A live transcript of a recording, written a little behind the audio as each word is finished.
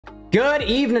Good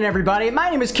evening, everybody. My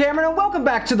name is Cameron, and welcome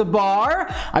back to the bar.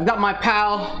 I've got my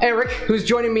pal, Eric, who's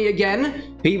joining me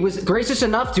again. He was gracious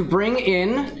enough to bring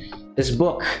in this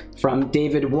book from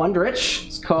David Wondrich.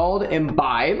 It's called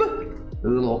Imbibe. A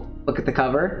little look at the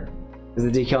cover. There's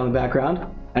the decal in the background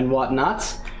and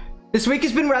whatnot. This week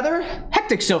has been rather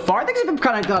hectic so far. Things have been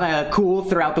kind of cool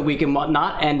throughout the week and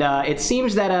whatnot, and it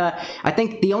seems that I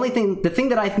think the thing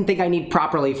that I think I need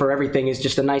properly for everything is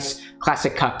just a nice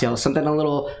classic cocktail, something a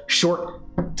little short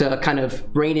to kind of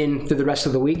rein in through the rest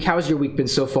of the week. How has your week been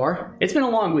so far? It's been a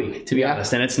long week, to be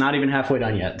honest, and it's not even halfway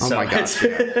done yet. Oh my gosh.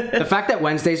 The fact that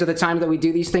Wednesdays are the time that we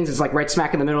do these things is like right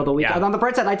smack in the middle of the week. Yeah. On the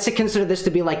bright side, I'd consider this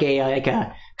to be like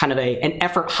a kind of an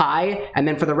effort high, and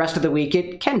then for the rest of the week,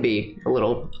 it can be a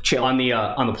little chill. On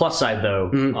the plus side, though,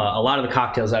 a lot of the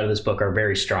cocktails out of this book are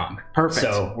very strong. Perfect.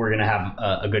 So we're gonna have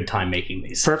a good time making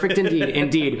these. Perfect indeed,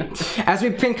 indeed. As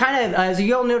we've been as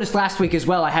you all noticed last week as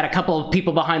well, I had a couple of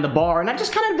people behind the bar, and I've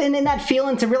just kind of been in that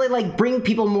feeling to really like bring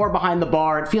people more behind the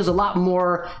bar. It feels a lot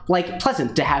more like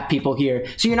pleasant to have people here,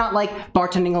 so you're not like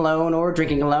bartending alone or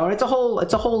drinking alone. It's a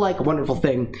whole like wonderful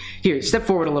thing. Here, step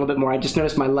forward a little bit more. I just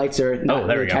noticed my lights are not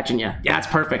really catching you. Yeah, it's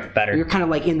perfect. Better. You're kind of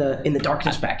like in the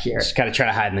darkness back here. Just kind of try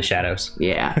to hide in the shadows.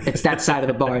 Yeah, it's that side of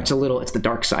the bar. It's the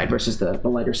dark side versus the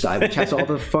lighter side, which has all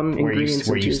the fun ingredients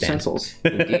and utensils.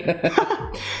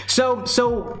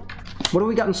 So what do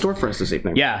we got in store for us this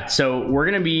evening? Yeah, so we're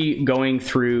going to be going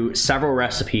through several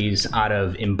recipes out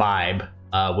of Imbibe,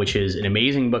 which is an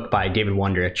amazing book by David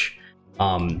Wondrich.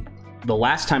 The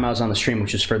last time I was on the stream,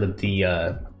 which is for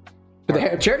the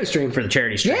charity stream. For the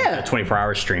charity stream, yeah. The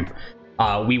 24-hour stream.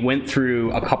 We went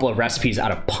through a couple of recipes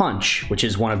out of Punch, which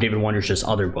is one of David Wondrich's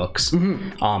other books.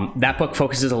 That book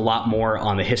focuses a lot more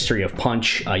on the history of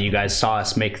Punch. You guys saw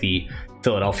us make the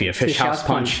Philadelphia Fish House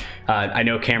Punch. I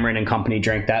know Cameron and company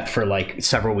drank that for like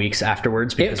several weeks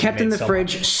afterwards. It kept in the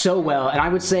fridge so well, and I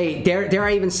would say, dare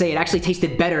I even say, it actually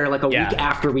tasted better like a week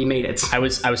after we made it. I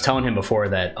was telling him before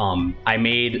that I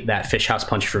made that Fish House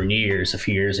Punch for New Year's a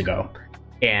few years ago.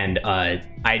 And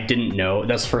I didn't know,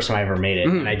 that's the first time I ever made it,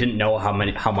 and I didn't know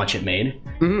how much it made,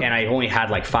 and I only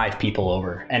had like 5 people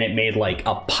over, and it made like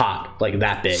a pot like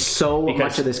that big. So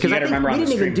much of this, because I think we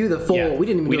didn't even do the full. We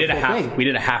didn't even do the full thing. We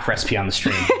did a half recipe on the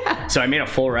stream, so I made a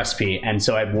full recipe, and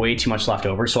so I had way too much left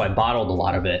over, so I bottled a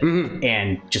lot of it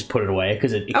and just put it away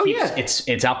because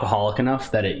it's alcoholic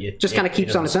enough that it just kind of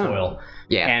keeps on its own.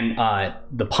 Yeah, and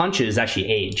the punches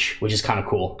actually age, which is kind of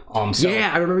cool.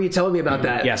 Yeah, I remember you telling me about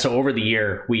that. Yeah, so over the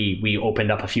year, we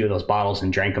opened up a few of those bottles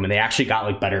and drank them, and they actually got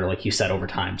like better, like you said, over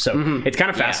time. So it's kind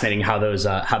of fascinating how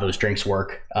those drinks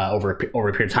work over a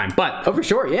period of time. But for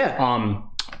sure, yeah.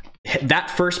 That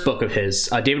first book of his,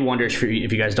 David Wondrich,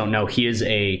 if you guys don't know, he is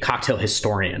a cocktail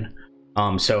historian.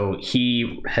 So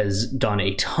he has done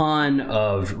a ton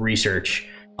of research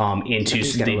into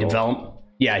the development.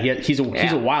 Yeah, he's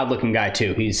a wild looking guy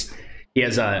too. He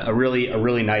has a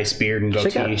really nice beard and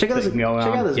goatee. Check out this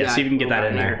guy. Yeah, see if you can get that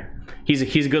in there.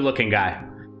 He's a good looking guy.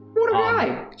 What a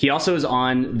guy! He also is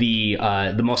on the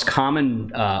most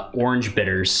common orange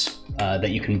bitters that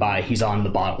you can buy. He's on the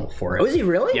bottle for it. Oh, is he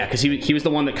really? Yeah, because he was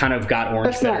the one that kind of got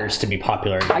orange bitters to be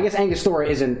popular. I guess Angostura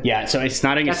isn't. Yeah, so it's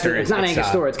not Angostura. It's not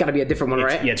Angostura. It's got to be a different one,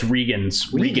 right? Yeah, it's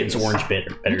Regan's orange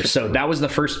bitters. So that was the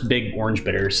first big orange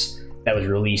bitters that was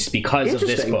released because of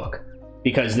this book.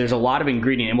 Because there's a lot of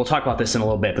ingredient, and we'll talk about this in a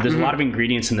little bit, but there's a lot of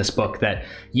ingredients in this book that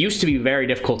used to be very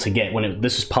difficult to get when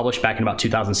this was published back in about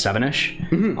 2007-ish.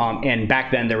 And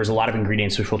back then there was a lot of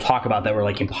ingredients, which we'll talk about, that were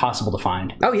like impossible to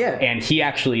find. Oh yeah. And he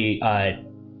actually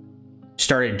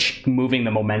started moving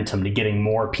the momentum to getting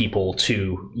more people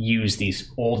to use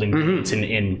these old ingredients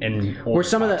in were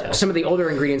some of the older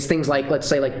ingredients things like, let's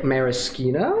say, like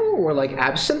maraschino or like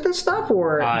absinthe and stuff,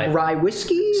 or rye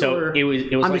whiskey? So it was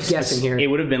I'm like just guessing here. It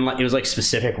would have been like, it was like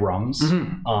specific rums.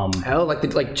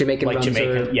 Like Jamaican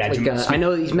rums. I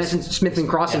know he's mentioned Smith and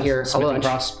Cross in here. Smith and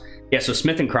Cross. Yeah, so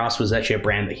Smith and Cross was actually a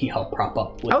brand that he helped prop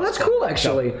up with. Oh, that's cool,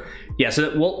 actually. So, yeah,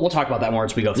 so we'll talk about that more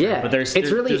as we go through. Yeah, but there's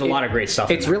a lot of great stuff.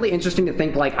 It's really interesting to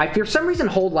think, like, I for some reason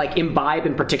hold like Imbibe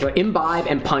in particular, Imbibe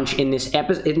and Punch in this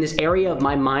area of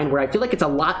my mind where I feel like it's a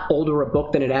lot older a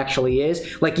book than it actually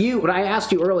is. Like when I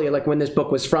asked you earlier, like when this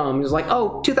book was from, it was like,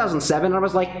 oh, 2007, and I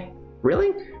was like,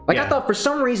 really? Like, I thought for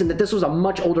some reason that this was a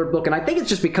much older book, and I think it's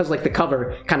just because like the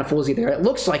cover kind of fools you there. It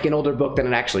looks like an older book than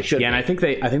it actually should be. And I think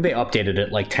they updated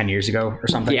it like 10 years ago or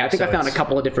something. Yeah, I think I found a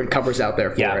couple of different covers out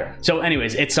there for it. So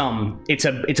anyways, it's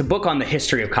a book on the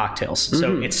history of cocktails.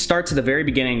 So it starts at the very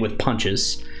beginning with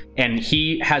punches, and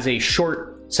he has a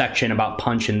short section about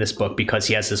punch in this book because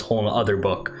he has this whole other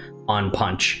book on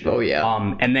punch. Oh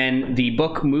yeah. And then the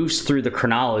book moves through the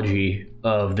chronology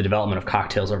of the development of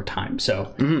cocktails over time.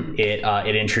 So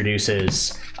it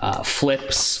introduces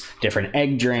flips, different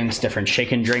egg drinks, different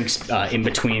shaken drinks in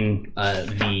between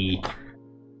the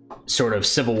sort of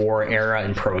Civil War era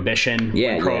and Prohibition.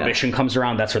 Yeah, when Prohibition comes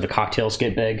around, that's where the cocktails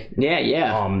get big.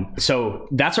 Yeah. So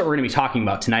that's what we're going to be talking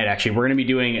about tonight. Actually, we're going to be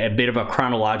doing a bit of a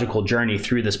chronological journey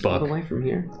through this book. All the way from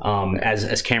here.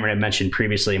 As Cameron had mentioned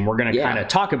previously, and we're going to kind of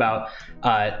talk about.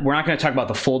 We're not going to talk about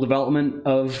the full development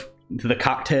of the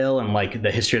cocktail and like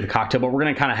the history of the cocktail, but we're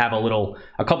going to kind of have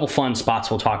a couple fun spots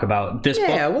we'll talk about. This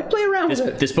book, we'll play around with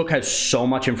it. This book has so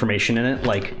much information in it,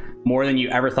 like more than you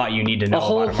ever thought you need to know. A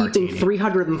whole about a heaping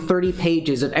 330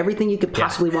 pages of everything you could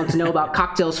possibly want to know about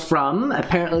cocktails, from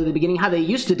apparently the beginning, how they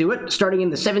used to do it, starting in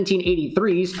the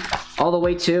 1783s, all the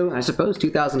way to, I suppose,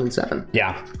 2007.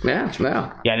 Yeah,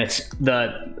 and it's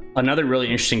another really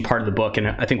interesting part of the book, and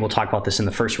I think we'll talk about this in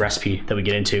the first recipe that we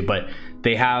get into, but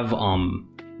they have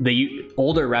the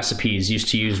older recipes used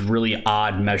to use really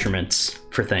odd measurements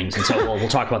for things, and so we'll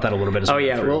talk about that a little bit as well. Oh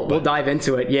yeah, we'll dive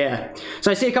into it. Yeah. So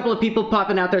I see a couple of people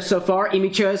popping out there so far.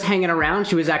 Imicha is hanging around.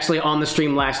 She was actually on the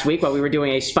stream last week while we were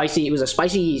doing a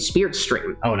spicy spirit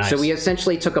stream. Oh nice. So we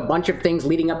essentially took a bunch of things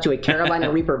leading up to a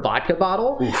Carolina Reaper vodka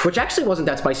bottle, which actually wasn't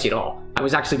that spicy at all. I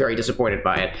was actually very disappointed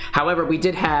by it. However, we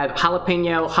did have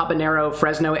jalapeno, habanero,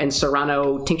 Fresno, and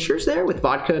Serrano tinctures there with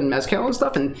vodka and mezcal and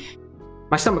stuff, and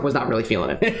my stomach was not really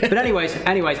feeling it. But anyways,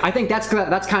 I think that's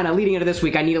kind of leading into this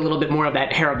week. I need a little bit more of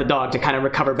that hair of the dog to kind of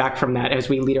recover back from that as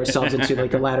we lead ourselves into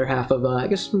like the latter half of, I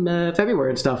guess, February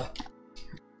and stuff.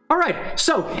 All right,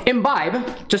 so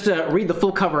Imbibe, just to read the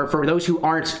full cover for those who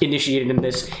aren't initiated in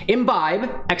this.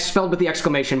 Imbibe, spelled with the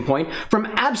exclamation point, from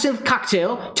absinthe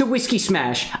cocktail to whiskey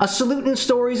smash, a salute in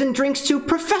stories and drinks to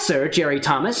Professor Gerry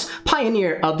Thomas,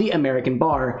 pioneer of the American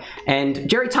bar. And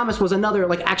Gerry Thomas was another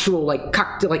actual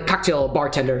cocktail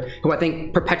bartender who I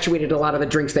think perpetuated a lot of the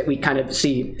drinks that we kind of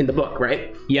see in the book,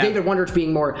 right? Yeah. David Wondrich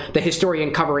being more the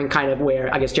historian, covering kind of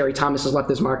where I guess Gerry Thomas has left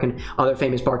his mark, and other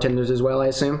famous bartenders as well, I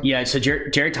assume. Yeah, so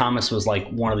Gerry Thomas was like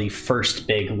one of the first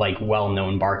big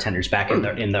well-known bartenders back in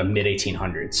the mid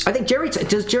 1800s. I think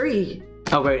Gerry.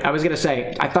 Oh wait, I was gonna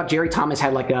say I thought Gerry Thomas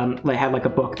had like a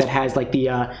book that has like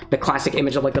the classic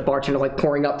image of like the bartender like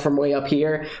pouring up from way up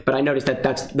here, but I noticed that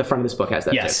that's the front of this book has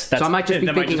that. Yes, so I might just be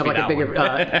thinking of like a bigger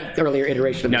earlier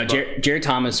iteration of this book. Gerry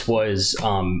Thomas was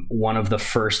one of the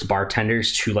first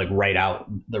bartenders to like write out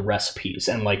the recipes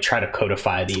and like try to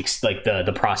codify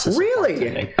the process.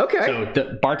 Really? Okay. So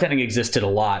the bartending existed a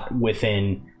lot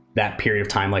within that period of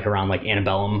time, like around like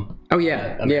antebellum. Oh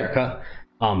yeah, America. Yeah.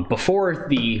 Before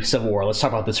the Civil War, let's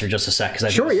talk about this for just a sec, because I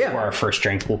think this is where our first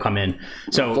drink will come in.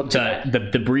 So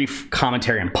the brief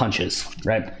commentary on punches,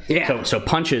 right? Yeah. So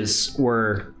punches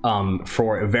were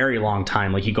for a very long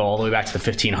time, like you go all the way back to the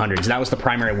 1500s. That was the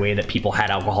primary way that people had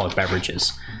alcoholic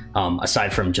beverages,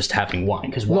 aside from just having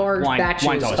wine, because large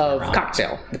batches of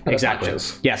cocktail. Exactly.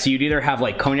 Punches. Yeah. So you'd either have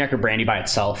like cognac or brandy by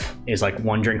itself is like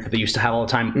one drink that they used to have all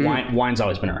the time. Wine's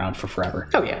always been around for forever.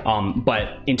 Oh yeah.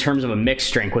 But in terms of a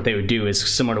mixed drink, what they would do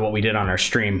is similar to what we did on our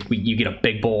stream. You get a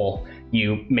big bowl,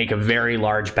 you make a very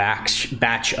large batch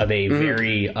of a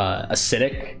very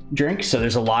acidic drink. So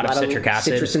there's a lot of citric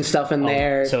acid, citrus and stuff in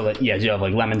there. So you have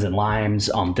like lemons and limes.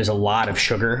 There's a lot of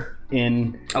sugar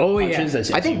in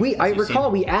punches. I think I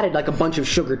recall we added like a bunch of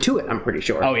sugar to it. I'm pretty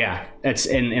sure. Oh yeah, it's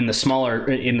in the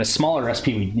smaller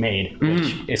recipe we made,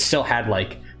 which it still had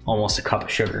like almost a cup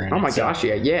of sugar in it. Oh my gosh,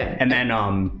 yeah. And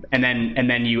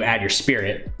then you add your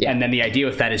spirit. Yeah. And then the idea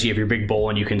with that is you have your big bowl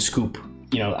and you can scoop,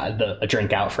 a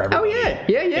drink out for everybody. Oh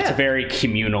yeah. It's a very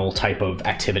communal type of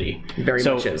activity. Very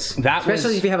much is.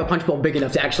 Especially if you have a punch bowl big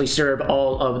enough to actually serve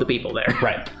all of the people there.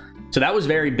 Right. So that was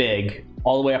very big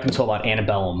all the way up until about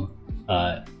antebellum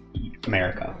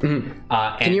America.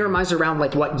 Can you remind us around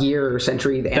like what year or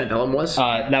century the antebellum was?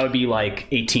 That would be like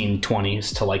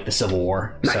 1820s to like the Civil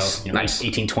War. Nice. So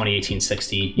 1820,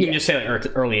 1860. You can just say like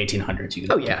early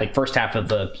 1800s. Like first half of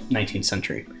the 19th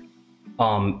century.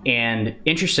 And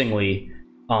interestingly,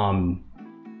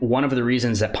 one of the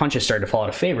reasons that punches started to fall out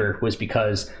of favor was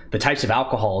because the types of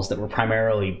alcohols that were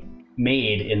primarily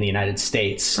made in the United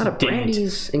States. A lot of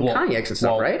brandies and cognacs and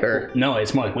stuff, right? Or no,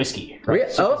 it's more like whiskey.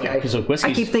 Right? Okay. Because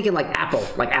whiskey, I keep thinking like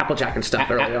Applejack and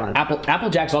stuff early on.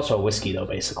 Applejack's also a whiskey though,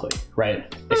 basically,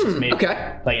 right? It's just made.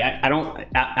 Okay. Like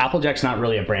Applejack's not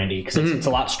really a brandy because it's a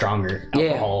lot stronger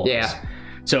alcohol. Yeah.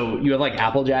 So you have like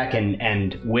Applejack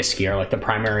and whiskey are like the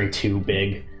primary two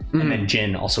big Mm-hmm. And then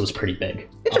gin also was pretty big.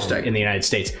 Interesting. In the United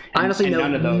States. I honestly know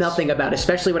nothing about it,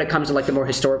 especially when it comes to like the more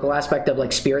historical aspect of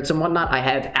like spirits and whatnot. I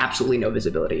have absolutely no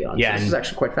visibility on. Yeah, so this is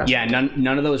actually quite fascinating. Yeah,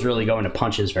 none of those really go into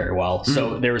punches very well.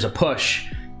 So there was a push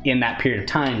in that period of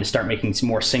time to start making some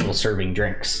more single serving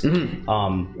drinks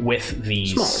with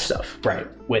these smaller stuff, right?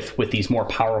 With these more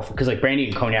powerful, because like brandy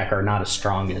and cognac are not as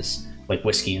strong as like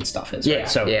whiskey and stuff is. Yeah, right?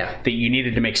 So that you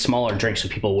needed to make smaller drinks so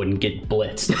people wouldn't get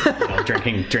blitzed,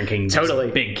 drinking totally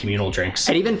big communal drinks.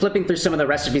 And even flipping through some of the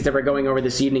recipes that we're going over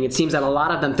this evening, it seems that a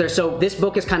lot of them. So this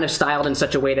book is kind of styled in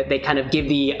such a way that they kind of give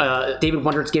the David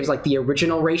Wondrich gives like the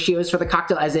original ratios for the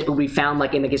cocktail as it would be found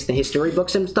like in I guess the history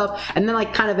books and stuff, and then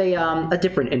like kind of a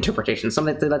different interpretation,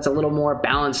 something that's a little more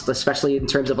balanced, especially in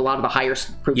terms of a lot of the higher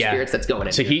proof spirits that's going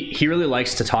in. So he really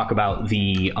likes to talk about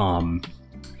the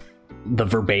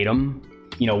verbatim,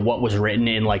 what was written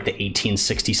in like the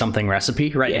 1860 something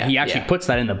recipe, right? Yeah, he actually puts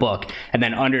that in the book, and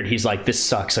then under it he's like, this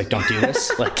sucks, like don't do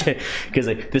this, like because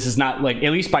like this is not like,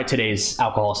 at least by today's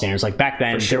alcohol standards, like back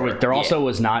then there also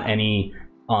was not any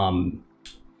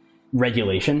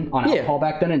regulation on alcohol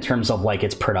back then in terms of like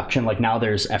its production. Like now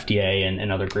there's FDA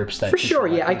and other groups that for sure.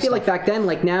 Yeah, I feel like back then,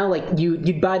 like now, like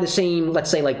you'd buy the same,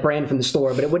 let's say like brand from the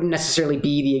store, but it wouldn't necessarily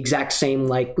be the exact same,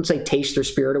 like let's say taste or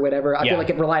spirit or whatever. I feel like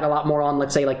it relied a lot more on,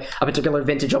 let's say, like a particular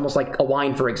vintage, almost like a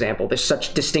wine, for example. There's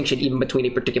such distinction even between a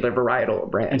particular varietal or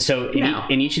brand. And so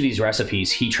in each of these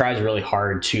recipes, he tries really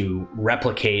hard to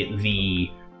replicate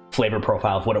the flavor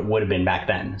profile of what it would have been back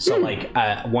then. So like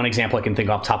one example I can think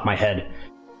off the top of my head,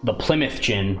 the Plymouth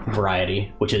gin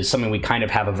variety, which is something we kind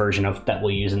of have a version of that we'll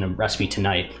use in the recipe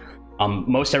tonight.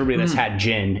 Most everybody that's had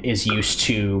gin is used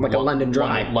to like a London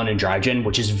dry gin,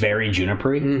 which is very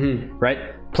junipery,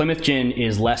 right? Plymouth gin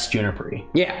is less junipery.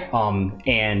 Yeah.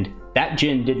 And that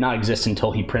gin did not exist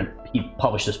until he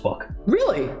published this book.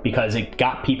 Really? Because it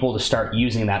got people to start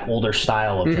using that older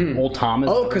style of Old Tom.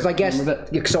 Oh, because I guess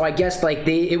like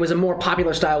it was a more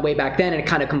popular style way back then, and it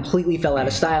kind of completely fell out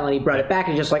of style, and he brought it back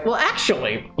and just like, well,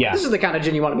 actually, this is the kind of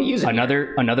gin you want to be using.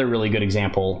 Another really good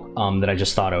example that I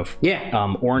just thought of.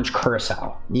 Yeah. Orange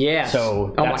Curacao. Yeah.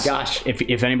 So oh my gosh,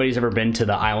 if anybody's ever been to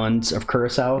the islands of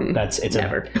Curacao, it's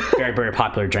never. A very very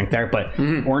popular drink there. But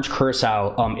Orange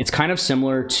Curacao, it's kind of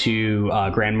similar to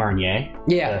Grand Marnier.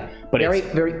 Yeah. But very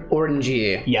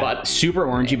orangey. Yeah, but super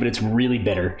orangey, but it's really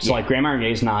bitter. So like Grand Marnier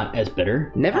is not as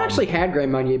bitter. Never actually had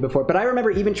Grand Marnier before, but I remember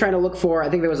even trying to look for, I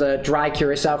think there was a dry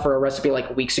curacao for a recipe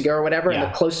like weeks ago or whatever, and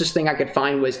the closest thing I could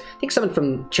find was, I think something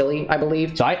from Chile, I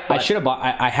believe. So I should have bought,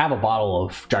 I have a bottle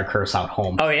of dry curacao at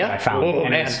home. Oh yeah? That I found. Oh, and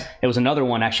man. It was another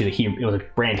one actually it was a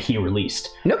brand he released.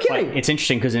 No kidding. But it's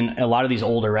interesting because in a lot of these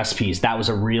older recipes, that was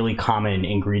a really common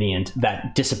ingredient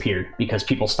that disappeared because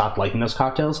people stopped liking those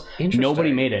cocktails.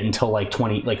 Nobody made it until like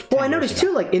 20, like well, I noticed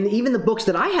too, like in even the books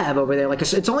that I have over there, like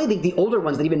it's only the older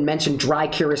ones that even mention dry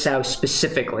curacao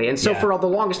specifically. And so for the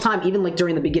longest time, even like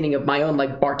during the beginning of my own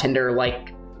like bartender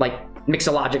like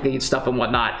mixologically stuff and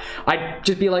whatnot, I'd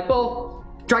just be like, well,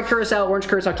 dry curacao, orange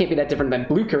curacao can't be that different than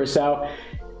blue curacao.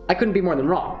 I couldn't be more than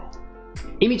wrong.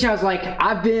 Amy Chow's like,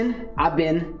 I've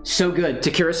been so good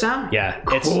to Curacao. Yeah,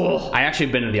 cool. I actually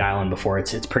been to the island before.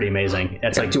 It's pretty amazing.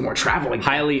 It's like do more traveling.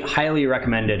 Highly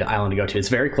recommended island to go to. It's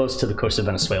very close to the coast of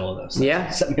Venezuela though. So yeah,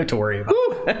 something you have to worry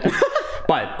about.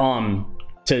 But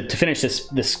to finish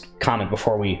this comment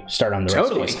before we start on the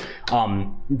recipes,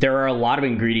 there are a lot of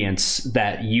ingredients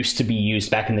that used to be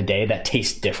used back in the day that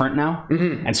taste different now,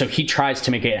 and so he tries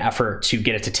to make an effort to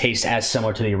get it to taste as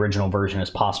similar to the original version as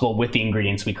possible with the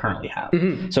ingredients we currently have.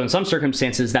 So in some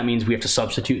circumstances that means we have to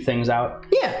substitute things out.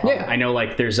 I know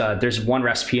like there's one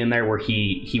recipe in there where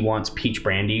he wants peach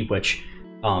brandy, which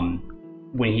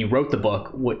when he wrote the book,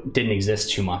 what didn't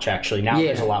exist too much actually. Now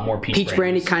there's a lot more peach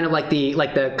brandy, kind of like the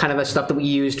kind of the stuff that we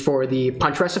used for the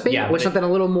punch recipe. Yeah, with something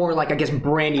a little more like I guess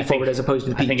brandy forward as opposed to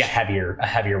the peach. I think a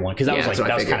heavier one because that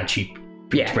was kind of cheap.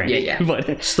 Brandy.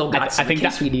 But still got I think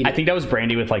that was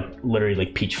brandy with like literally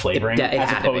like peach flavoring as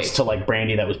opposed to like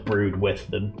brandy that was brewed with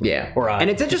the and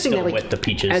it's interesting that like with the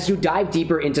peaches. As you dive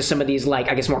deeper into some of these like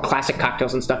I guess more classic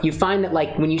cocktails and stuff, you find that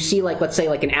like when you see like let's say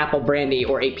like an apple brandy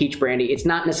or a peach brandy, it's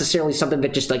not necessarily something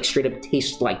that just like straight up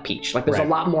tastes like peach. Like there's a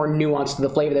lot more nuance to the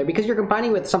flavor there because you're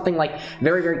combining with something like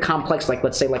very very complex, like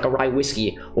let's say like a rye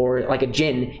whiskey or like a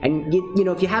gin, and you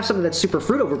know if you have something that's super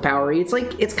fruit overpowery, it's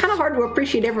like it's kind of hard to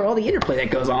appreciate all the interplay that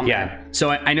goes on. Yeah,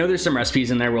 so I know there's some recipes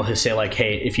in there where he'll say like,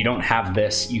 hey, if you don't have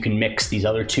this, you can mix these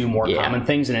other two more common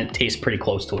things, and it tastes pretty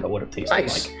close to what it would have tasted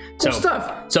like. Cool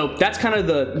stuff. So that's kind of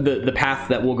the path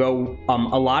that we'll go.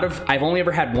 I've only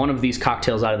ever had one of these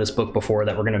cocktails out of this book before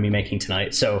that we're going to be making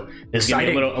tonight. So this is going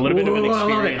to be a little bit of an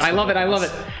experience. I love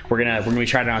it. We're gonna be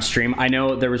trying it on stream. I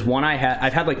know there was one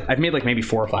I've made like maybe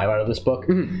 4 or 5 out of this book.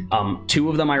 2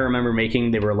 of them I remember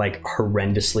making. They were like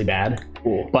horrendously bad.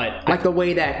 Cool. But like the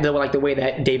way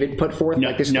that David put forth. No,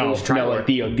 like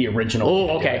the original.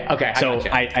 Oh, okay. So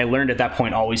I learned at that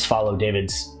point, always follow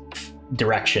David's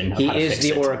direction. He is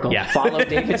the oracle. Yeah. Follow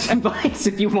David's advice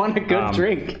if you want a good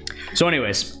drink. So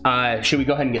anyways, should we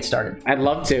go ahead and get started? I'd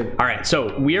love to. All right,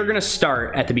 so we are going to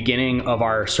start at the beginning of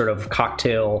our sort of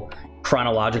cocktail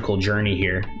chronological journey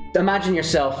here. Imagine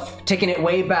yourself taking it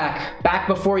way back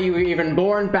before you were even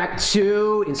born, back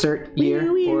to insert year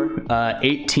or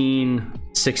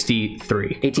 1863.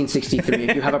 1863.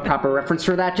 If you have a proper reference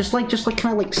for that, just kind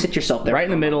of like sit yourself there. Right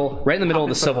in the middle of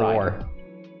the Civil War.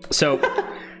 So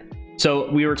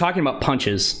we were talking about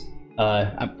punches,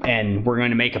 and we're going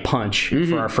to make a punch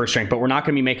for our first drink, but we're not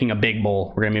going to be making a big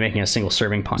bowl. We're going to be making a single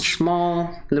serving punch.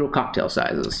 Small little cocktail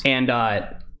sizes. And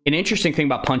an interesting thing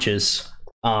about punches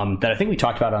that I think we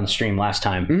talked about on the stream last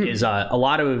time is a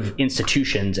lot of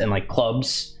institutions and like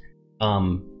clubs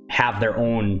have their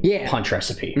own punch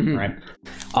recipe, right?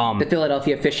 The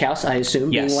Philadelphia Fish House, I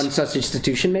assume, yes, being one such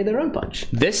institution, made their own punch.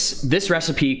 This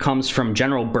recipe comes from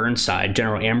General Burnside,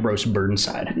 General Ambrose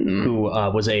Burnside, who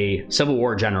was a Civil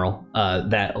War general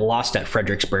that lost at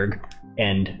Fredericksburg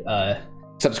and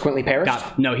subsequently perished?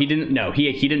 He didn't. No, he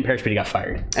didn't perish, but he got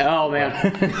fired. Oh man,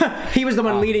 he was the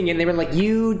one leading it. And they were like,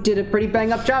 "You did a pretty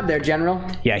bang up job there, General."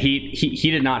 Yeah,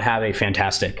 he did not have a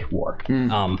fantastic war,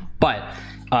 but.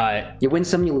 You win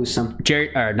some, you lose some.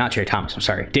 Not Jerry Thomas. I'm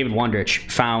sorry. David Wondrich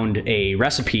found a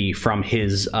recipe from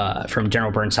his from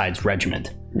General Burnside's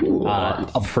regiment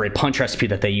for a punch recipe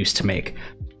that they used to make.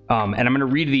 And I'm going to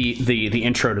read the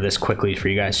intro to this quickly for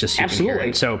you guys, just so you can hear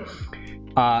it. So,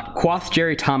 quoth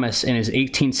Jerry Thomas in his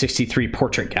 1863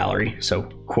 portrait gallery. So,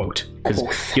 quote, because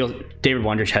David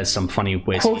Wondrich has some funny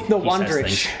ways. Quoth the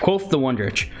Wondrich. Quoth the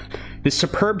Wondrich. This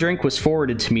superb drink was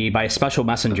forwarded to me by a special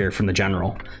messenger from the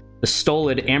general. The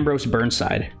stolid Ambrose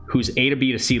Burnside, whose A to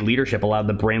B to C leadership allowed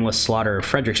the brainless slaughter of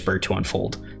Fredericksburg to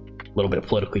unfold, a little bit of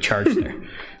politically charged there,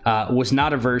 was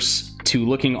not averse to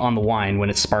looking on the wine when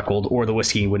it sparkled or the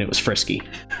whiskey when it was frisky.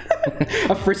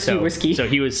 A frisky whiskey. So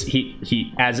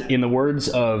he, as in the words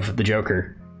of the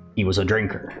Joker, he was a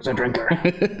drinker. He was a drinker.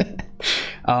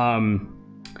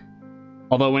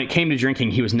 Although when it came to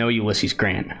drinking, he was no Ulysses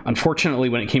Grant. Unfortunately,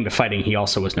 when it came to fighting, he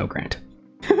also was no Grant.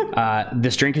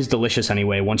 This drink is delicious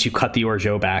anyway once you cut the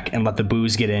orgeat back and let the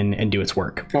booze get in and do its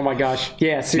work. Oh my gosh.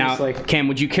 Yeah, seriously. Now, Cam,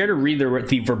 would you care to read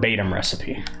the verbatim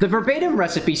recipe? The verbatim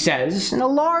recipe says, in a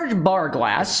large bar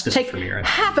glass, take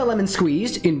half a lemon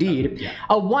squeezed, indeed,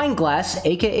 a wine glass,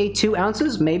 aka 2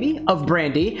 ounces, maybe, of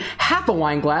brandy, half a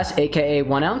wine glass, aka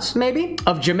 1 ounce, maybe,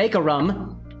 of Jamaica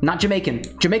rum, not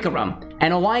Jamaican, Jamaica rum,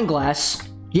 and a wine glass,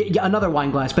 another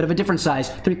wine glass, but of a different size,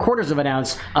 3/4 of an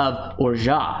ounce of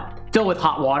orgeat. Fill with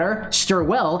hot water, stir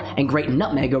well, and grate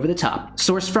nutmeg over the top.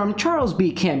 Sourced from Charles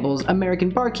B. Campbell's American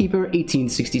Barkeeper,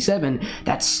 1867.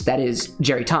 That is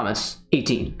Jerry Thomas,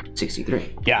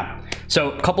 1863. Yeah.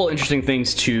 So a couple interesting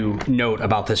things to note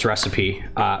about this recipe.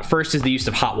 First is the use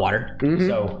of hot water.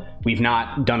 So we've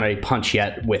not done a punch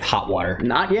yet with hot water.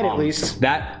 Not yet, at least.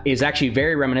 That is actually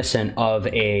very reminiscent of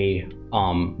a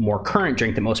more current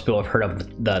drink that most people have heard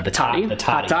of, the toddy. The toddy.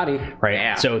 Hot toddy. Right.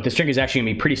 Yeah. So this drink is actually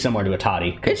going to be pretty similar to a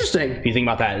toddy. Interesting. If you think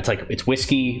about that, it's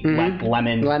whiskey,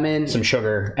 lemon, some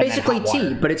sugar, and basically then hot tea,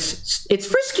 water. but it's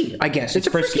frisky, I guess. It's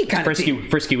a frisky kind of tea.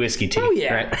 Frisky whiskey tea. Oh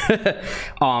yeah. Right?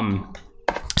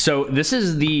 So this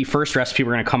is the first recipe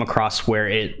we're going to come across where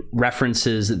it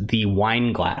references the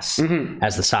wine glass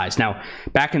as the size. Now,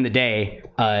 back in the day,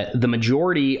 the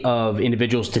majority of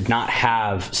individuals did not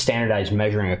have standardized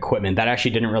measuring equipment. That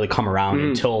actually didn't really come around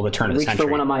until the turn of the century.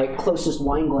 For one of my closest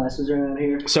wine glasses around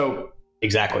here. So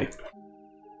exactly.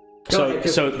 So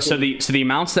the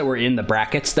amounts that were in the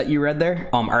brackets that you read there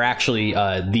are actually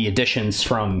the additions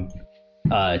from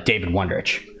David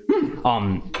Wondrich.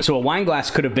 So a wine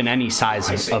glass could have been any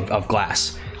size of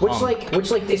glass. Which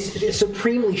this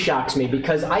supremely shocks me,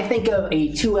 because I think of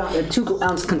a 2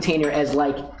 ounce container as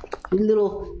like a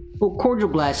little cordial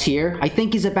glass here. I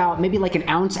think is about maybe like an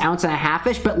ounce and a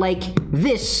half-ish, but like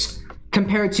this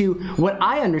compared to what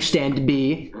I understand to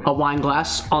be a wine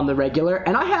glass on the regular,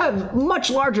 and I have much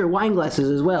larger wine glasses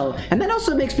as well. And that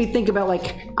also makes me think about,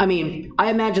 like, I mean, I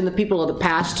imagine the people of the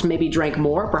past maybe drank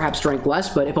more, perhaps drank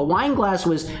less, but if a wine glass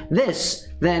was this,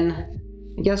 then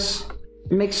I guess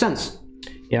it makes sense.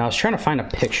 Yeah, I was trying to find a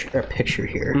picture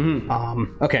here.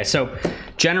 Okay, so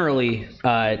generally,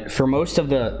 for most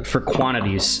of for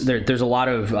quantities, there's a lot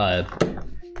of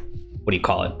what do you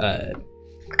call it?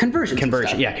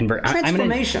 Conversion. Yeah,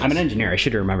 Transformations. I'm an engineer. I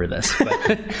should remember this.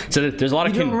 But, so there's a lot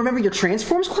of. You don't remember your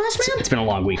transforms class, man? It's been a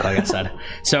long week, like I said.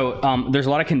 So there's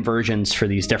a lot of conversions for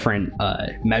these different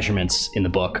measurements in the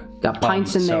book. Got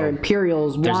pints in there,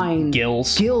 imperials, wine,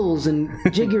 gills, and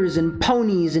jiggers, and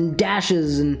ponies, and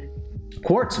dashes, and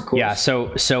quarts, of course. Yeah.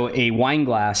 So a wine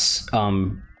glass.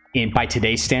 By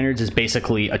today's standards, is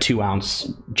basically a 2-ounce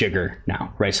jigger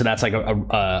now, right? So that's like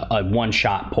a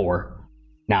one-shot pour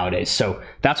nowadays. So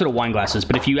that's what a wine glass is.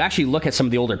 But if you actually look at some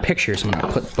of the older pictures, I'm going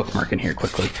to put the bookmark in here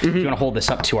quickly. If you want to hold this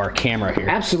up to our camera here.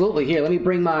 Absolutely. Here, let me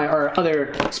bring our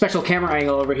other special camera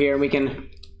angle over here, and we can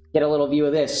get a little view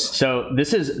of this. So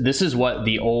this is what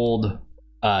the old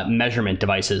measurement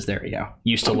devices, there you go,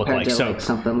 used to look like. So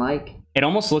something like. It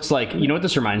almost looks like, you know what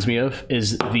this reminds me of?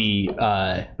 Is the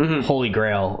Holy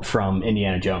Grail from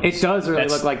Indiana Jones. It does really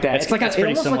look like that. It's like it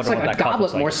almost looks like a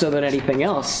goblet more so than anything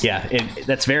else. Yeah,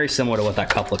 that's very similar to what that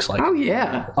cup looks like. Oh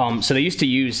yeah. So they used to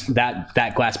use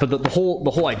that glass, but the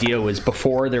whole idea was,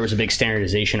 before there was a big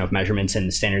standardization of measurements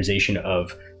and standardization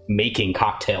of making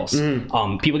cocktails,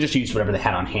 people just used whatever they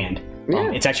had on hand.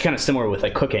 Yeah. It's actually kind of similar with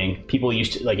like cooking. People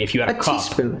used to, like, if you had a cup,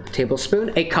 teaspoon,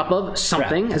 tablespoon, a cup of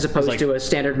something, as opposed to a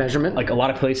standard measurement. Like a lot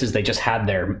of places, they just had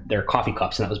their coffee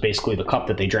cups, and that was basically the cup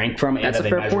that they drank from and that they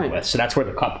measured with. So that's where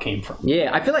the cup came from. Yeah,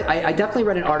 I feel like I definitely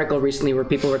read an article recently where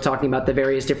people were talking about the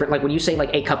various different, like when you say like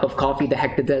a cup of coffee, the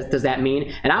heck does that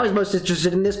mean? And I was most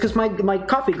interested in this because my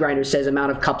coffee grinder says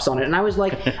amount of cups on it, and I was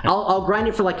like, I'll grind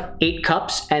it for like 8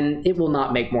 cups, and it will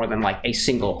not make more than like a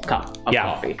single cup of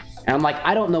coffee. And I'm like,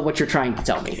 I don't know what you're trying to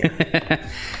tell me here.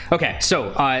 Okay,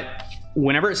 so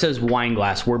whenever it says wine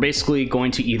glass, we're basically going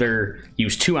to either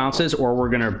use 2 ounces, or we're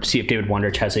going to see if David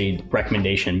Wondrich has a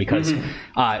recommendation, because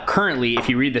currently, if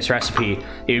you read this recipe,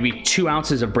 it would be 2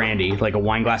 ounces of brandy, like a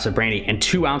wine glass of brandy, and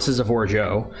 2 ounces of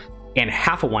Orgeat, and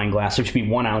half a wine glass, which would be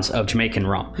 1 ounce of Jamaican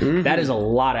rum. That is a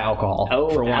lot of alcohol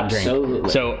for one drink.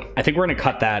 So I think we're going to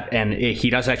cut that, and he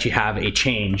does actually have a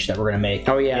change that we're going to make.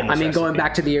 Oh yeah, I mean, going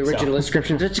back to the original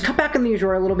description, just cut back on the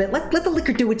Orgeat a little bit. Let the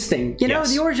liquor do its thing. You know,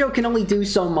 the Orgeat can only do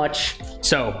so much.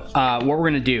 So what we're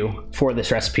going to do for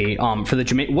this recipe, for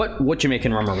the what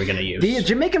Jamaican rum are we going to use? The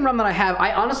Jamaican rum that I have,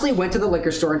 I honestly went to the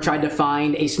liquor store and tried to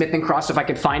find a Smith & Cross if I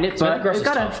could find it. But you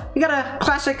got a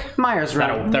classic Myers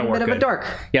rum, that'll work bit of a dark.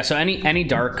 Yeah, so any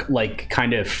dark, like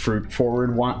kind of fruit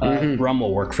forward rum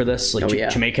will work for this. Like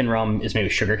Jamaican rum is made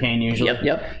with sugarcane usually.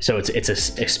 Yep. So it's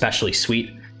especially sweet.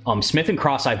 Smith &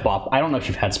 Cross I've bought. I don't know if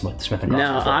you've had Smith & Cross before.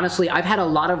 Honestly, I've had a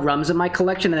lot of rums in my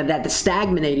collection, and that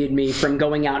stagnated me from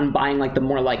going out and buying like the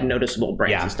more like noticeable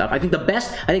brands and stuff. I think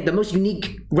the most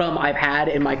unique rum I've had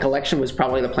in my collection was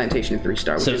probably the Plantation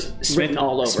 3-Star, which is written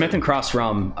all over. Smith & Cross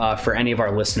rum, for any of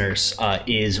our listeners,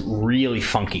 is really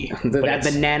funky. That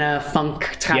banana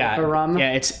funk type of rum.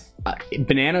 Yeah, it's...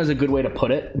 banana is a good way to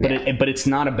put it, but it's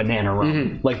not a banana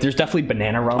rum. Like, there's definitely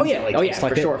banana rum.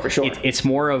 For sure. It's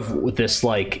more of this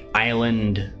like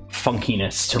island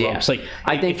funkiness to rums. Like,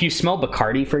 I think if you smell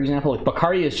Bacardi, for example, like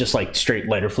Bacardi is just like straight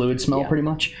lighter fluid smell, pretty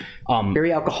much.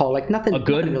 Very alcoholic. Nothing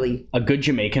really. A good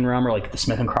Jamaican rum, or like the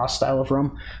Smith & Cross style of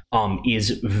rum,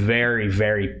 is very,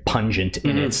 very pungent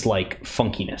in its like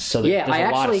funkiness. So there's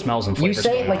a lot of smells and flavors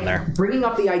going on there. Bringing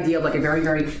up the idea of like a very,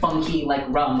 very funky like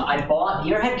rum. I bought.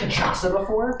 You ever had cachaça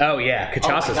before? Oh yeah,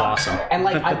 cachaça is awesome. And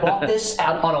like I bought this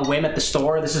out on a whim at the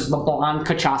store. This is the blonde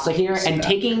cachaça here, and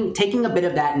taking a bit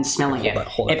of that and smelling it.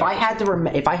 If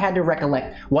I had to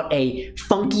recollect what a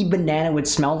funky banana would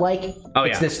smell like,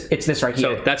 it's this right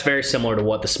here. So that's very similar to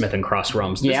what the Smith & Cross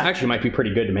rums. This actually might be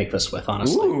pretty good to make this with,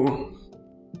 honestly. Ooh.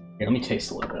 Here, let me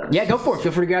taste a little bit of this. Yeah, go for it.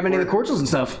 Feel free to grab any of the cordials and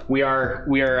stuff. We are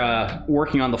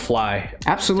working on the fly.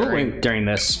 Absolutely. During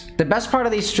this. The best part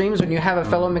of these streams when you have a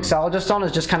fellow mixologist on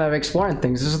is just kind of exploring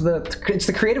things. It's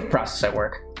the creative process at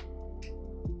work.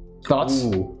 Thoughts?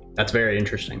 Ooh. That's very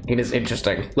interesting. It is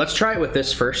interesting. Let's try it with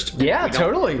this first. Yeah,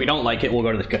 totally. If we don't like it, we'll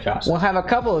go to the cachaça. We'll have a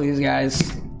couple of these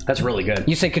guys. That's really good.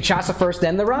 You say cachaça first,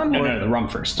 then the rum? No, the rum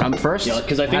first. Rum first? Yeah,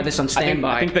 because I think this on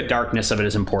standby. I think the darkness of it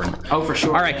is important. Oh, for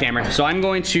sure. All right, Cameron. So I'm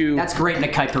going to... That's great in a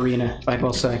caipirinha, I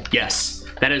will say. Yes.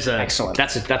 That is excellent.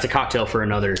 That's a cocktail for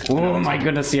another. Oh my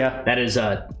goodness, yeah. That is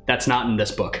that's not in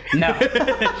this book. No.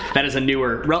 That is a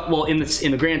newer. Well, in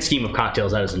the grand scheme of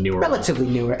cocktails, that is a newer. Relatively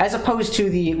newer, as opposed to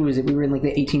the we were in like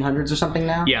the 1800s or something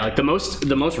now. Yeah, like the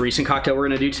most recent cocktail we're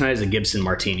gonna do tonight is a Gibson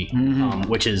martini,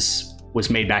 which was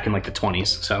made back in like the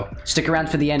 20s. So stick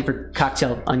around for the end for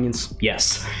cocktail onions.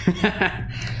 Yes.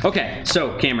 Okay,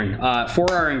 so Cameron,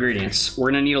 for our ingredients,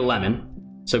 we're gonna need a lemon.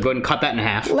 So go ahead and cut that in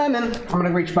half. Lemon. I'm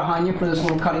gonna reach behind you for this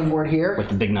little cutting board here with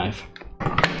the big knife.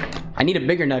 I need a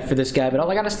bigger knife for this guy, but all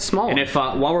I got is the small one. And if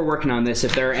while we're working on this,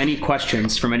 if there are any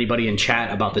questions from anybody in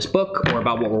chat about this book or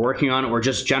about what we're working on, or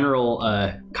just general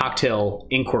cocktail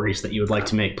inquiries that you would like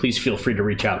to make, please feel free to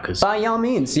reach out. Because by all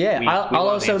means, yeah. I'll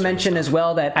also mention as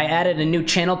well that I added a new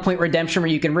channel point redemption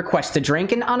where you can request a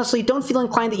drink. And honestly, don't feel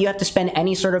inclined that you have to spend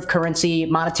any sort of currency,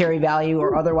 monetary value,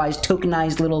 or otherwise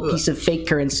tokenized little piece of fake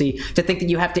currency to think that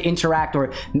you have to interact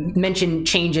or mention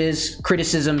changes,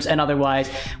 criticisms, and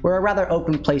otherwise. We're a rather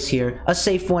open place here. A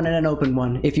safe one and an open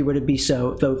one, if you were to be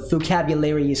so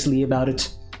vocabulariously about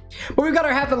it. But we've got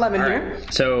our half a lemon here.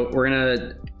 So we're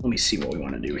gonna, let me see what we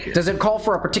want to do here. Does it call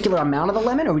for a particular amount of the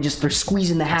lemon, or we just are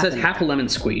squeezing the half? It says half a lemon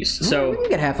squeezed. So we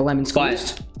can get half a lemon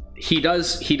squeezed. But he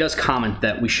does comment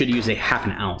that we should use a half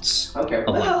an ounce. Okay.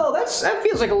 Well, that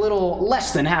feels like a little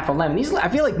less than half a lemon. I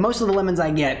feel like most of the lemons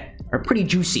I get are pretty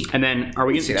juicy. And then,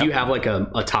 do you have like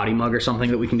a toddy mug or something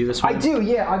that we can do this with? I do,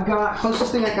 yeah. I've got,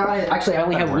 closest thing I got, actually I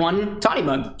only have one toddy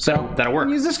mug, so that'll work.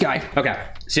 Use this guy. Okay,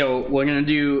 so we're gonna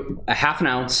do a half an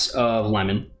ounce of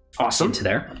lemon. Awesome. Into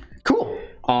there. Cool.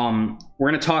 We're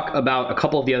gonna talk about a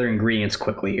couple of the other ingredients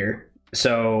quickly here.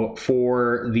 So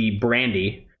for the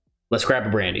brandy, let's grab a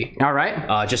brandy. All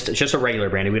right. Just a regular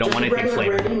brandy. We don't want anything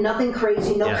flavored. Brandy, nothing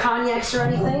crazy, no cognacs or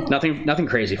anything. Nothing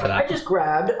crazy for that.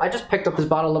 I just picked up this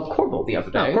bottle of Korbel the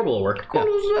other day. Oh, Korbel will work. Yeah,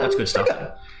 that's good stuff.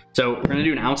 So we're gonna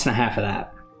do 1.5 ounces of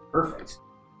that. Perfect.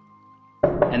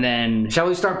 And then, shall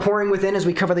we start pouring within as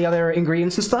we cover the other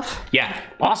ingredients and stuff? Yeah.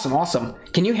 Awesome, awesome.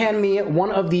 Can you hand me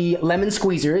one of the lemon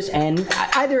squeezers and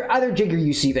either jigger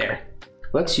you see there?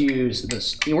 Let's use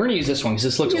this. We're gonna use this one because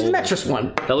this looks use the Metris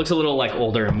one. That looks a little like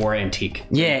older and more antique.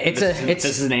 Yeah, this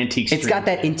is an antique stream. It's got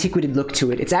that antiquated look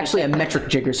to it. It's actually a metric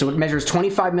jigger, so it measures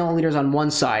 25 milliliters on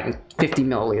one side and 50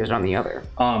 milliliters on the other.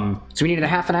 So we needed a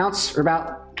half an ounce, or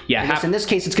about, half. In this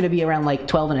case, it's gonna be around like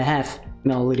 12.5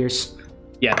 milliliters.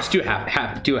 Yeah, just do a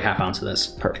half ounce of this.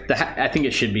 Perfect. I think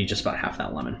it should be just about half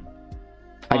that lemon.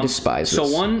 I despise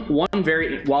this. So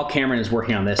while Cameron is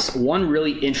working on this, one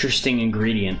really interesting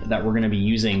ingredient that we're going to be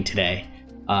using today,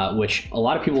 which a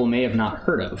lot of people may have not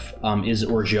heard of, is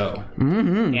orgeat.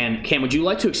 And Cam, would you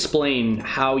like to explain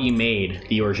how you made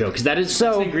the orgeat? Because that's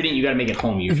an ingredient you got to make at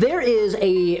home usually. There is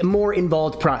a more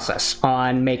involved process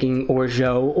on making orgeat,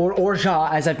 or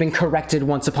orgeat, as I've been corrected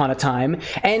once upon a time.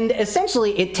 And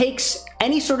essentially, it takes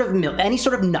any sort of milk, any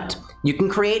sort of nut. You can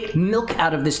create milk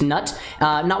out of this nut,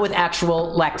 not with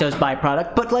actual lactose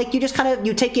byproduct, but like you just kind of,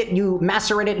 you take it, you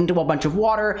macerate it into a bunch of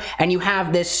water, and you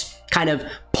have this kind of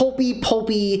pulpy,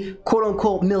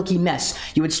 quote-unquote milky mess.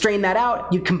 You would strain that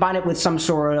out, you'd combine it with some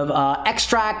sort of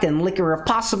extract and liquor if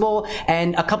possible,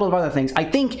 and a couple of other things. I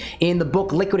think in the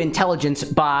book Liquid Intelligence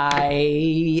by,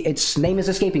 its name is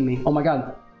escaping me, oh my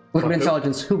god. Liquid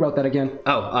Intelligence, who wrote that again?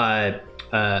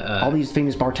 All these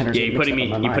famous bartenders. Yeah, you're putting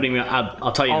me.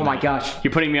 I'll tell you. Oh my gosh!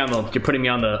 You're putting me on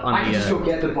the. I can just go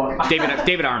get the book.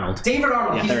 David Arnold. David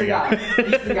Arnold. Yeah, he's the guy.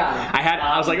 He's the guy.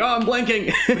 I was like, oh, I'm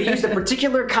blanking. But he used a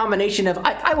particular combination of,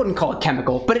 I wouldn't call it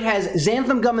chemical, but it has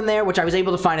xanthan gum in there, which I was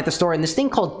able to find at the store, and this thing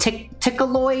called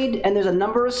ticoloid, and there's a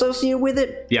number associated with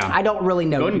it. Yeah. I don't really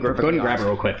know. Go ahead and grab it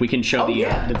real quick. We can show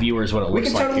the viewers what it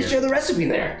looks like. We can totally share the recipe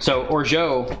there. So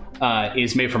orgeat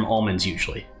is made from almonds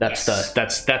usually. That's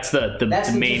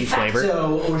the main flavor.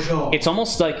 Orgeat. It's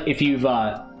almost like if you've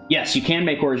yes, you can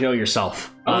make orgeat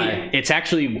yourself. It's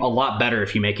actually a lot better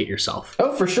if you make it yourself.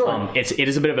 Oh, for sure. It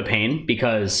is a bit of a pain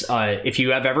because if you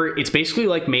have ever, it's basically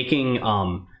like making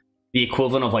the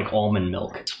equivalent of like almond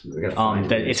milk.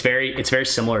 It's very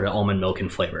similar to almond milk in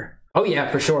flavor. Oh yeah,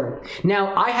 for sure.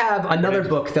 Now I have another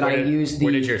book that I use.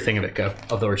 Where did your thing of it go?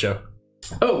 Of the orgeat?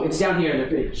 Oh, it's down here in the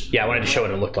fridge. Yeah, I wanted to show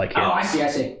what it looked like here. Oh, I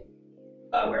see.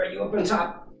 Where are you? Up on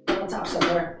top? On top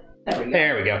somewhere.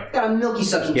 There we go. Got a milky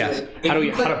substance. Yes. How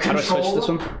do I switch this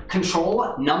one?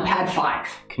 Control numpad 5.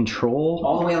 Control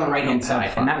all the way on the right hand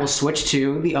side, and that will switch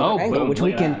to the other angle, which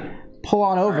we can pull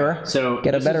on over. Right. So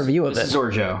get a better view of it. This is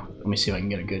orgeat. Let me see if I can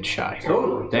get a good shot here.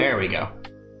 Totally. There we go.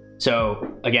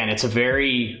 So again, it's a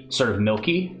very sort of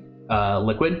milky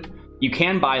liquid. You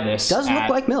can buy this. Does look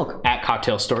like milk at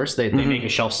cocktail stores. They make a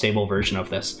shelf stable version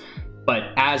of this.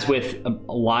 But as with a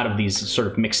lot of these sort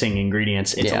of mixing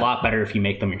ingredients, it's a lot better if you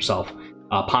make them yourself.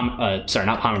 Sorry,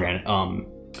 not pomegranate.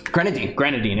 Grenadine.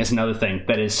 Grenadine is another thing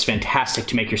that is fantastic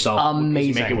to make yourself. Amazing.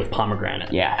 You make it with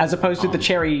pomegranate. Yeah, as opposed to the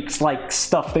cherry like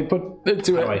stuff they put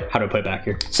into it. How do I put it back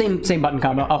here? Same button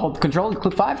combo. I'll hold Control and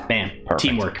click 5. Bam. Perfect.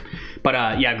 Teamwork.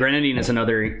 But yeah, grenadine is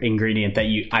another ingredient that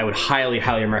I would highly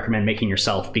recommend making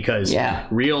yourself, because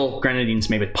real grenadine's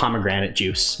made with pomegranate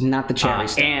juice, not the cherry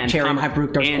stuff. And cherry high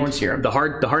fructose corn syrup. The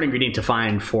hard ingredient to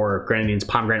find for grenadine's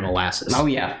pomegranate molasses. Oh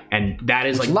yeah, and that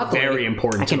is luckily, very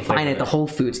important. I can find it at the Whole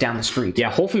Foods down the street.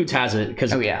 Yeah, Whole Foods has it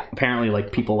because apparently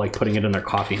people like putting it in their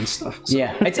coffee and stuff. So.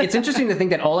 Yeah, it's interesting to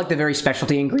think that all the very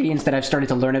specialty ingredients that I've started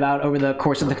to learn about over the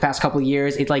course of the past couple of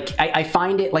years, it's like I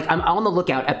find it I'm on the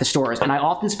lookout at the stores, and I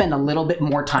often spend a little bit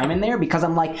more time in there because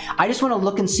I'm like, I just want to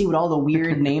look and see what all the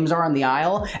weird names are on the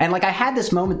aisle. And I had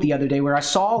this moment the other day where I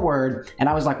saw a word and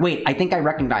I was like, wait, I think I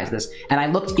recognize this. And I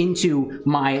looked into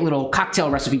my little cocktail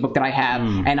recipe book that I have,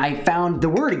 and I found the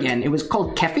word again. It was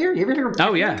called kefir. You ever heard of kefir?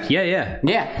 Oh yeah.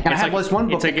 Yeah, and I have this one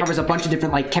book that covers a bunch of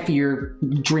different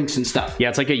kefir drinks and stuff. Yeah,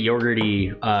 it's like a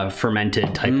yogurty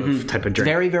fermented type of drink.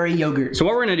 Very, very yogurt. So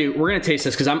what we're gonna do, we're gonna taste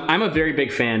this, because I'm a very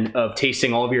big fan of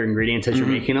tasting all of your ingredients as you're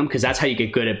making them, because that's how you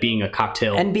get good at being a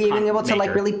cocktail and being able to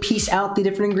really piece out the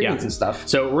different ingredients and stuff.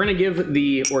 So we're gonna give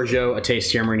the orgeat a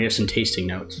taste here, and we're gonna give some tasting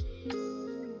notes.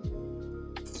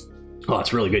 Oh,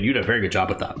 that's really good. You did a very good job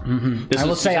with that. I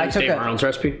will say I took Dave Arnold's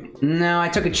recipe. No, I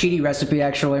took a cheaty recipe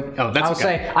actually. Oh, that's I will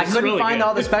say I couldn't find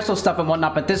all the special stuff and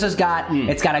whatnot, but this has got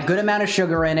it's got a good amount of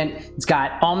sugar in it. It's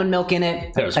got almond milk in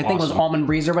it. I think it was almond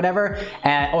breeze or whatever,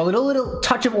 and a little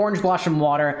touch of orange blossom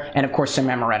water, and of course some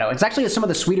amaretto. It's actually some of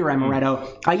the sweeter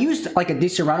amaretto. I used a Di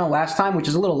Serrano last time, which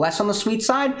is a little less on the sweet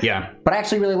side. Yeah, but I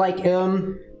actually really like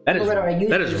that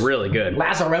is really good.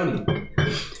 Lazzaroni.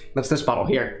 That's this bottle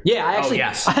here. Yeah, I actually,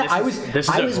 I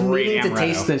was meaning to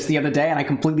taste this the other day, and I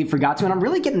completely forgot to, and I'm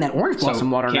really getting that orange blossom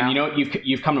water now. You know,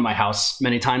 you've come to my house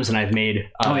many times, and I've made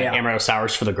amaretto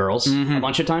sours for the girls a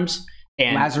bunch of times.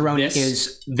 And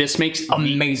Lazzaroni this makes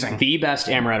amazing. The best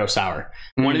amaretto sour.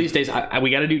 One of these days,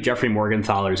 we got to do Jeffrey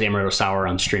Morgenthaler's amaretto sour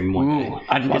on stream one day.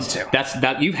 I'd love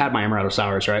to. You've had my amaretto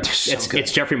sours, right?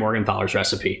 It's Jeffrey Morgenthaler's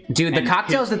recipe. Dude, the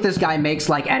cocktails that this guy makes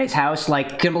at his house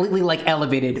completely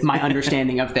elevated my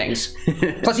understanding of things.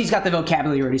 Plus, he's got the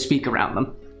vocabulary to speak around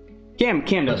them.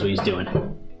 Cam knows what he's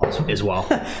doing as well.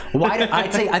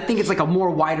 I think it's a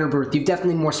more wider berth. You've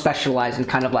definitely more specialized and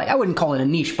I wouldn't call it a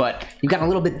niche, but you've gotten a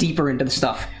little bit deeper into the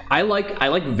stuff. I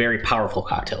like very powerful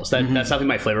cocktails. That's something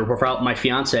my flavor profile. My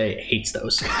fiance hates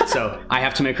those, so I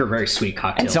have to make her very sweet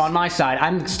cocktails. And so on my side,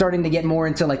 I'm starting to get more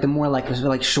into the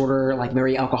more shorter,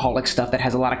 very alcoholic stuff that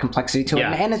has a lot of complexity to it.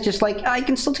 And it's just I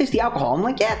can still taste the alcohol.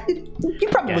 I'm you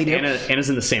probably do. Anna's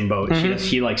in the same boat.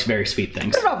 She likes very sweet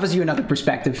things. It offers you another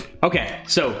perspective. Okay,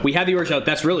 so we have the orgeat.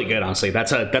 That's really good, honestly.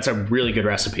 That's a really good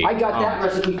recipe. I got that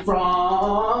recipe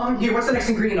from here. What's the next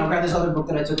ingredient? I'll grab this other book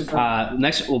that I took it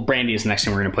from. Brandy is the next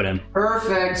thing we're gonna put in.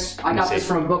 Perfect. I got this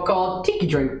from a book called Tiki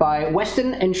Drink by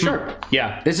Weston and Sharp.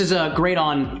 Yeah, this is a great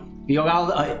on.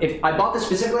 If I bought this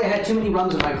specifically, I had too many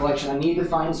rums in my collection. I needed to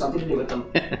find something to do with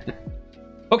them.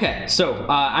 Okay, so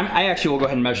I actually will go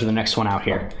ahead and measure the next one out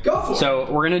here. Go for it. So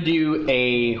we're gonna do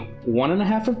a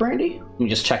 1.5 of brandy. Let me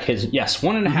just check his. Yes,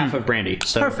 1.5 of brandy.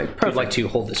 So perfect. If you'd like to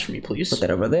hold this for me, please. Put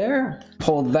that over there.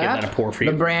 Hold that. Give that a pour for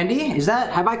you. The brandy is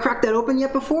that? Have I cracked that open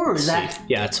yet before? Or is that?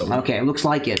 Yeah, it's open. Okay, it looks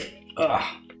like it. Ugh.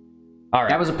 All right.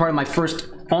 That was a part of my first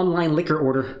online liquor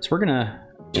order. So we're gonna.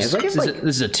 This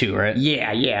is a 2, right?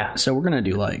 Yeah. So we're gonna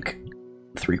do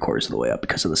 3/4 of the way up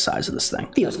because of the size of this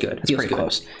thing. Feels good. It's pretty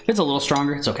close. If it's a little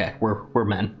stronger, it's okay. We're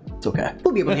men. It's okay.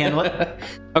 We'll be able to handle it.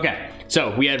 Okay,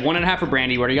 so we had 1.5 of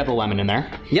brandy. We already got the lemon in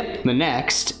there. Yep. The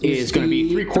next is going to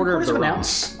be 3/4 of the rum.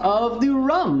 Of the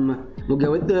rum. We'll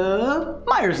go with the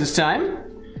Myers this time.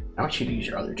 I want you to use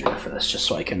your other jigger for this, just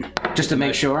so I can. Just to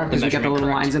make sure, because we got the little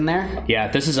lines in there. Yeah,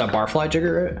 this is a Barfly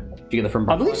jigger, right? Did you get that from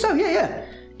Barfly? I believe so. Yeah.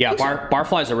 Yeah,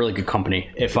 Barfly is a really good company.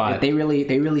 If they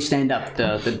really stand up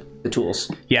the tools.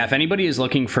 Yeah, if anybody is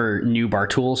looking for new bar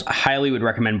tools, I highly would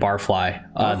recommend Barfly.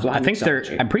 I think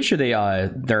I'm pretty sure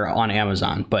they're on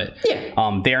Amazon, but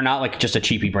they are not just a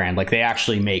cheapy brand. They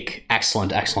actually make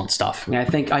excellent stuff. Yeah, I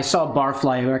think I saw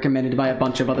Barfly recommended by a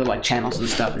bunch of other channels and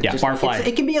stuff. Yeah, Barfly.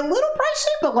 It can be a little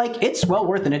pricey, but it's well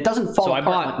worth it. It doesn't fall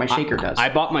apart like my shaker does. I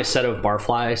bought my set of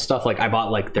Barfly stuff. I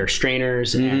bought their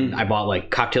strainers and I bought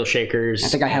cocktail shakers. I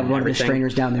think I have one of the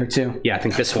strainers down there too. Yeah, I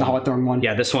think this one. The Hawthorne one.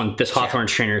 Yeah, this Hawthorne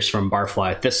strainers from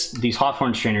Barfly. These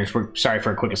Hawthorne strainers. We're sorry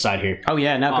for a quick aside here. Oh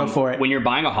yeah, now go for it. When you're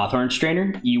buying a Hawthorne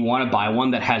strainer, you want to buy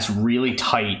one that has really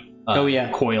tight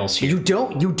coils here. You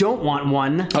don't want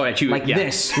one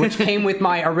this, which came with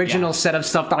my original set of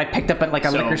stuff that I picked up at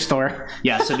a liquor store.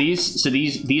 Yeah, so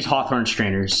these Hawthorne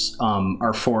strainers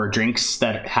are for drinks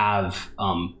that have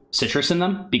citrus in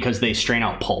them because they strain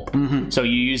out pulp. So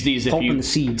you use these if Pulp you and the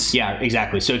seeds. Yeah,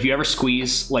 exactly. So if you ever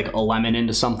squeeze like a lemon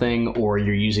into something, or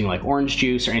you're using like orange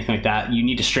juice or anything like that, you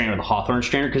need to strain it with a Hawthorne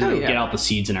strainer because it'll get out the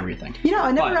seeds and everything. You know,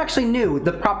 I never actually knew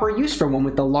the proper use for one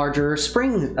with the larger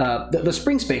spring, the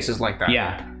spring spaces like that.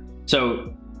 Yeah.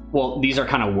 So, well, these are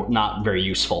kind of not very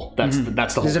useful. That's the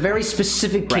whole. There's a very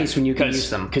specific case when you can use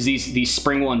them. Because these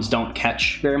spring ones don't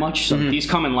catch very much. So these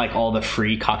come in like all the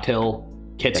free cocktail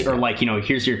kits, or like, you know,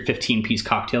 here's your 15-piece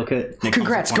cocktail kit.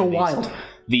 Congrats, go wild.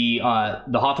 The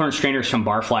Hawthorne strainers from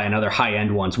Barfly and other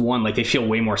high-end ones, like they feel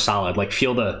way more solid. Like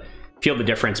feel the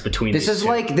difference between this is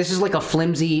like a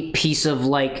flimsy piece of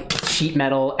like sheet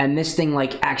metal, and this thing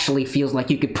like actually feels like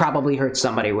you could probably hurt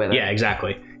somebody with it. Yeah,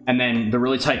 exactly. And then the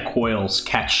really tight coils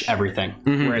catch everything,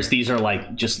 whereas these are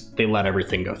like they let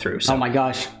everything go through. So oh my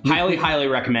gosh! Highly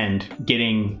recommend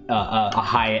getting a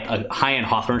high-end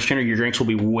Hawthorne strainer. Your drinks will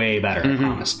be way better. I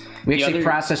promise. We actually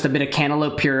processed a bit of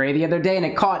cantaloupe puree the other day, and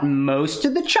it caught most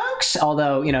of the chunks.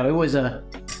 Although, you know, it was a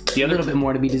little bit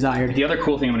more to be desired. The other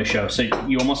cool thing I'm going to show. So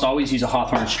you almost always use a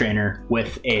Hawthorne strainer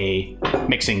with a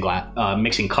mixing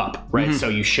cup, right? So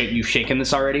you've shaken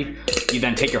this already. You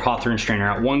then take your Hawthorne strainer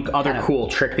out. One other cool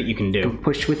trick that you can do.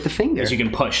 Push with the finger. Is you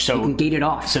can push. So you can gate it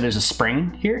off. So there's a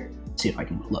spring here. Let's see if I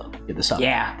can get this up.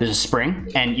 Yeah. There's a spring,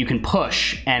 and you can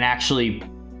push and actually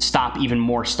stop even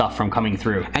more stuff from coming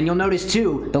through. And you'll notice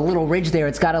too, the little ridge there,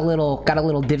 it's got a little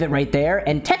divot right there.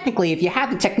 And technically, if you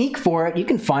have the technique for it, you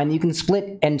can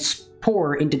split and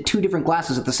pour into 2 different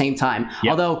glasses at the same time.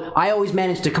 Yep. Although I always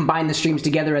manage to combine the streams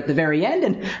together at the very end,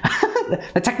 and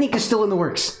the technique is still in the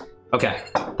works. Okay,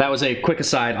 that was a quick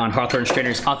aside on Hawthorne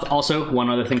strainers. Also, one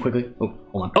other thing quickly. Oh,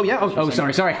 hold on. Oh yeah. Oh,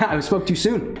 sorry. I spoke too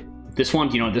soon. This one,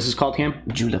 do you know what this is called, Cam?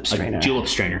 Julep strainer. Julep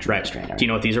strainers, right? Do you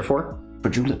know what these are for? For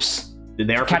juleps.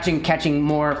 They are catching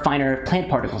more finer plant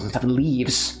particles and stuff,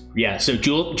 leaves. Yeah, so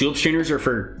julep strainers are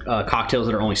for cocktails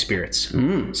that are only spirits.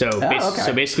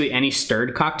 So basically any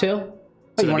stirred cocktail.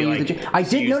 So I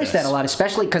did notice that a lot,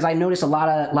 especially because I notice a lot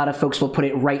of folks will put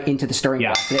it right into the stirring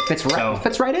glass. It fits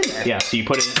right in there. Yeah, so you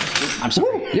put it. I'm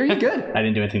sorry. You're good. I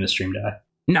didn't do anything to stream, did I?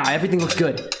 No, everything looks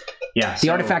good. Yeah. The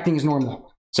artifacting is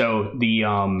normal. So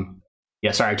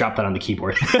yeah, sorry, I dropped that on the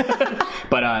keyboard.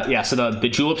 But so the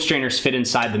julep strainers fit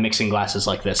inside the mixing glasses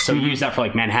like this. So you use that for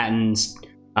like Manhattans,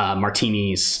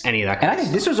 martinis, any of that. And I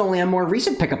think this was only a more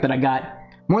recent pickup that I got.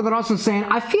 More than also saying,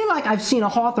 I feel like I've seen a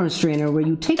Hawthorne strainer where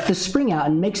you take the spring out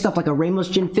and make stuff like a Ramos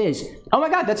Gin Fizz. Oh my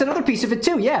god, that's another piece of it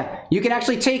too, yeah. You can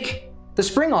actually take the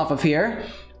spring off of here,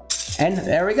 and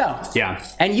there we go. Yeah.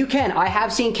 And I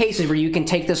have seen cases where you can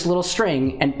take this little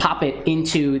string and pop it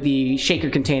into the shaker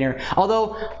container.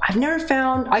 Although, I've never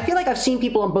found, I feel like I've seen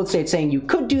people on both sides saying you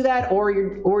could do that, or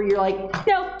you're like,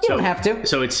 no, you don't have to.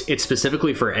 So it's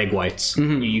specifically for egg whites.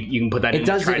 You can put that in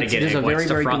and try to get egg whites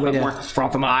to froth them more.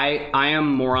 Froth them up. I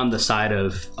am more on the side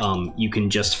of you can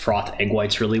just froth egg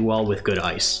whites really well with good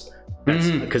ice.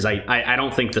 Because I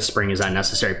don't think the spring is that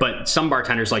necessary, but some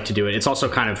bartenders like to do it. It's also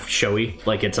kind of showy,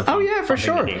 like it's a fun, for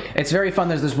sure. It's very fun.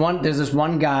 There's this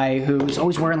one guy who's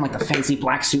always wearing like the fancy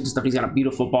black suit and stuff. He's got a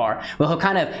beautiful bar. Well, he'll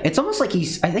kind of, it's almost like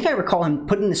I think I recall him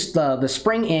putting the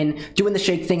spring in, doing the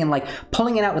shake thing, and like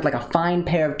pulling it out with like a fine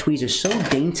pair of tweezers so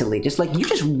daintily, just like you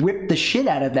just whip the shit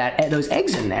out of those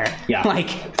eggs in there. Yeah. Like.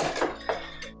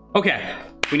 Okay.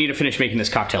 We need to finish making this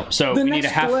cocktail. So we need a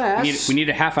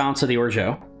half ounce of the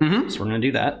orgeat. So we're gonna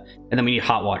do that, and then we need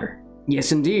hot water.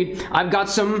 Yes, indeed. I've got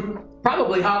some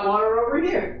probably hot water over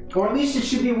here, or at least it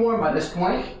should be warm by this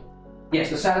point. Yes,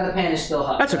 the side of the pan is still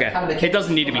hot. That's okay. It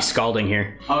doesn't need to be scalding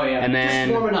here. Oh yeah. And then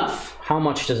just warm enough. How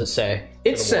much does it say?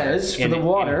 It says for the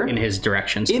water in his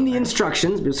directions. In the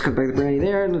instructions, let's cut back the brandy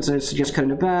there. Let's suggest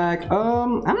cutting it back. I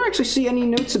don't actually see any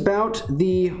notes about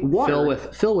the water.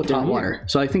 Fill with hot water.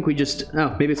 So I think we just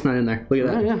maybe it's not in there. Look at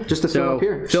that. Yeah, just to fill up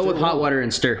here. Fill with hot water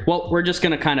and stir. Well, we're just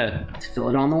gonna kind of fill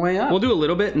it on the way up. We'll do a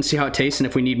little bit and see how it tastes, and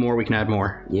if we need more, we can add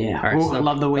more. Yeah. All right. I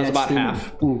love the way that's about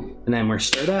half. Ooh. And then we're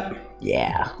stir that.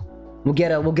 Yeah. We'll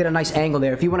get a nice angle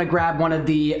there. If you want to grab one of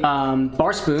the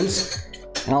bar spoons,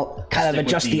 and I'll kind of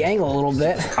adjust the angle a little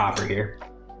bit. Copper here.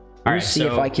 All right, see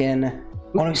if I can.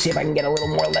 Let me see if I can get a little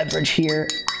more leverage here.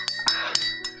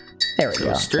 There we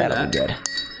go. That'll be good.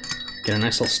 Get a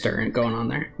nice little stir going on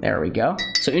there. There we go.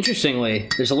 So interestingly,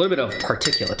 there's a little bit of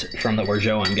particulate from the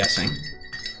orgeat, I'm guessing.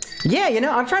 Yeah,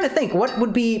 I'm trying to think what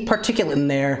would be particulate in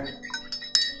there.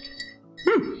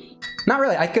 Not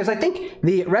really, because I think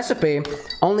the recipe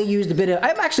only used a bit of.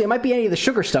 Actually, it might be any of the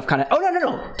sugar stuff, kind of. Oh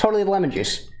no, totally the lemon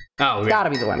juice. Oh, it's gotta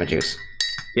be the lemon juice.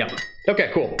 Yep.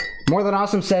 Okay, cool. More Than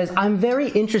Awesome says, I'm very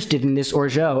interested in this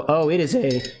orgeat. Oh, it is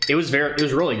a... It was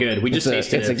really good. We just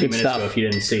tasted it a few minutes ago if you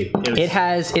didn't see.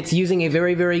 It's using a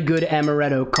very, very good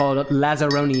amaretto called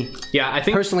Lazzaroni. Yeah, I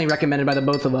think... Personally recommended by the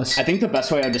both of us. I think the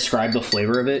best way I describe the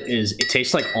flavor of it is it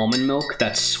tastes like almond milk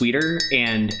that's sweeter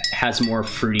and has more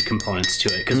fruity components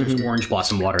to it because there's orange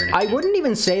blossom water in it. I wouldn't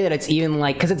even say that it's even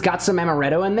like... Because it's got some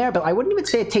amaretto in there, but I wouldn't even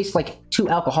say it tastes like too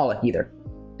alcoholic either.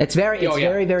 It's very,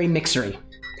 very, very mixery.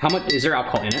 How much is there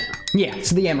alcohol in it? Yeah, it's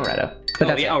the amaretto. But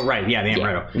right, yeah, the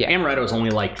amaretto. Yeah. Amaretto is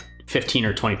only like 15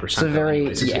 or 20%. It's very,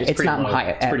 it's not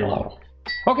high at all. Pretty low.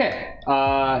 Okay.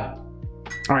 All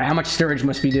right, how much stirage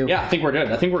must we do? Yeah, I think we're good.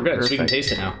 Perfect. So we can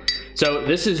taste it now. So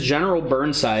this is General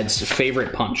Burnside's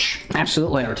favorite punch.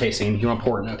 Absolutely. We're tasting. You want to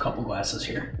pour it in a couple glasses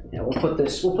here? Yeah, we'll put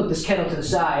this kettle to the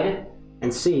side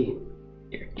and see.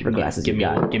 Here, give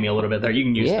me a little bit there. You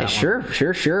can use that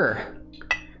one. Sure.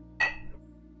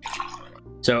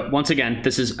 So once again,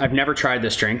 I've never tried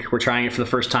this drink. We're trying it for the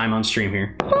first time on stream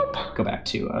here. Go back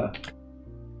to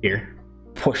here.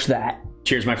 Push that.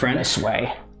 Cheers, my friend. This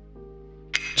way.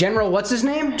 General, what's his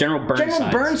name? General Burnside.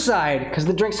 General Burnside, because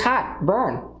the drink's hot.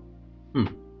 Burn.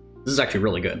 This is actually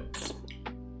really good.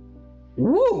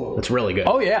 Woo! It's really good.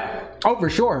 Oh yeah. Oh,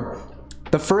 for sure.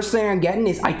 The first thing I'm getting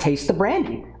is I taste the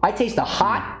brandy. I taste the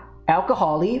hot,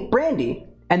 alcohol-y brandy,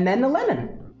 and then the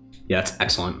lemon. Yeah, it's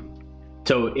excellent.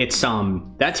 So it's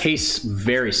that tastes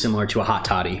very similar to a hot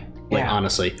toddy,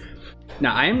 honestly.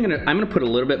 Now I'm gonna put a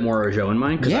little bit more orgeat in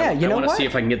mine because I want to see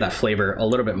if I can get that flavor a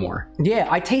little bit more. Yeah,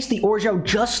 I taste the orgeat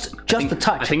just a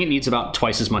touch. I think it needs about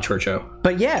twice as much orgeat.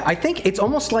 But yeah, I think it's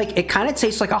almost like it kind of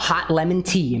tastes like a hot lemon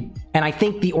tea, and I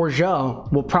think the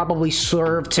orgeat will probably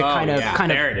serve to kind of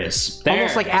there it is.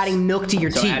 Almost like adding milk to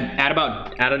your tea.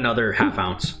 Add another half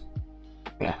ounce.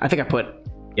 Yeah, I think I put.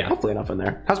 Yeah, hopefully enough in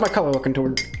there. How's my color looking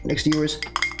toward next to yours?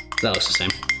 That looks the same.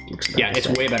 Yeah, it's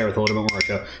way better with a little bit more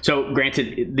orgeat. So,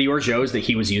 granted, the orgeats that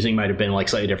he was using might have been like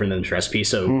slightly different than this recipe.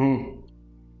 So,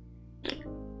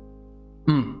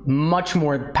 much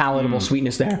more palatable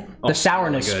sweetness there. The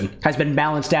sourness has been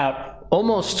balanced out.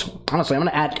 Almost, honestly, I'm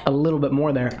gonna add a little bit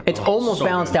more there. It's almost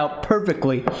balanced out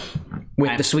perfectly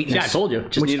with the sweetness. Yeah, I told you.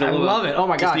 I love it. Oh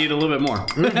my gosh. Just need a little bit more.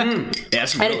 And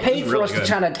it paid for us to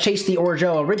try to chase the orgeat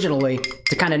originally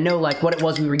to kind of know like what it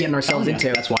was we were getting ourselves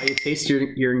into. That's why you taste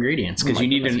your ingredients because you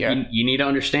need to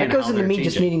understand. That goes into me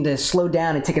just needing to slow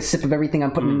down and take a sip of everything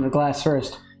I'm putting in the glass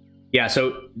first. Yeah,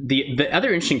 so the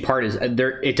other interesting part is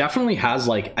it definitely has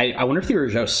like I wonder if the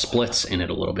orgeat splits in it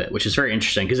a little bit, which is very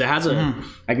interesting because it has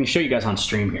I can show you guys on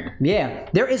stream here. Yeah,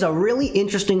 there is a really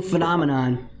interesting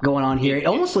phenomenon going on here. It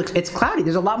almost looks it's cloudy.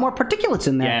 There's a lot more particulates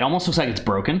in there. Yeah, it almost looks like it's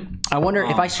broken. I wonder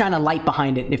if I shine a light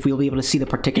behind it, if we'll be able to see the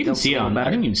particulates. You can see it on. I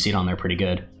think you can see it on there pretty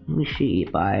good. Let me see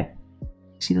if I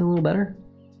see that a little better.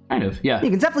 Kind of, yeah. You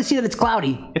can definitely see that it's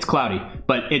cloudy. It's cloudy,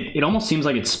 but it almost seems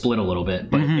like it's split a little bit,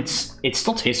 but it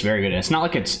still tastes very good. It's not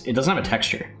like it doesn't have a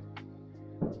texture.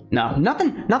 No,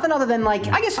 nothing other than like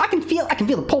I guess I can feel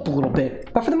the pulp a little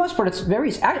bit, but for the most part, it's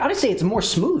very. I'd say it's more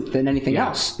smooth than anything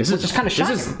else. This is just kind of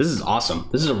shocking. This is awesome.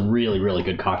 This is a really really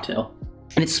good cocktail,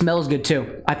 and it smells good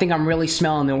too. I think I'm really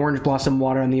smelling the orange blossom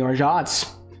water and the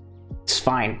orgeat. It's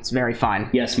fine. It's very fine.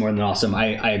 Yes, more than awesome.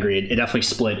 I agree. It definitely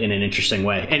split in an interesting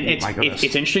way, and it's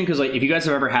interesting because like if you guys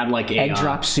have ever had like a egg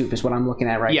drop soup is what I'm looking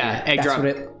at right now. Yeah,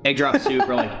 egg drop soup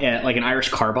or like an Irish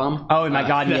car bomb. Oh my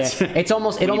god, yeah. It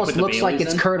almost looks like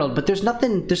it's curdled, but there's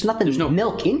no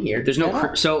milk in here. There's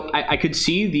no. So I could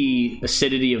see the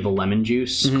acidity of the lemon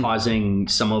juice causing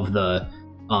some of the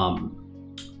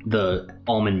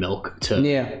almond milk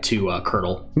to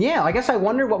curdle. Yeah, I guess I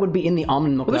wonder what would be in the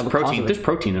almond milk. Well, there's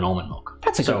protein in almond milk.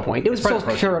 That's a good point. It would still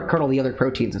curdle the other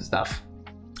proteins and stuff.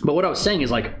 But what I was saying is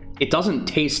like it doesn't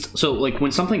taste so like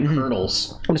when something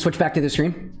curdles. I'm gonna switch back to the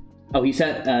stream. Oh, he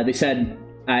said they said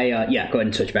go ahead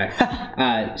and switch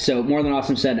back. So More Than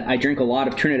Awesome said I drink a lot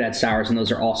of Trinidad sours and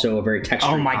those are also a very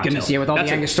textured. Oh my goodness, yeah, with all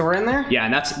the Angostura in there. Yeah,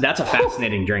 and that's a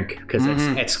fascinating drink because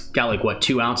it's got like what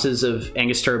 2 ounces of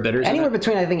Angostura bitters. Anywhere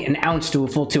between I think an ounce to a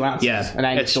full 2 ounces. Yeah, an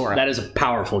Angostura. That is a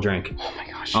powerful drink. Oh my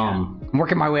gosh. I'm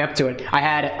working my way up to it. I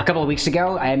had a couple of weeks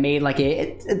ago. I made like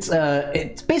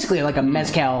it's basically like a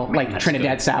mezcal like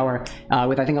Trinidad sour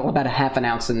with I think about a half an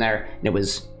ounce in there, and it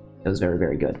was very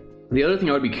very good. The other thing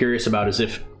I would be curious about is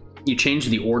if you change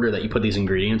the order that you put these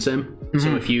ingredients in.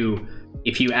 So if you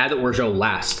if you add the orgeat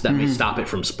last, that may stop it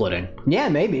from splitting. Yeah,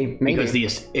 maybe. Because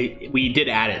we did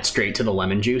add it straight to the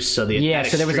lemon juice, so that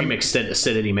there was a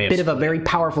acidity may have bit of a very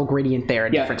powerful gradient there.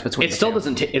 Difference between it still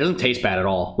doesn't taste bad at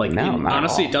all. Like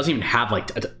honestly, it doesn't even have like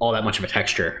all that much of a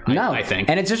texture. I think.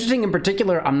 And it's interesting in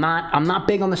particular. I'm not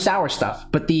big on the sour stuff,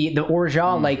 but the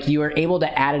orgeat, like you are able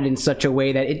to add it in such a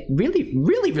way that it really,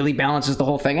 really, really balances the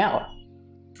whole thing out.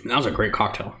 That was a great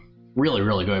cocktail. Really,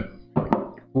 really good.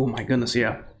 Oh my goodness,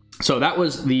 yeah. So that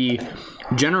was the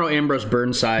General Ambrose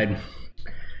Burnside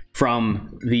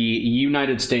from the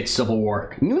United States Civil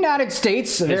War. United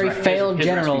States, a very failed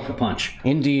general. For punch.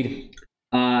 Indeed.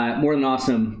 More Than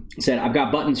Awesome said, I've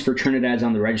got buttons for Trinidad's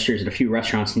on the registers at a few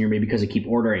restaurants near me because I keep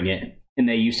ordering it, and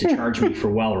they used to charge me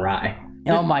for well rye.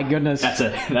 Oh my goodness. That's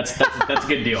a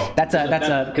good deal. That's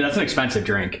an expensive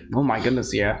drink. Oh my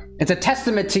goodness, yeah. It's a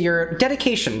testament to your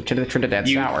dedication to the Trinidad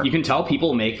sour. You can tell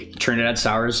people make Trinidad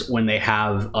sours when they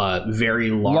have a very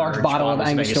large bottle of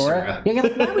Angostura. Yeah,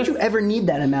 like, why would you ever need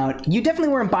that amount? You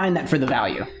definitely weren't buying that for the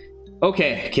value.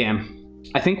 Okay, Cam.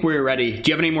 I think we're ready. Do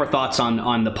you have any more thoughts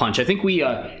on the punch? I think we've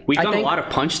done a lot of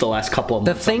punch the last couple of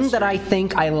months. The thing that I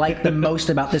think I like the most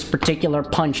about this particular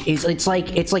punch is it's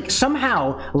like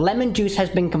somehow lemon juice has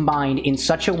been combined in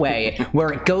such a way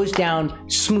where it goes down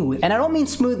smooth. And I don't mean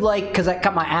smooth like because I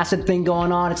got my acid thing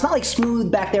going on. It's not like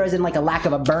smooth back there as in like a lack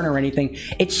of a burn or anything.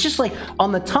 It's just like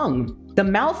on the tongue. The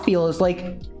mouthfeel is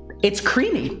like it's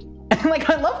creamy. And like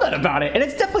I love that about it. And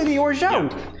it's definitely the orgeat.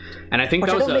 Yeah. And I think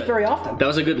that don't make very often. That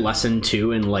was a good lesson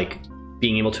too in like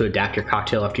being able to adapt your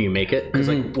cocktail after you make it. Because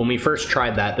like when we first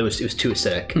tried that, it was too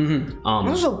acidic. It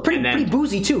was pretty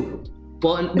boozy too.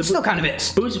 Well, and it still kind of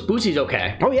is. Boozy's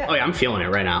okay. Oh yeah. Oh yeah, I'm feeling it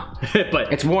right now.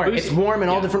 But it's warm. It's warm in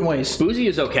all different ways. Boozy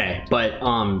is okay, but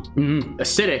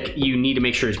acidic, you need to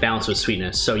make sure it's balanced with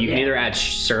sweetness. So you can either add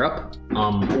syrup,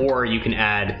 or you can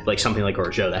add like something like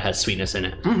orgeat that has sweetness in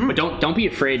it. But don't be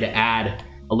afraid to add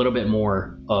a little bit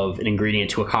more of an ingredient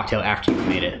to a cocktail after you've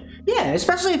made it. Yeah,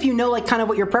 especially if you know like kind of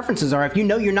what your preferences are. If you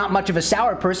know you're not much of a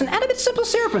sour person, add a bit of simple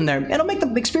syrup in there. It'll make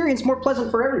the experience more pleasant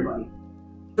for everybody.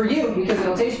 For you, because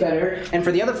it'll taste better, and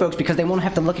for the other folks, because they won't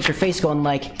have to look at your face going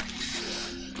like,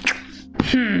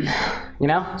 you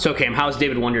know? So, Cam, how's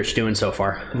David Wondrich doing so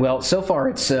far? Well, so far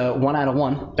it's 1 out of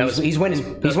 1. He's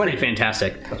winning. He's winning.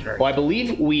 Fantastic. That's right. Well, I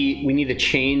believe we need to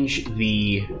change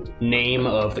the name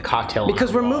of the cocktail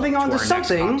because we're moving on to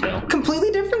something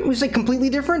completely different. We say completely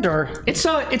different, or it's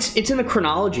in the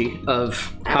chronology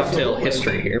of cocktail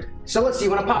history here. So let's see.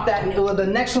 You want to pop that? The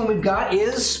next one we've got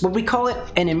is what we call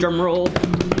it drum roll.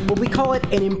 Would we call it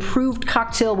an improved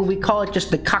cocktail? Would we call it just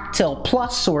the cocktail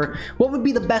plus, or what would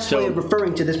be the best way of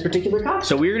referring to this particular cocktail?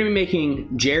 So we're going to be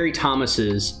making Gerry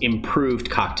Thomas's improved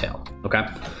cocktail. Okay.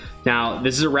 Now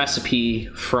this is a recipe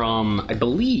from I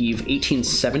believe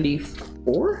 1874,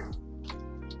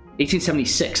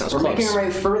 1876. I was close. We're making our way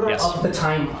further up the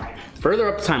timeline. Further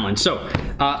up the timeline. So,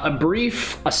 a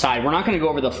brief aside, we're not going to go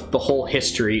over the whole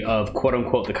history of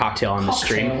quote-unquote the cocktail on the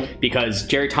stream because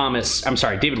David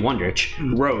Wondrich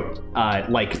wrote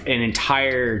like an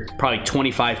entire probably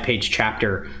 25-page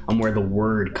chapter on where the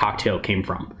word cocktail came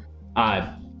from.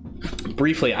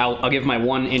 Briefly, I'll give my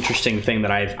one interesting thing that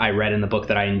I read in the book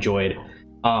that I enjoyed.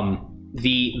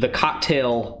 The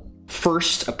cocktail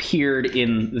first appeared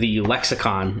in the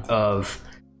lexicon of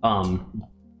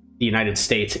the United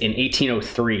States in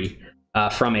 1803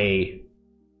 from a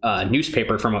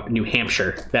newspaper from New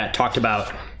Hampshire that talked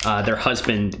about their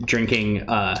husband drinking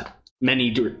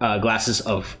many glasses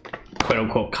of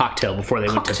quote-unquote cocktail before they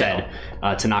went to bed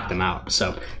to knock them out.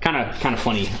 So kind of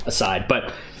funny aside,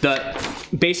 but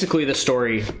basically the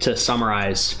story to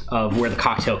summarize of where the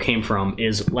cocktail came from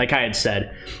is, like I had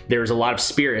said, there's a lot of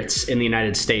spirits in the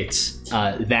United States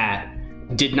that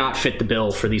did not fit the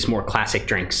bill for these more classic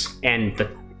drinks, and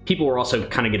the people were also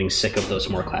kind of getting sick of those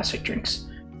more classic drinks.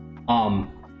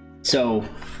 So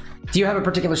do you have a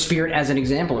particular spirit as an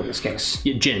example in this case?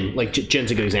 Yeah, gin. Like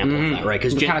gin's a good example of that, right?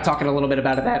 Because we were kind of talking a little bit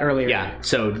about that earlier. Yeah.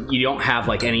 So you don't have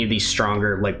like any of these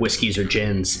stronger like whiskeys or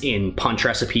gins in punch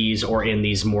recipes or in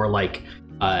these more like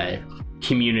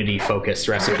community focused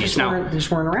recipes. They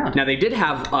just weren't around. Now they did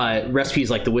have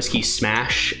recipes like the whiskey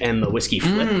smash and the whiskey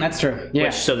flip. That's true. Yeah.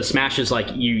 So the smash is like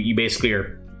you basically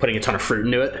are putting a ton of fruit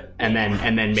into it and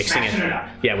then mixing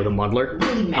it with a muddler.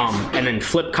 And then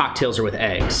flip cocktails are with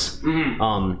eggs.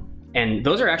 And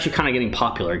those are actually kind of getting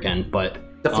popular again, but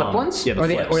the flip ones? Yeah,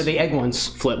 or the egg ones.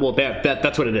 Flip. Well,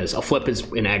 that's what it is. A flip is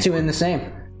an egg. Two in the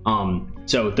same.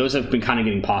 So those have been kind of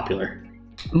getting popular.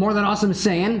 More Than Awesome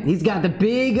saying he's got the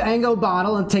big Ango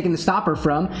bottle and taking the stopper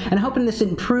from, and hoping this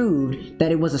improved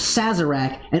that it was a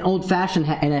Sazerac, an old-fashioned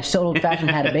and a so old-fashioned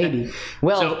had a baby.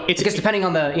 Well, so it's just depending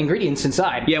on the ingredients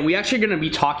inside. Yeah, we actually going to be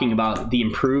talking about the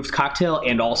improved cocktail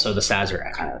and also the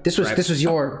Sazerac. This was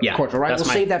your cordial, right? We'll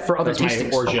save that for other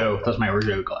tastings. That's my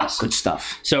Orgeat glass. Good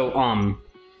stuff. So,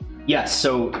 yes,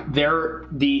 so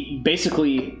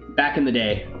basically back in the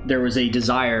day, there was a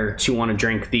desire to want to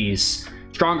drink these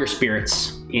stronger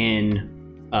spirits in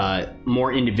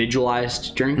more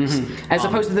individualized drinks, as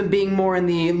opposed to them being more in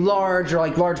the large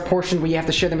portion where you have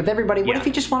to share them with everybody. What if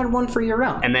you just wanted one for your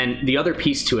own? And then the other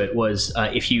piece to it was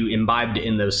if you imbibed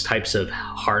in those types of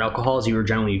hard alcohols, you were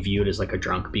generally viewed as like a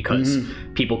drunk because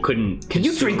people couldn't. Can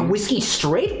you drink whiskey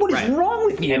straight? What is wrong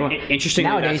with you?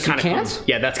 Interestingly, nowadays you can't.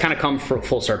 That's kind of come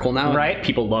full circle now. Right?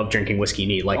 People love drinking whiskey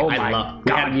neat. Like I love.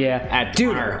 God,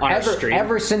 dude.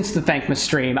 Ever since the Thankmas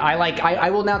stream, I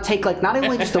will now take not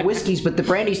only just the whiskeys but the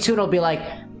brandies too, and I'll be like,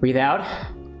 breathe out,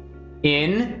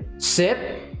 in, sip.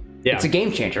 Yeah. It's a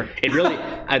game changer. It really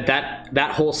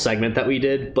that whole segment that we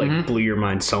did blew your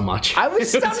mind so much. I'm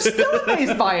still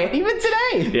amazed by it, even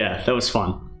today. Yeah, that was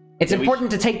fun. It's important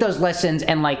to take those lessons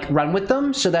and run with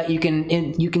them so that you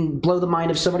can blow the mind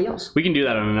of somebody else. We can do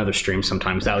that on another stream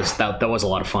sometimes. That was a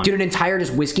lot of fun. Dude, an entire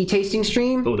just whiskey tasting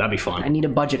stream? Oh, that'd be fun. I need a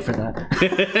budget for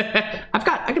that. I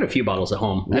got a few bottles at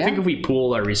home. Yeah? I think if we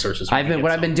pool our resources,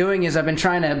 what I've been doing is I've been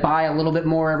trying to buy a little bit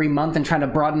more every month and trying to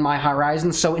broaden my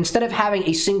horizons. So instead of having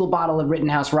a single bottle of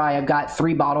Rittenhouse Rye, I've got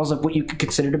 3 bottles of what you could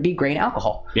consider to be grain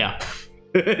alcohol. Yeah.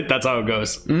 That's how it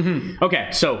goes. Okay,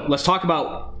 so let's talk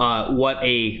about what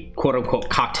a quote-unquote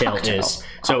cocktail is.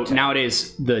 So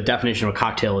nowadays, the definition of a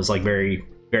cocktail is very,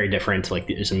 very different.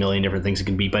 There's a million different things it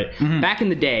can be. But back in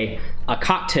the day, a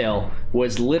cocktail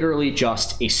was literally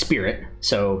just a spirit.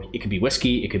 So it could be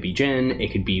whiskey, it could be gin,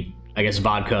 it could be, I guess,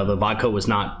 vodka. The vodka was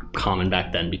not common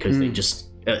back then because they just...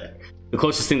 the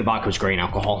closest thing to vodka was grain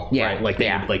alcohol, right? Like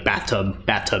bathtub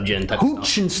gin type hooch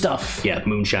stuff. And stuff. Yeah,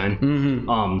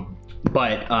 moonshine.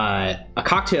 But a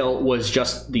cocktail was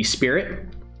just the spirit,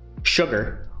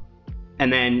 sugar,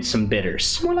 and then some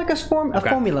bitters. More like a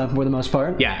formula for the most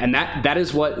part. Yeah, and that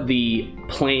is what the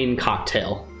plain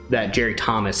cocktail that Jerry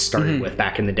Thomas started with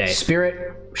back in the day.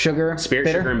 Spirit, sugar,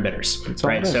 sugar, and bitters.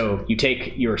 Right. So you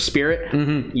take your spirit,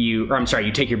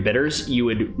 you take your bitters. You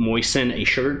would moisten a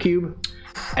sugar cube,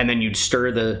 and then you'd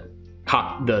stir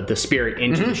the spirit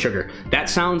into the sugar. That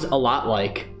sounds a lot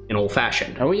like an old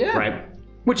fashioned. Oh yeah. Right.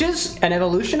 Which is an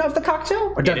evolution of the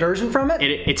cocktail? Or diversion from it?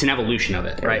 It's an evolution of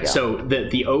it, right? So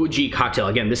the OG cocktail,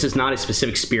 again, this is not a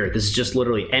specific spirit. This is just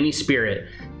literally any spirit.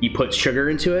 You put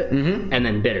sugar into it and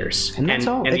then bitters. And that's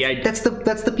all. That's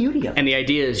the beauty of it. And the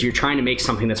idea is you're trying to make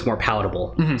something that's more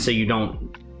palatable so you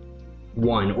don't,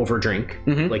 overdrink.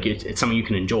 It's something you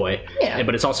can enjoy. Yeah.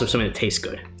 But it's also something that tastes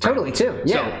good. Totally, too.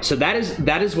 Yeah. So that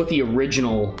is what the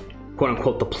original... quote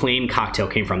unquote the plain cocktail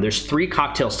came from. There's 3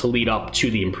 cocktails to lead up to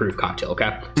the improved cocktail,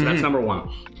 okay? So that's number 1.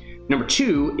 Number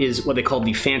 2 is what they call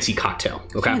the fancy cocktail,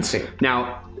 okay? Fancy.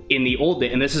 Now, in the old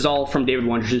day, and this is all from David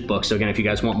Wondrich's book, so again, if you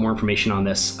guys want more information on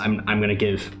this, I'm going to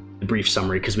give a brief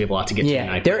summary because we have a lot to get to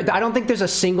tonight. I don't think there's a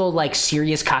single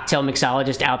serious cocktail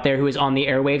mixologist out there who is on the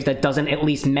airwaves that doesn't at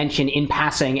least mention in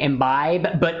passing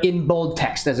Imbibe, but in bold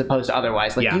text as opposed to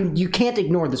otherwise. You can't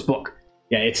ignore this book.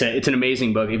 Yeah, it's an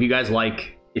amazing book. If you guys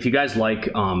like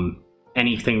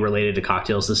anything related to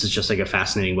cocktails, this is just a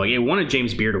fascinating book. It won a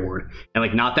James Beard Award,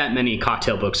 and not that many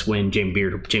cocktail books win James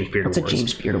Beard Awards. That's a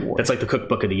James Beard Award. That's the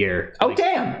cookbook of the year. Oh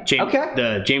damn! Okay.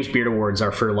 The James Beard Awards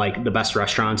are for the best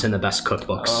restaurants and the best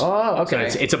cookbooks. Oh, okay.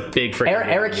 So it's a big.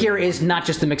 Eric here is not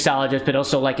just a mixologist, but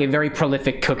also a very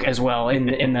prolific cook as well in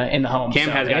the home. Cam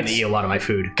has gotten to eat a lot of my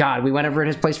food. God, we went over at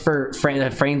his place for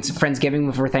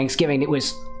Friendsgiving for Thanksgiving. It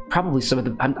was probably some of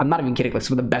the, I'm not even kidding,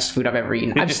 some of the best food I've ever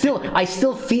eaten. I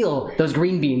still feel those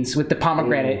green beans with the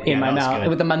pomegranate in my mouth,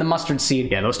 with the mustard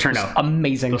seed. Yeah, those turned out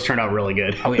amazing. Those turned out really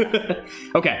good. Oh yeah.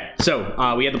 Okay,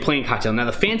 so we have the plain cocktail. Now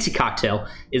the fancy cocktail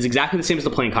is exactly the same as the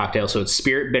plain cocktail, so it's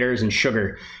spirit, bitters, and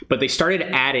sugar. But they started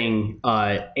adding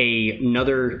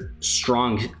another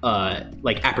strong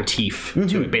aperitif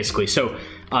to it, basically. So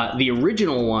the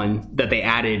original one that they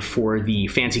added for the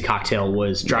fancy cocktail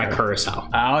was dry curacao.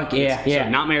 Oh yeah, So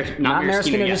not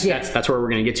maraschino. Yes, that's where we're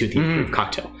going to get to with the improved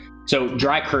cocktail. So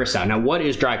dry curacao. Now, what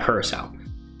is dry curacao?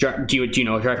 Do you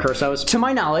know what dry curacao is? To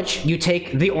my knowledge, you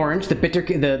take the orange, the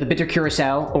bitter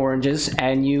curacao oranges,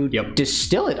 and you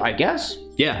distill it, I guess.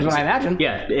 Yeah, is what I imagine.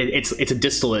 Yeah, it's a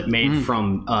distillate made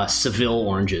from Seville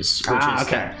oranges, which is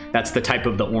that's the type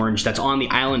of the orange that's on the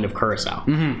island of Curacao.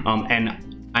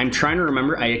 And I'm trying to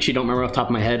remember. I actually don't remember off the top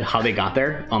of my head how they got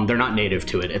there. They're not native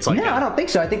to it. It's like I don't think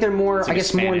so. I think they're more, I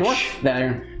guess, more north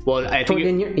there. Well, I think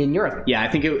in Europe. Yeah, I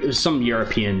think it was some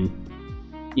European,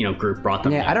 group brought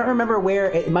them. Yeah, I don't remember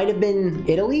where. It might have been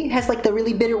Italy. Has like the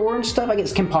really bitter orange stuff. I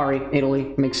guess Campari,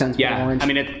 Italy makes sense. Yeah, orange. I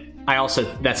mean,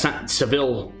 that's not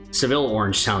Seville. Seville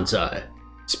orange sounds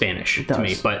Spanish to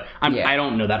me, but I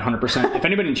don't know that 100%. If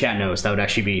anybody in chat knows, that would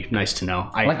actually be nice to know.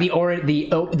 Like the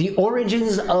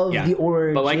origins of the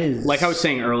oranges. But like I was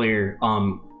saying earlier,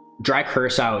 dry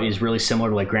curacao is really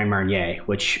similar to like Grand Marnier,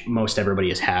 which most everybody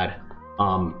has had.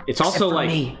 It's also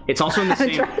it's also in the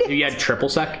same. You had triple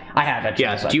sec. I have that.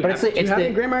 Yeah. Do you have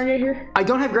the Grand Marnier here? I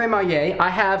don't have Grand Marnier. I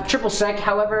have triple sec.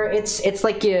 However, it's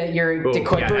like your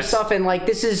decoy stuff, and like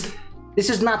this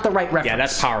is not the right reference. Yeah,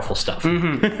 that's powerful stuff.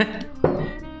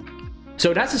 So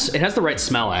it has the right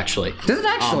smell, actually. Does it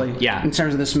actually? Yeah. In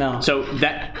terms of the smell. So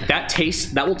that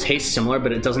will taste similar,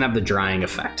 but it doesn't have the drying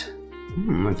effect.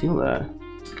 I feel that.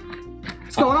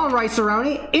 What's going on,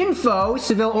 Rice-A-Roni? Info: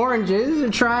 Seville oranges are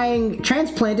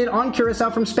transplanted on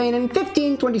Curacao from Spain in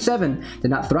 1527.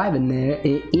 Did not thrive in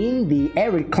the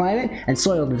arid climate and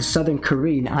soil of the southern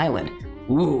Korean island.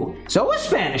 Ooh, so it was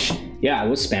Spanish. Yeah, it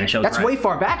was Spanish. That's way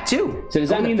far back too. So does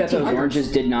that mean that those oranges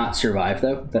did not survive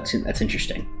though? That's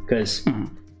interesting because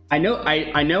I know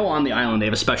on the island they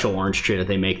have a special orange tree that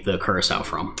they make the curacao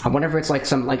from. I wonder if it's like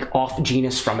some off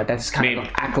genus from it that's kind of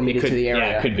acclimated to the area.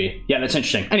 Yeah, it could be. Yeah, that's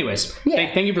interesting. Anyways,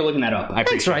 thank you for looking that up. I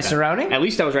Thanks, Rice-A-Roni. At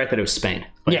least I was right that it was Spain.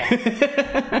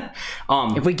 Yeah.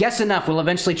 If we guess enough, we'll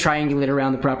eventually triangulate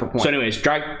around the proper point. So anyways,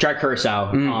 dry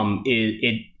curacao,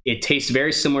 it tastes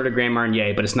very similar to Grand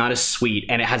Marnier, but it's not as sweet,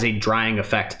 and it has a drying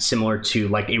effect similar to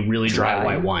like a really dry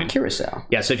white wine. Curacao.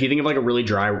 Yeah, so if you think of like a really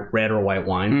dry red or white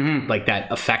wine, like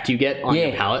that effect you get on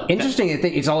your palate. Interesting.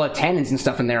 It's all the tannins and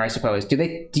stuff in there, I suppose. Do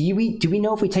we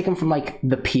know if we take them from like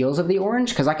the peels of the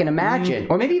orange? Because I can imagine,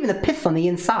 or maybe even the pith on the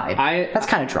inside. That's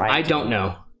kind of dry. I don't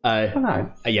know. I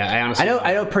honestly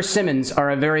I know persimmons are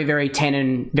a very, very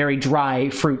tannin, very dry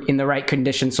fruit in the right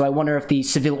conditions. So I wonder if the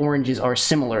Seville oranges are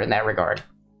similar in that regard.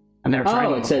 I've never tried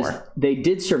them before. Says they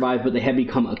did survive, but they had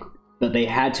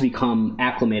to become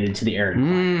acclimated to the arid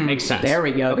climate. Makes sense. There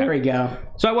we go. Okay. There we go.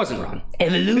 So I wasn't wrong.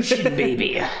 Evolution,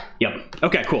 baby. Yep.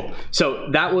 Okay. Cool.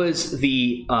 So that was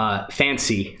the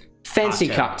fancy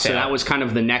cocktail. So that was kind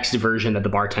of the next version that the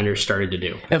bartenders started to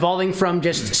do. Evolving from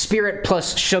just spirit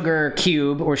plus sugar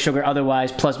cube or sugar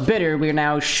otherwise plus bitter, we are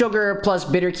now sugar plus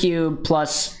bitter cube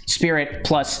plus spirit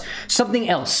plus something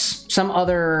else, some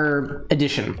other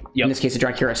addition. In this case, a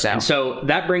dry curacao. And so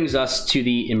that brings us to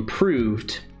the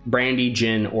improved brandy,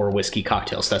 gin, or whiskey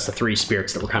cocktails. That's the three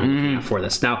spirits that we're kind of looking at for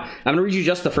this. Now, I'm going to read you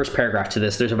just the first paragraph to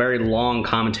this. There's a very long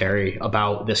commentary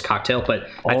about this cocktail, but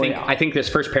I think this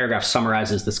first paragraph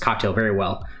summarizes this cocktail very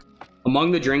well.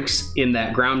 Among the drinks in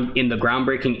the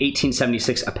groundbreaking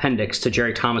 1876 appendix to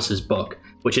Jerry Thomas's book,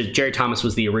 which is Jerry Thomas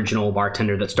was the original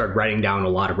bartender that started writing down a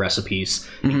lot of recipes.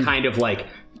 He kind of like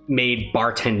made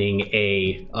bartending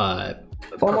a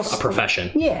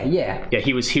profession. Yeah.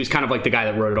 He was kind of like the guy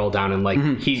that wrote it all down, and like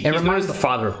he's known as the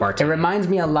father of bartending. It reminds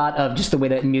me a lot of just the way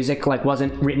that music like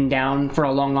wasn't written down for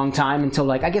a long time until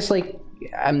like I guess like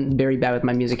I'm very bad with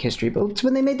my music history, but it's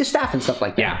when they made the staff and stuff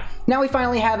like that. Yeah. Now we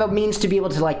finally have a means to be able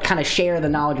to like kind of share the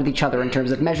knowledge with each other in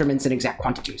terms of measurements and exact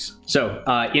quantities. So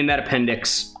in that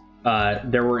appendix,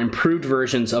 there were improved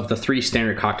versions of the three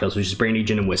standard cocktails, which is brandy,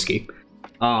 gin, and whiskey,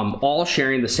 all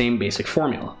sharing the same basic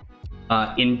formula.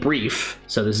 In brief,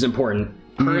 so this is important,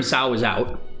 curacao was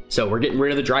out, so we're getting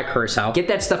rid of the dry curacao. Get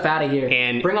that stuff out of here.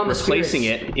 And bring on the replacing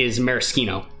it is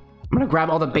maraschino. I'm gonna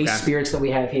grab all the base spirits that we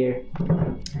have here.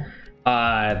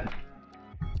 And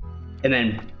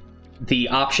then the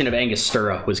option of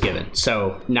Angostura was given.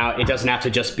 So now it doesn't have to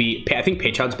just be, I think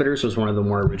Peychaud's bitters was one of the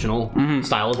more original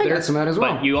style of bitters. I got some of that as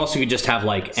well. But you also could just have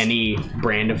like any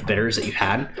brand of bitters that you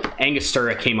had.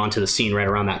 Angostura came onto the scene right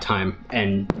around that time.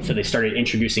 And so they started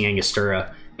introducing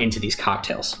Angostura into these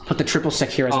cocktails. Put the triple sec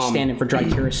here as a stand-in for dry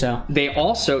curacao. They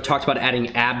also talked about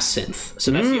adding absinthe. So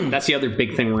that's the other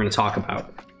big thing we're going to talk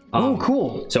about. Oh,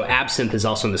 cool. So absinthe is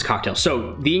also in this cocktail.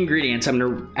 So the ingredients, I'm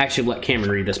going to actually let Cameron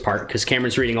read this part because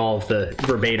Cameron's reading all of the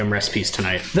verbatim recipes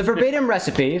tonight. The verbatim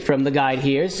recipe from the guide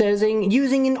here says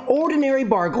using an ordinary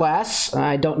bar glass,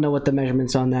 I don't know what the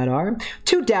measurements on that are,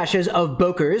 2 dashes of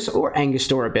Boker's or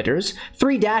Angostura bitters,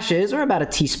 3 dashes or about a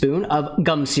teaspoon of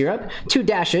gum syrup, 2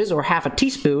 dashes or half a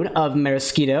teaspoon of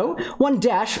maraschino, 1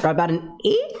 dash or about an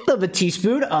eighth of a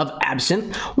teaspoon of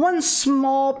absinthe, 1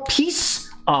 small piece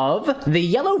of the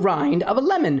yellow rind of a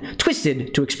lemon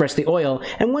twisted to express the oil,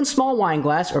 and 1 small wine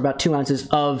glass or about 2 ounces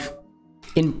of,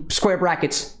 in square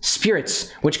brackets,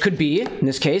 spirits, which could be, in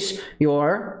this case,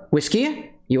 your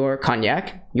whiskey, your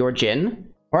cognac, your gin,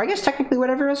 or I guess technically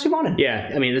whatever else you wanted.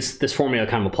 Yeah, I mean, this formula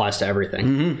kind of applies to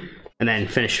everything. And then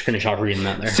finish off reading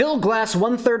that there. Fill glass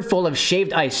 1/3 full of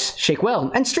shaved ice. Shake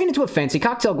well and strain into a fancy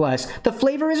cocktail glass. The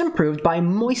flavor is improved by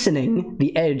moistening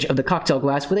the edge of the cocktail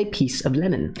glass with a piece of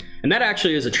lemon. And that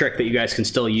actually is a trick that you guys can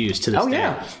still use to this day.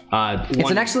 Yeah.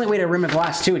 It's an excellent way to rim a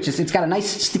glass too. It's got a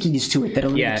nice stickiness to it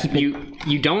that'll really keep it.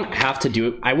 You don't have to do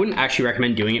it. I wouldn't actually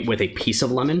recommend doing it with a piece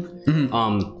of lemon,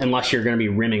 unless you're going to be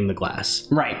rimming the glass.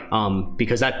 Right.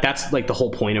 Because that's like the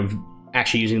whole point of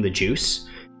actually using the juice.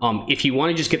 If you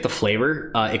want to just get the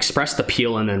flavor, express the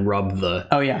peel and then rub the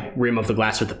rim of the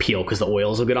glass with the peel because the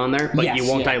oils will get on there. But you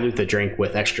won't dilute the drink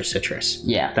with extra citrus.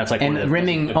 Yeah, that's like and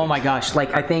rimming. Oh my gosh!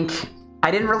 Like I think I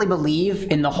didn't really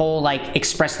believe in the whole like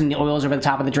expressing the oils over the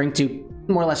top of the drink to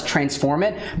more or less transform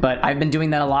it. But I've been doing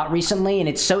that a lot recently, and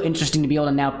it's so interesting to be able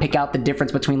to now pick out the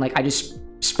difference between like I just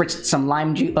spritzed some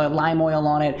lime oil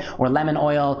on it, or lemon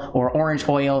oil, or orange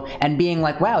oil, and being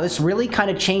like, wow, this really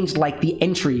kind of changed like the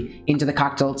entry into the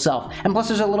cocktail itself. And plus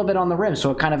there's a little bit on the rim,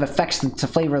 so it kind of affects the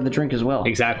flavor of the drink as well.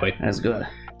 Exactly. That's good.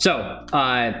 So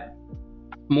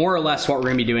more or less what we're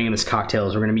going to be doing in this cocktail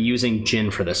is we're going to be using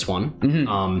gin for this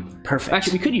one. Perfect.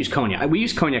 Actually, we could use cognac. We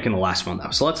used cognac in the last one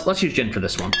though, so let's use gin for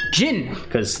this one. Gin,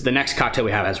 because the next cocktail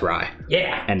we have has rye.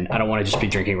 Yeah. And I don't want to just be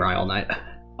drinking rye all night.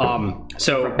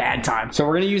 So for a bad time. So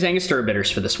we're gonna use Angostura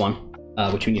bitters for this one,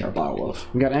 which we need our bottle of.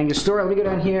 We got Angostura. Let me go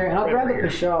down here, and I'll grab the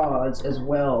Pashaw's as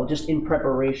well, just in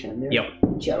preparation. There's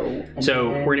Joe. So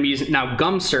we're gonna be using now.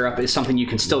 Gum syrup is something you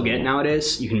can still get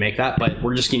nowadays. You can make that, but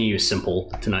we're just gonna use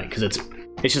simple tonight because it's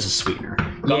just a sweetener.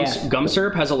 Gum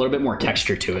syrup has a little bit more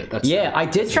texture to it. I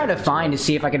did try to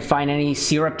see if I could find any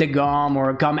syrup de gum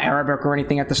or gum arabic or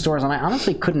anything at the stores, and I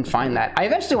honestly couldn't find that. I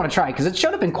eventually want to try because it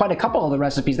showed up in quite a couple of the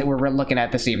recipes that we're looking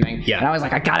at this evening. Yeah. And I was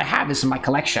like, I gotta have this in my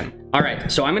collection. All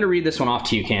right, so I'm gonna read this one off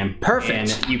to you, Cam.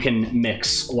 Perfect. And you can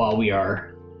mix while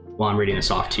I'm reading this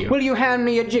off to you. Will you hand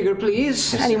me a jigger,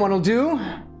 please? Yes, anyone will do.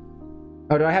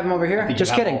 Oh, do I have them over here?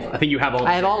 Just kidding. I think you have all.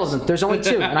 I have all of them. There's only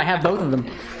 2, and I have both of them.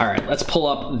 All right, let's pull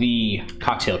up the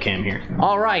cocktail cam here.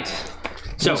 All right.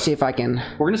 So let's see if I can.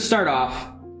 We're gonna start off.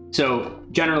 So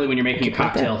generally, when you're making a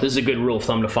cocktail, this is a good rule of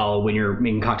thumb to follow when you're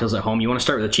making cocktails at home. You want to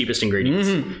start with the cheapest ingredients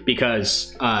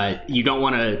because you don't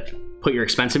want to put your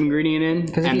expensive ingredient in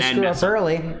because if you screw up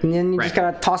early, and then you just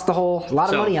gotta toss the whole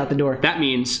lot of money out the door. That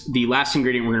means the last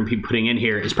ingredient we're going to be putting in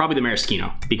here is probably the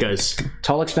maraschino because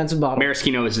tall expensive bottle.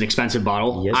 Maraschino is an expensive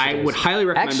bottle. Yes, I would highly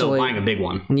recommend buying a big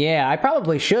one. Yeah, I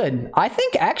probably should. I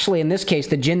think actually in this case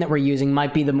the gin that we're using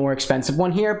might be the more expensive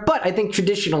one here, but I think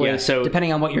traditionally,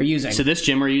 depending on what you're using. So this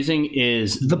gin we're using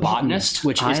is the Botanist,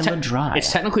 which is dry.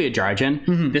 It's technically a dry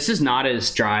gin. This is not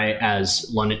as dry as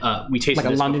London. We tasted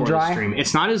like this London before dry? the stream.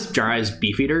 It's not as dry as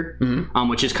Beefeater.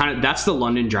 Which is that's the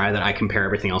London dry that I compare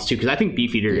everything else to because I think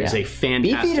Beefeater is a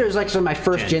fantastic. Beefeater is like some of my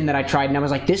first gin that I tried, and I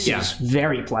was like, this is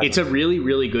very pleasant. It's a really,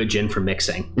 really good gin for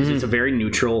mixing. It's a very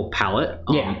neutral palate,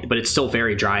 but it's still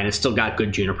very dry and it's still got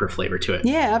good juniper flavor to it.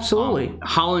 Yeah, absolutely.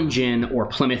 Holland gin or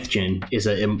Plymouth gin is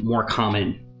a more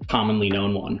commonly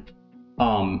known one.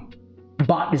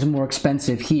 Bot is more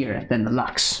expensive here than the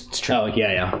Lux. It's true. Oh,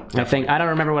 yeah. I don't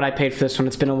remember what I paid for this one.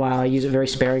 It's been a while. I use it very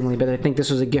sparingly, but I think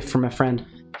this was a gift from a friend.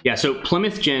 Yeah, so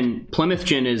Plymouth gin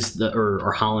is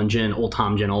or Holland gin, Old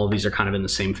Tom gin, all of these are kind of in the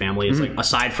same family. It's like,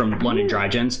 aside from London dry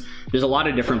gins, there's a lot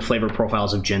of different flavor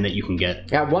profiles of gin that you can get. I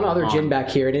got one other gin back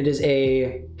here, and it is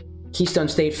a Keystone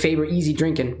State Favorite Easy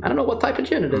Drinking. I don't know what type of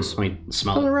gin it is. Let me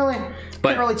smell it.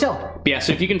 Can't really tell. Yeah,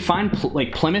 so if you can find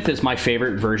Plymouth is my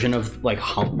favorite version of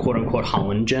quote unquote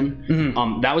Holland gin.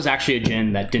 That was actually a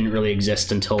gin that didn't really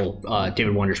exist until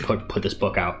David Wondrich put this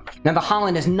book out. Now the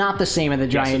Holland is not the same as the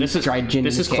dry gin.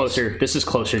 This is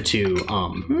closer to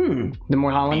the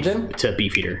more Holland gin to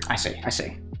Beefeater. I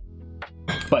see.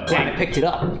 But glad I picked it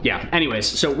up. Yeah. Anyways,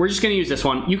 so we're just gonna use this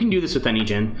one. You can do this with any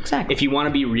gin. Exactly. If you want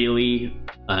to be really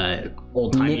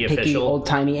old-timey official,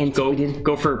 old-timey antiquated,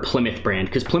 go for Plymouth brand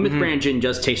because Plymouth brand gin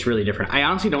does taste really different. I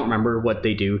honestly don't remember what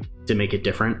they do to make it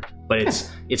different, but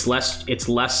it's less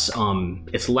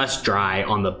dry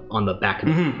on the back of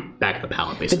the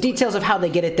palate. Basically, the details of how they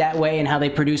get it that way and how they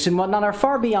produce and whatnot are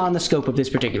far beyond the scope of this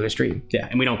particular stream. Yeah,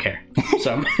 and we don't care.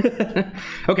 So,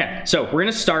 okay, so we're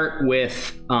gonna start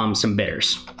with some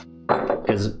bitters.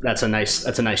 because that's a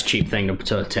nice cheap thing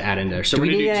to add in there. So do we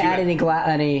need to add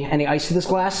any ice to this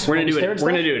glass? We're gonna do it. We're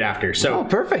gonna do it after. So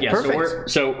perfect. Yeah, perfect.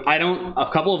 So I don't. A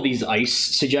couple of these ice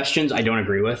suggestions I don't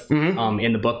agree with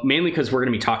in the book, mainly because we're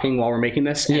gonna be talking while we're making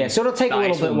this. Yeah, so it'll take a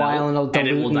little bit while and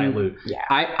it will dilute. Yeah,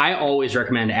 I always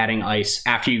recommend adding ice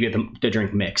after you get the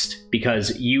drink mixed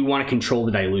because you want to control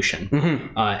the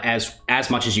dilution as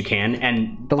much as you can,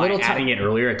 and by adding it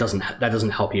earlier, that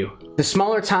doesn't help you. The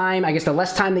smaller time, I guess, the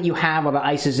less time that you have while the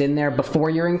ice is in there before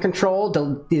you're in control,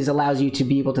 allows you to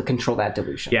be able to control that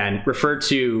dilution. Yeah, and refer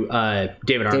to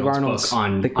David Arnold's book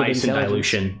on ice and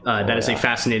dilution. That is a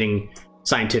fascinating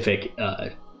scientific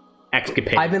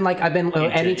escapade. I've been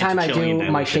anytime I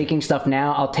do my shaking stuff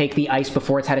now, I'll take the ice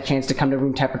before it's had a chance to come to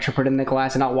room temperature, put it in the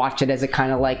glass, and I'll watch it as it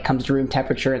kind of like comes to room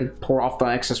temperature and pour off the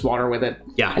excess water with it.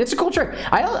 Yeah, and it's a cool trick.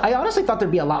 I honestly thought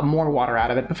there'd be a lot more water out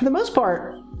of it, but for the most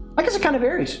part, I guess it kind of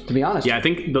varies, to be honest. Yeah, I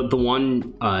think the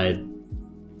one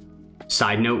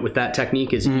side note with that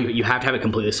technique is you have to have it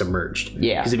completely submerged.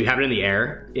 Yeah. Because if you have it in the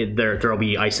air, there'll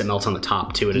be ice that melts on the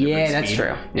top too at a different speed. That's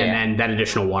true. Yeah. And then that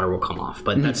additional water will come off.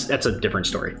 But that's a different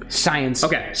story. Science.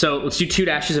 Okay, so let's do 2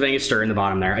 dashes of Angostura in the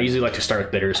bottom there. I usually like to start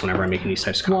with bitters whenever I'm making these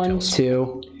types of cocktails. 1,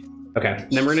 2. Okay,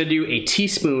 and then we're gonna do a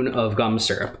teaspoon of gum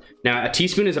syrup. Now, a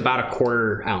teaspoon is about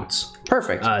 1/4 ounce.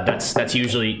 Perfect. That's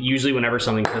usually whenever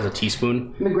something has a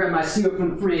teaspoon. Let me grab my syrup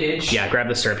from the fridge. Yeah, grab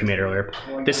the syrup you made earlier.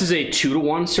 This is a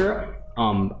 2-to-1 syrup.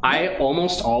 I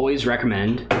almost always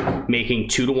recommend making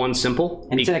 2-to-1 simple.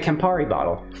 And it's in a Campari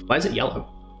bottle. Why is it yellow?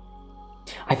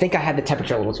 I think I had the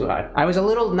temperature a little too high. I was a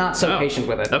little not so patient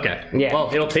with it. Okay. Yeah.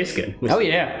 Well, it'll taste good. Oh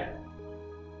yeah.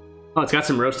 Oh, it's got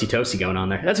some roasty toasty going on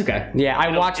there. That's okay. Yeah,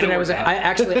 I watched it. I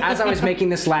actually, as I was making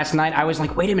this last night, I was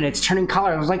like, wait a minute, it's turning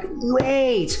color. I was like,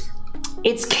 wait,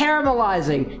 it's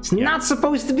caramelizing. It's not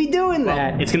supposed to be doing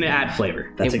that. It's going to add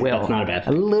flavor. That's not a bad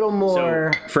thing. A little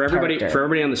more. So for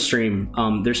everybody on the stream,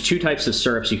 there's 2 types of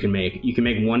syrups you can make. You can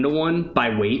make 1-to-1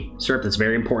 by weight syrup. That's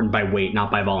very important, by weight,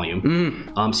 not by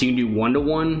volume. So you can do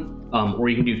 1-to-1, or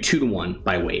you can do 2-to-1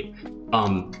 by weight.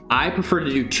 I prefer to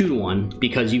do 2-to-1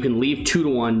 because you can leave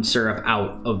 2-to-1 syrup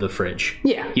out of the fridge.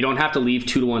 Yeah. You don't have to leave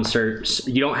 2-to-1 syrup.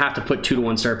 You don't have to put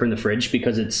 2-to-1 syrup in the fridge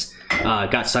because it's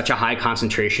got such a high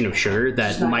concentration of sugar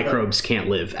that microbes can't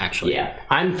live, actually. Yeah.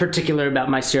 I'm particular about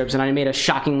my syrups, and I made a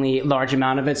shockingly large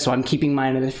amount of it, so I'm keeping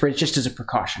mine in the fridge just as a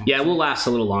precaution. Yeah, it will last a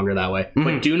little longer that way.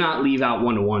 But do not leave out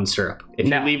 1-to-1 syrup. If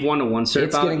you leave 1-to-1 syrup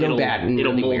it's gonna go bad.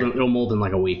 It'll mold in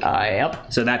like a week.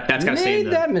 Yep. So that's got to stay in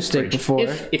the that mistake fridge. before.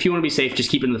 If you want to be safe,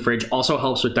 just keep it in the fridge. Also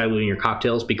helps with diluting your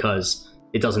cocktails because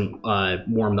it doesn't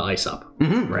warm the ice up.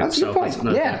 Right? That's a good point. That's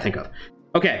another thing to think of.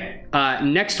 Okay,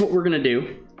 next what we're going to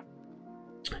do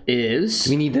is...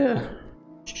 We need the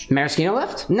maraschino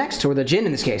left next, or the gin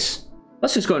in this case.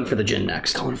 Let's just go in for the gin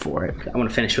next. Going for it. I want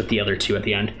to finish with the other 2 at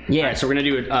the end. Yeah. All right, so we're going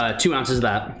to do 2 ounces of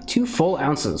that. 2 full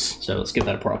ounces. So let's give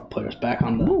that a pour. Put us back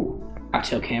on the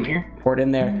cocktail cam here. Pour it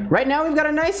in there. Right now we've got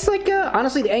a nice,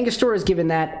 honestly, the Angostura has given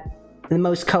that the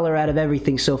most color out of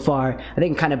everything so far. I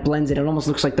think it kind of blends it. It almost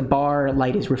looks like the bar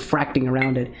light is refracting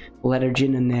around it. We'll add our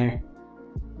gin in there.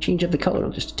 Change up the color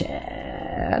just a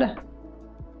tad.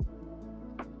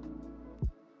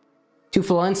 2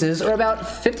 full ounces, or about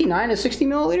 59 to 60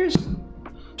 milliliters.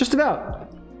 Just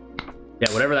about.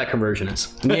 Yeah, whatever that conversion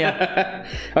is. Yeah.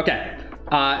 Okay.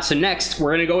 So next, we're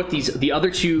going to go with the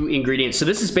other 2 ingredients. So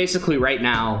this is basically right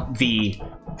now the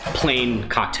plain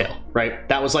cocktail, right?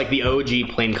 That was like the OG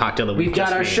plain cocktail that we've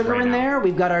got our sugar in there,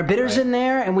 we've got our bitters in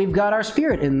there, and we've got our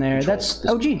spirit in there. That's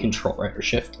OG. Control, right? Or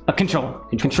shift?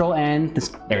 Control and this.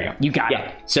 There you go. You got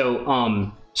it.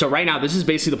 So right now, this is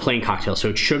basically the plain cocktail.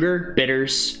 So it's sugar,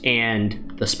 bitters,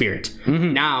 and the spirit.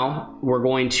 Now we're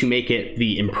going to make it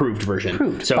the improved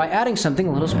version. So by adding something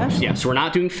a little special. Yeah, so we're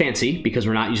not doing fancy because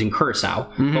we're not using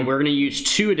curacao, but we're going to use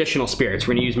 2 additional spirits.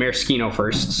 We're going to use maraschino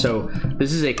first. So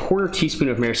this is a 1/4 teaspoon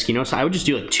of maraschino. So I would just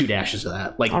do like 2 dashes of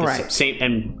that. Like same.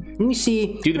 And let me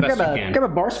see. Do the best you can. Grab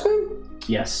a bar spoon.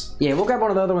 Yes. Yeah, we'll grab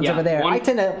one of the other ones over there. I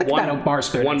tend to think about a bar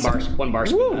spoon. One bar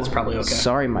spoon. That's probably okay.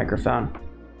 Sorry, microphone.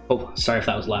 Oh, sorry if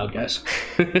that was loud, guys.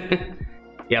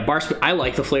 Yeah, bar spoon. I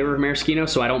like the flavor of maraschino,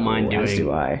 so I don't mind doing. As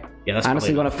do I. Yeah, that's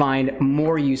honestly going to find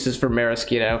more uses for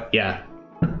maraschino. Yeah.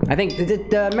 I think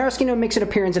the maraschino makes an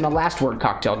appearance in a last word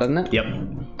cocktail, doesn't it? Yep.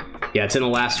 Yeah, it's in the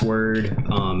last word.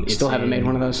 Still haven't made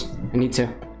one of those. I need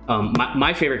to.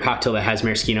 My favorite cocktail that has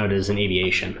maraschino is an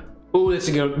aviation. Oh, that's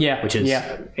a good. Yeah. Which is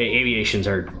aviations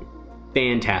are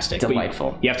fantastic.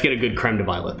 Delightful. You have to get a good creme de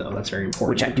violet though. That's very important.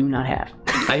 Which I do not have.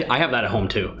 I have that at home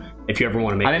too. if you ever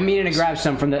want to make. I've been meaning to grab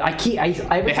some from the. They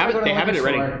have it at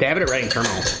Reading. They have it at Reading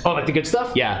Terminal. Oh, like the good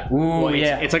stuff. Yeah. Ooh, well,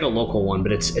 yeah. It's like a local one,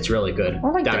 but it's really good. I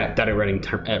like down at Reading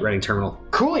Terminal.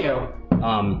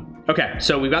 Coolio. Okay,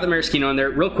 so we've got the maraschino in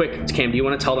there. Real quick, Cam, do you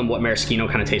want to tell them what maraschino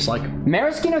kind of tastes like?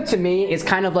 Maraschino to me is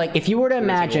kind of like, if you were to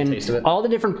imagine all the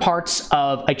different parts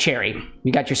of a cherry.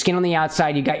 You got your skin on the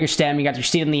outside, you got your stem, you got your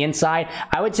seed on the inside.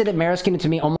 I would say that maraschino to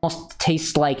me almost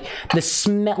tastes like the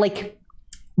smell, like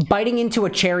biting into a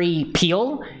cherry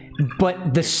peel,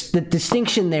 but the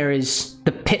distinction there is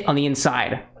the pit on the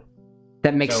inside.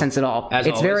 That makes sense at all.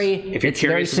 It's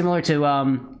very similar to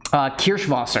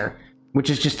Kirschwasser, which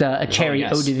is just a cherry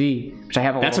eau de vie, which I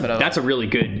have a little bit of. That's a really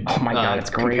good it's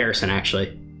great. Comparison,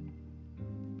 actually.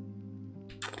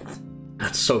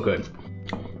 That's so good.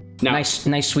 Now,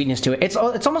 nice sweetness to it. It's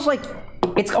almost like,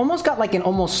 it's almost got like an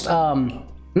almost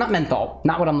not menthol,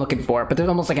 not what I'm looking for, but there's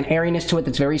almost like an airiness to it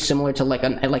that's very similar to like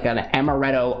an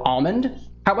amaretto almond.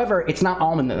 However, it's not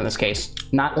almond in this case,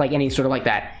 not like any sort of like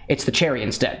that. It's the cherry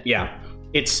instead. Yeah,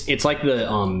 it's like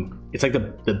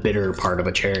the bitter part of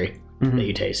a cherry that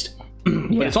you taste.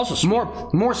 But it's also sweet.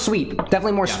 more sweet,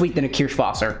 definitely more sweet than a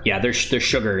Kirschwasser. Yeah, there's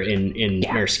sugar in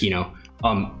maraschino.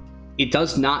 It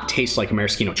does not taste like a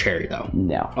maraschino cherry though.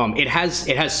 No. It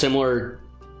has similar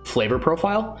flavor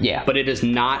profile. Yeah. But it is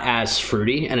not as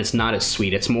fruity and it's not as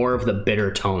sweet. It's more of the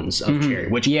bitter tones of cherry,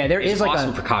 which there is like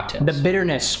awesome for cocktails. The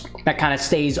bitterness that kind of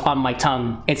stays on my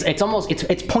tongue. It's almost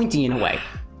pointy in a way.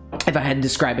 If I had to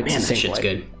describe it, that shit's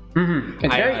good.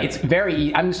 It's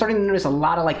very. I'm starting to notice a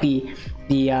lot of like the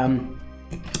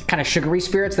kind of sugary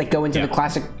spirits that go into the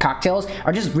classic cocktails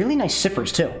are just really nice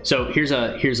sippers too. So here's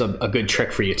a good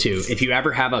trick for you too. If you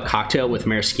ever have a cocktail with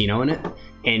maraschino in it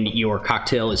and your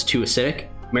cocktail is too acidic,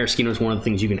 maraschino is one of the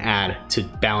things you can add to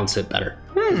balance it better.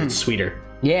 It's sweeter.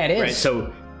 Yeah, it is. Right.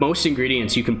 So most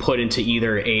ingredients you can put into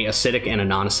either a acidic and a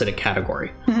non-acidic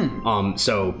category.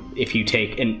 So if you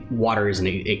take, and water is an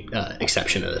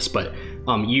exception to this, but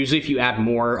usually if you add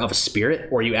more of a spirit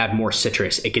or you add more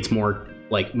citrus, it gets more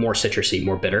citrusy,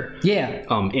 more bitter. Yeah.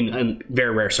 In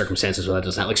very rare circumstances where that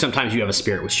doesn't happen. Like sometimes you have a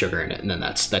spirit with sugar in it, and then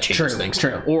that changes things.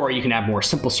 True. Or you can add more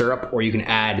simple syrup, or you can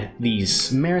add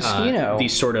these maraschino,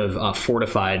 these sort of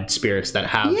fortified spirits that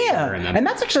have sugar in them. And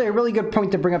that's actually a really good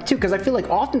point to bring up too, because I feel like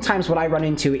oftentimes what I run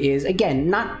into is, again,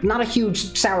 not a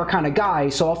huge sour kind of guy,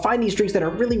 so I'll find these drinks that are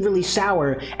really, really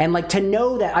sour, and like to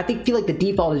know that, I feel like the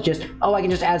default is just, I can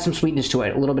just add some sweetness to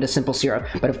it, a little bit of simple syrup.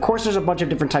 But of course there's a bunch of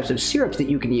different types of syrups that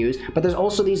you can use, but there's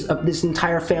also this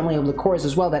entire family of liqueurs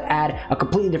as well that add a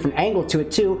completely different angle to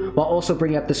it too, while also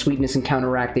bringing up the sweetness and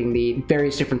counteracting the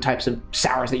various different types of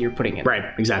sours that you're putting in. Right,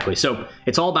 exactly. So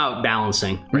it's all about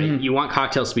balancing, right? You want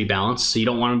cocktails to be balanced, so you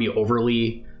don't want them to be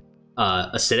overly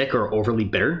acidic or overly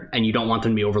bitter, and you don't want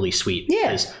them to be overly sweet.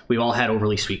 Yeah, because we've all had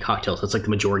overly sweet cocktails. That's like the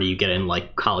majority you get in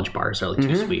like college bars are like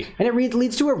too sweet, and it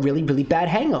leads to a really, really bad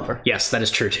hangover. Yes, that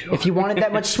is true too. If you wanted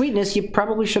that much sweetness, you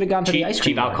probably should have gone to the ice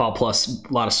cream. Cheap alcohol plus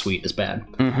a lot of sweet is bad.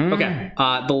 Okay,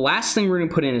 the last thing we're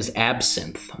gonna put in is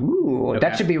absinthe. Ooh,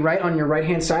 that should be right on your right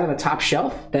hand side on the top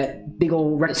shelf. That big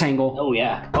old rectangle. Oh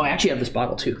yeah. Oh, I actually have this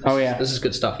bottle too. This is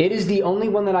good stuff. It is the only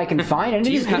one that I can find, and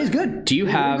it is good. Do you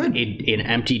have an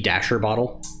empty Dasher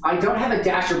bottle? I don't have a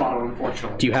Dasher bottle,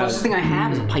 unfortunately. Do you have? The closest thing I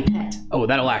have is a pipette. Oh,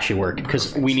 that'll actually work,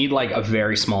 because we need like a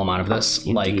very small amount of this.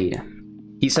 Indeed. Like,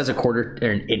 he says a quarter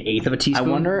or an eighth of a teaspoon. I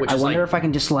wonder if I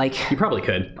can just like. You probably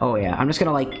could. Oh yeah, I'm just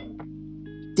gonna like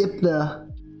dip the.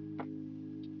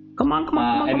 Come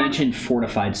on. I mentioned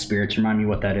fortified spirits. Remind me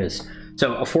what that is.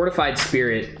 So a fortified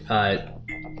spirit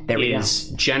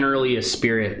is generally a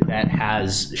spirit that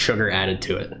has sugar added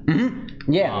to it.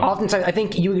 Yeah, oftentimes I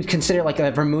think you would consider like a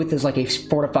vermouth as like a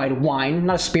fortified wine,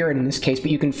 not a spirit in this case,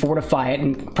 but you can fortify it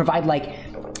and provide like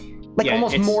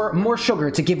almost more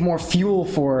sugar to give more fuel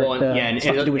for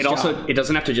it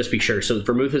doesn't have to just be sugar. So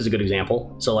vermouth is a good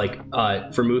example. So like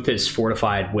vermouth is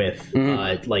fortified with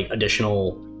like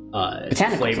additional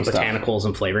botanicals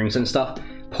and flavorings and stuff.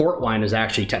 Port wine is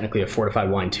actually technically a fortified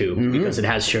wine too, because it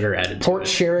has sugar added to it. Port,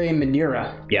 sherry, and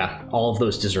Madeira. Yeah, all of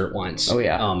those dessert wines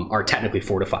are technically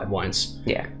fortified wines.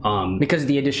 Yeah, because of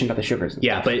the addition of the sugars.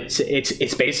 Yeah, but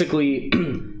it's basically,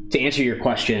 to answer your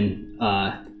question,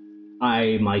 to answer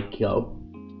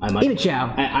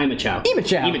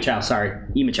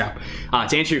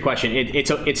your question,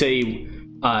 it's a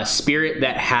spirit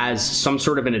that has some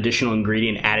sort of an additional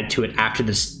ingredient added to it after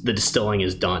the distilling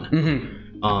is done.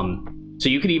 So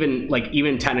you could even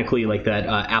technically like that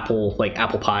apple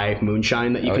pie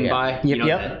moonshine that you can buy,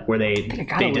 where they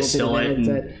distill it, and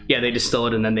they distill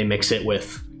it and then they mix it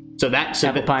with. So that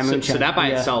by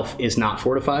itself is not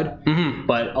fortified,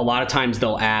 but a lot of times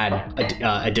they'll add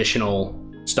additional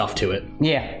stuff to it.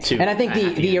 Yeah, and I think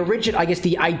the original, I guess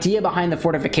the idea behind the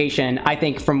fortification, I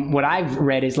think from what I've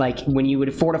read is like when you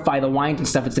would fortify the wines and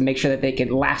stuff, it's to make sure that they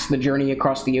could last the journey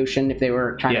across the ocean if they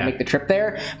were trying to make the trip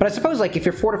there. But I suppose like if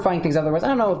you're fortifying things otherwise, I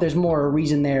don't know if there's more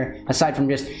reason there aside from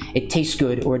just it tastes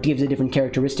good or it gives a different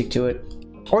characteristic to it.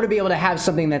 Or to be able to have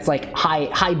something that's like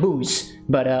high booze,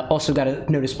 but also got a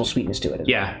noticeable sweetness to it.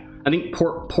 Yeah, I think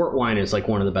port wine is like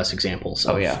one of the best examples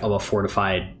of a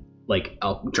fortified like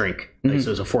drink. Like,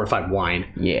 so it's a fortified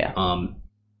wine. Yeah.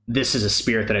 This is a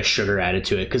spirit that has sugar added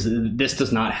to it because this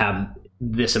does not have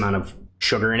this amount of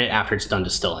sugar in it after it's done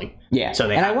distilling. Yeah. So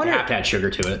they have to add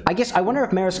sugar to it. I guess I wonder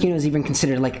if maraschino is even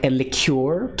considered like a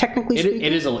liqueur, technically speaking.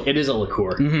 It is a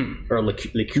liqueur. Or a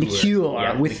liqueur.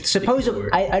 Yeah, with supposedly,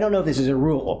 I don't know if this is a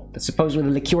rule, but supposedly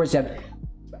the liqueurs have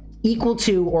equal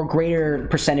to or greater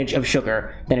percentage of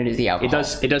sugar than it is the alcohol.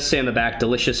 It does say on the back,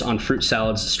 delicious on fruit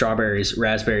salads, strawberries,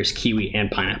 raspberries, kiwi,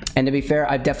 and pineapple. And to be fair,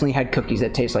 I've definitely had cookies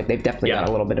that taste like they've definitely got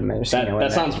a little bit of maraschino.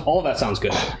 All of that sounds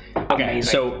good. Okay, amazing.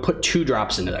 So put 2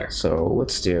 drops into there. So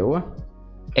let's do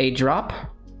a drop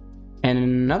and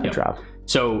another drop.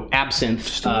 So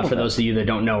absinthe, for those of you that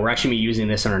don't know, we're actually going to be using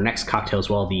this in our next cocktail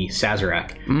as well, the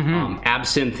Sazerac.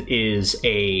 Absinthe is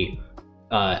a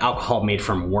alcohol made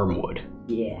from wormwood.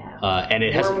 Yeah, and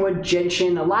it has wormwood,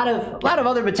 gentian, a lot of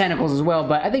other botanicals as well.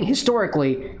 But I think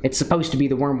historically, it's supposed to be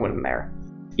the wormwood in there.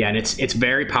 Yeah, and it's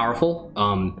very powerful.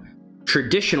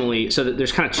 Traditionally, so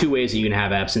there's kind of 2 ways that you can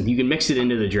have absinthe. You can mix it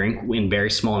into the drink in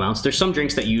very small amounts. There's some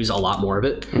drinks that use a lot more of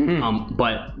it,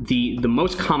 but the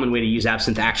most common way to use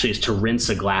absinthe actually is to rinse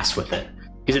a glass with it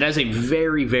because it has a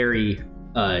very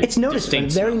it's noticeable,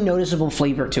 very noticeable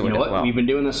flavor to it. You know what? Well. We've been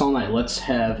doing this all night. Let's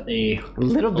have a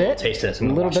little bit. Taste this. A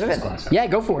little bit of it. Glass. Yeah,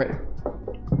 go for it.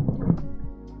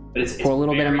 Pour a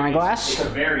little bit in my glass. It's a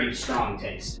very strong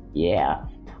taste. Yeah,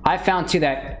 I found too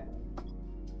that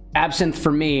absinthe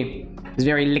for me is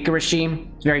very licoricey.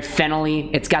 It's very fennel-y.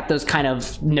 It's got those kind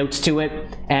of notes to it.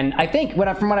 And I think,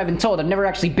 from what I've been told, I've never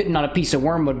actually bitten on a piece of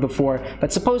wormwood before,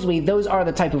 but supposedly those are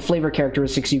the type of flavor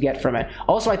characteristics you get from it.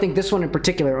 Also, I think this one in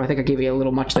particular, I think I gave you a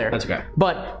little much there. That's okay.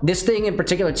 But this thing in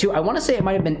particular, too, I want to say it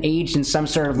might have been aged in some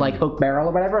sort of like oak barrel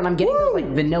or whatever, and I'm getting those like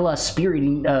vanilla,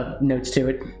 spirity notes to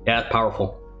it. Yeah, it's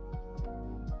powerful.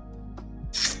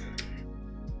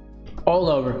 All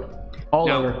over.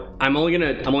 I'm only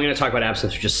gonna talk about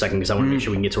absinthe for just a second because I want to make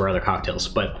sure we can get to our other cocktails.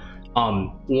 But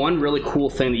one really cool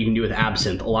thing that you can do with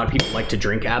absinthe, a lot of people like to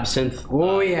drink absinthe.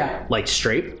 Like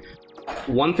straight.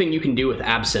 One thing you can do with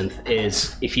absinthe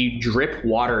is if you drip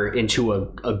water into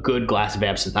a good glass of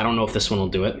absinthe. I don't know if this one will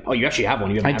do it. Oh, you actually have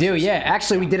one. I do, yeah.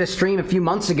 Actually, we did a stream a few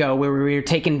months ago where we were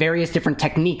taking various different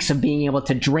techniques of being able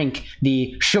to drink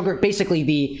the sugar, basically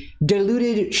the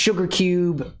diluted sugar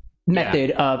cube method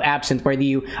of absinthe, where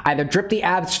you either drip the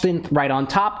absinthe right on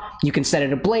top, you can set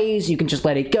it ablaze, you can just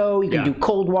let it go, you can do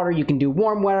cold water, you can do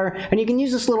warm water, and you can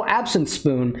use this little absinthe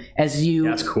spoon as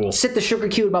you sit the sugar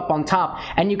cube up on top,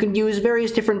 and you can use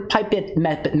various different pipette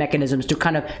mechanisms to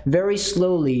kind of very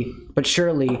slowly but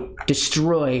surely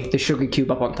destroy the sugar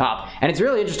cube up on top. And it's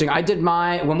really interesting.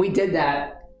 When we did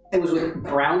that, it was with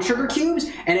brown sugar cubes,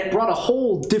 and it brought a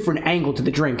whole different angle to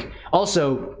the drink.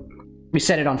 Also, we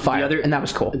set it on fire, and that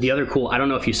was cool. The other cool, I don't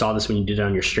know if you saw this when you did it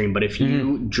on your stream, but if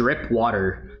you drip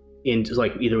water into,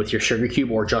 like, either with your sugar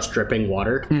cube or just dripping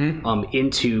water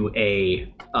into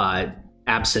a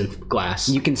absinthe glass,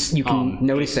 you can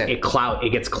notice it.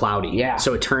 It gets cloudy. Yeah.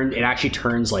 So it actually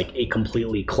turns like a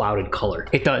completely clouded color.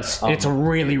 It does. It's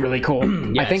really, really cool.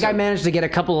 I think I managed to get a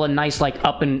couple of nice like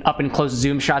up and close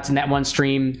zoom shots in that one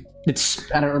stream.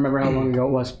 I don't remember how long ago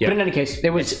it was. But in any case, it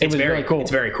was very cool.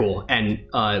 It's very cool. And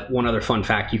one other fun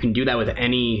fact, you can do that with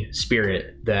any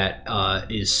spirit that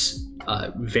is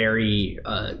very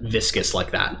viscous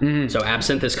like that. So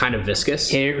absinthe is kind of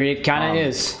viscous. It kind of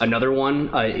is. Another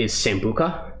one is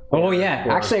Sambuca. Oh yeah,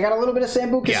 actually I got a little bit of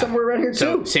Sambuca somewhere around here too.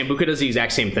 So Sambuca does the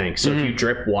exact same thing. So if you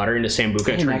drip water into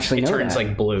Sambuca, it turns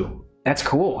like blue. That's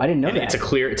cool. I didn't know that. It's a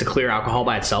clear alcohol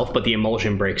by itself, but the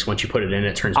emulsion breaks once you put it in.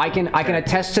 It turns. I can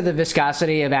attest to the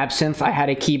viscosity of absinthe. I had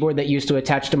a keyboard that used to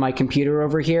attach to my computer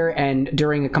over here, and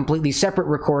during a completely separate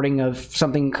recording of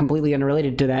something completely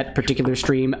unrelated to that particular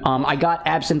stream, I got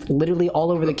absinthe literally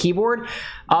all over the keyboard.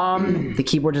 The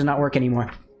keyboard does not work anymore.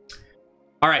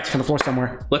 All right, it's on the floor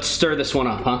somewhere. Let's stir this one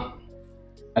up, huh?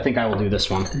 I think I will do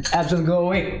this one. Absinthe, go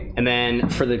away. And then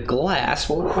for the glass,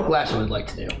 what glass would we like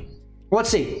to do? Let's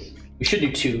see. We should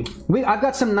do 2. I've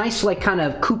got some nice, like, kind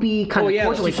of coupy, kind of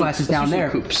porcelain glasses down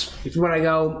there. Coops. If you want to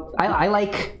go, I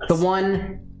like the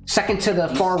one second to the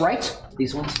far right.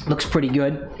 These ones looks pretty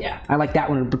good. Yeah, I like that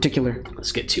one in particular.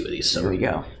 Let's get 2 of these. So here we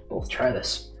go. Both try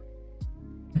this.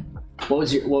 What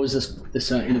was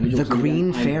this individual? The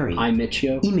Green Fairy.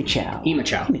 Imbibe.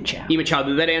 Imbibe.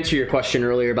 Did that answer your question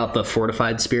earlier about the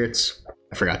fortified spirits?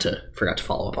 I forgot to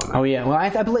follow up on that. Oh yeah, well I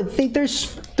think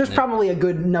there's probably a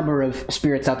good number of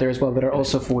spirits out there as well that are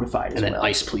also fortified. And then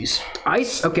ice, please.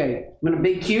 Ice. Okay. I'm in a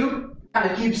big cube. What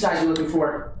kind of cube size are you looking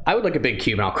for? I would like a big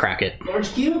cube, and I'll crack it.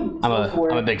 Large cube. I'm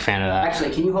a big fan of that.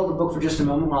 Actually, can you hold the book for just a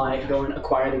moment while I go and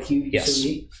acquire the cube? Yes.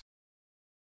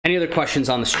 Any other questions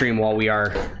on the stream while we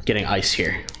are getting ice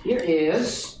here? Here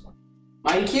is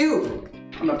my cube.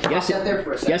 I'm gonna toss that there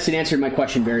for a second. Yes, it answered my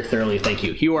question very thoroughly. Thank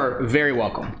you. You are very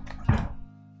welcome.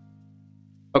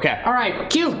 Okay. All right,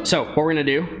 cube. So what we're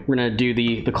gonna do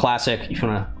the classic. If you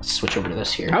wanna switch over to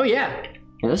this here. Oh yeah.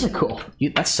 Yeah, this is cool.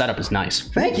 That setup is nice.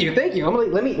 Thank you.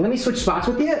 Let me switch spots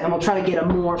with you, and we'll try to get a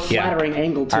more flattering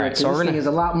angle to it. So this thing is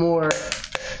a lot more.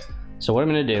 So what I'm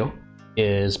gonna do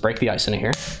is break the ice into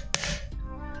here.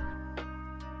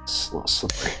 It's a little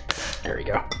slippery. There we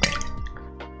go.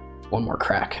 One more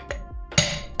crack.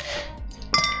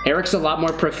 Eric's a lot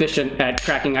more proficient at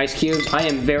cracking ice cubes. I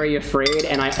am very afraid,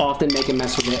 and I often make a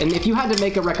mess with it. And if you had to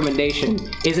make a recommendation,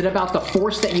 is it about the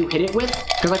force that you hit it with?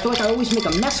 Because I feel like I always make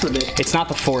a mess with it. It's not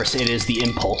the force, it is the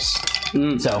impulse.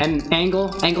 So and angle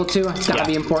too. It's gotta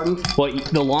be important. Well,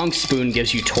 the long spoon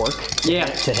gives you torque.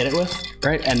 To hit it with,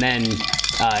 right? And then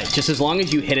just as long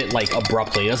as you hit it like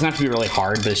abruptly, it doesn't have to be really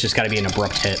hard, but it's just got to be an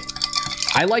abrupt hit.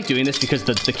 I like doing this because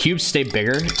the cubes stay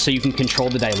bigger, so you can control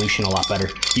the dilution a lot better.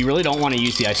 You really don't want to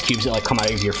use the ice cubes that like come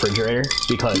out of your refrigerator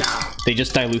because they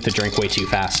just dilute the drink way too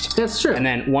fast. That's true. And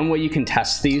then one way you can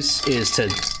test these is to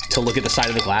look at the side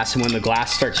of the glass, and when the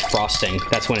glass starts frosting,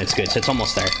 that's when it's good. So it's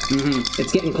almost there.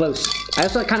 It's getting close. I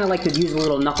also kind of like to use the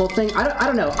little knuckle thing. I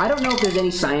don't know. I don't know if there's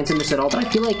any science in this at all, but I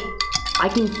feel like I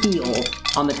can feel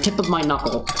on the tip of my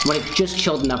knuckle when it's just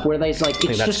chilled enough, where there's like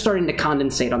it's just starting to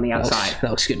condensate on the outside. That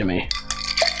looks good to me.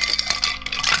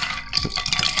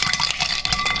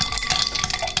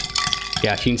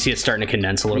 Yeah, you can see it's starting to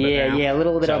condense a little bit now. Yeah, a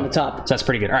little bit on the top. So that's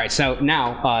pretty good. All right, so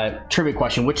now, trivia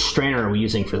question. Which strainer are we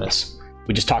using for this?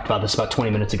 We just talked about this about 20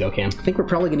 minutes ago, Cam. I think we're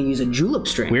probably going to use a julep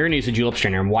strainer. We're going to use a julep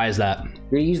strainer, and why is that?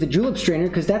 We're going to use the julep strainer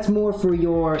because that's more for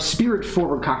your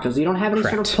spirit-forward cocktails. You don't have any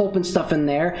sort of pulp and stuff in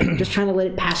there. Just trying to let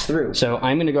it pass through. So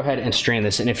I'm going to go ahead and strain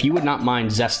this, and if you would not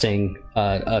mind zesting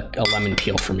a lemon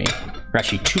peel for me, or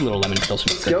actually 2 little lemon peels.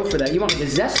 Let's go for that. You want me to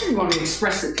zest it or you want me to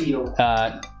express the peel?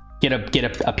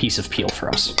 Get a piece of peel for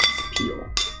us. Peel.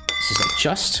 This is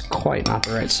just quite not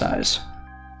the right size.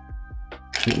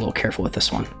 Be a little careful with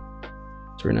this one.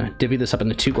 So we're gonna divvy this up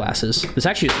into 2 glasses. This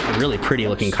actually is a really pretty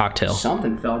looking cocktail.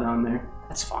 Something fell down there.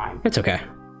 That's fine. It's okay.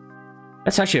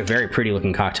 That's actually a very pretty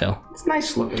looking cocktail. It's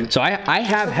nice looking. So I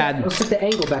have had. Let's set the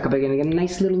angle back up again and get a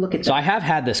nice little look at that. So I have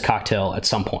had this cocktail at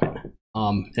some point.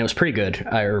 And it was pretty good.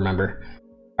 I remember.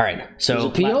 All right, so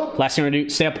last thing we're gonna do,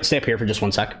 stay up here for just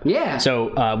 1 sec. Yeah. So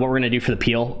what we're gonna do for the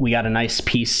peel, we got a nice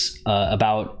piece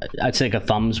about, I'd say like a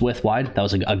thumb's width wide. That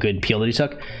was a good peel that he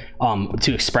took.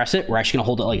 To express it, we're actually gonna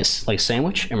hold it like a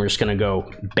sandwich, and we're just gonna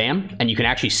go bam, and you can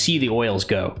actually see the oils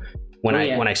go when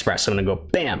I express. So I'm gonna go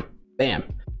bam, bam.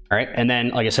 All right, and then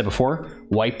like I said before,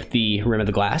 wipe the rim of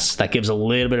the glass. That gives a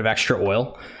little bit of extra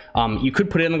oil. You could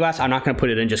put it in the glass. I'm not going to put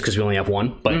it in just because we only have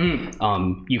one, but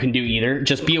you can do either.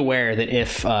 Just be aware that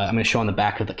if I'm going to show on the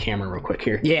back of the camera real quick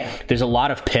here. Yeah. There's a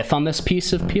lot of pith on this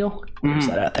piece of peel. Where's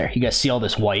that out there? You guys see all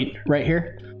this white right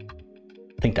here?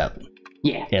 I think that.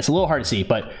 Yeah, it's a little hard to see,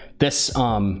 but this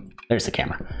there's the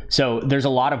camera. So there's a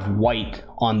lot of white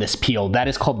on this peel. That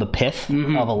is called the pith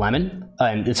of a lemon,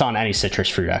 and it's on any citrus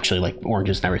fruit actually, like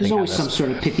oranges and everything. There's always some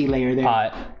sort of pithy layer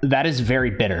there. That is very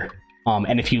bitter.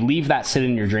 And if you leave that sit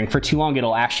in your drink for too long,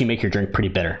 it'll actually make your drink pretty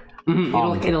bitter.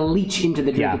 It'll leach into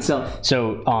the drink itself.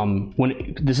 So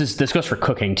when this goes for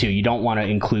cooking too. You don't want to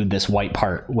include this white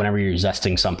part whenever you're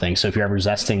zesting something. So if you're ever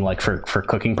zesting like for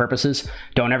cooking purposes,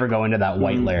 don't ever go into that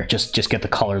white layer. Just get the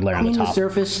colored layer on the top. The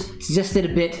surface, zest it a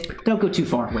bit. Don't go too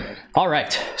far with it. All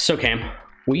right. So Cam,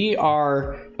 we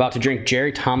are about to drink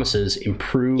Jerry Thomas's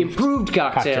improved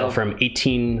cocktail from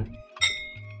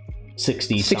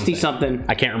 1860 something.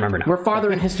 I can't remember now. We're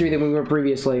farther in history than we were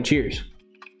previously. Cheers.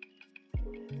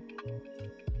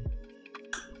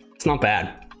 It's not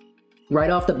bad.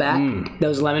 Right off the bat,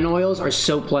 those lemon oils are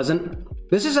so pleasant.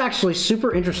 This is actually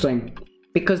super interesting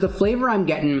because the flavor I'm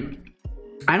getting,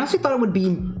 I honestly thought it would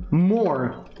be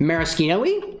more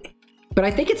maraschino-y, but I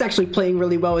think it's actually playing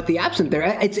really well with the absinthe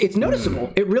there. It's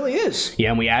noticeable. It really is. Yeah,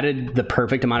 and we added the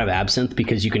perfect amount of absinthe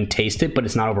because you can taste it, but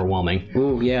it's not overwhelming.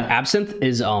 Ooh, yeah. Absinthe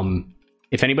is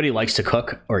if anybody likes to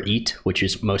cook or eat, which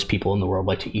is most people in the world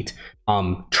like to eat,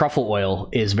 truffle oil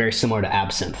is very similar to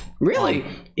absinthe. Really?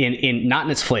 In not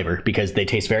in its flavor, because they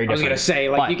taste very different. I was gonna say,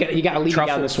 like, you gotta leave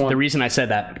down this one. The reason I said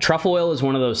that, truffle oil is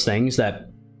one of those things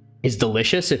that is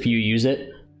delicious if you use it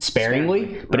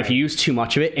sparingly, but if you use too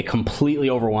much of it, it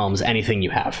completely overwhelms anything you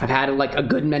have. I've had like a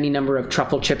good many number of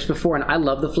truffle chips before, and I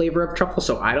love the flavor of truffle,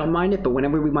 so I don't mind it. But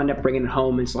whenever we wind up bringing it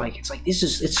home, it's like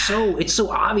it's so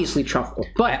obviously truffle.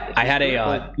 But I had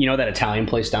a you know that Italian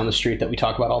place down the street that we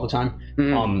talk about all the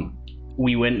time.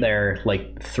 We went there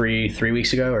like three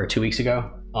weeks ago or 2 weeks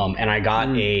ago, and I got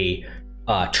a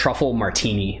truffle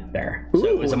martini there. So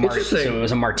it was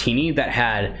a martini that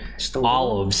had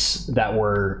olives that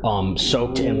were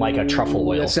soaked in like a truffle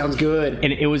oil. That sounds good.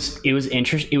 And it was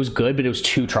interesting. It was good, but it was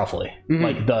too truffly.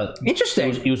 Like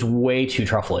interesting. It was way too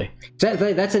truffly.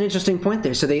 That's an interesting point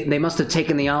there. So they must have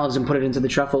taken the olives and put it into the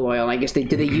truffle oil. I guess did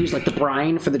they use like the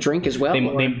brine for the drink as well?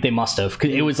 They must have,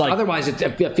 because it was like, otherwise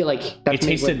I feel like it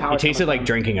tasted like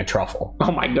drinking a truffle.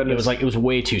 Oh my goodness. It was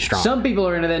way too strong. Some people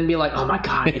are gonna then be like, oh my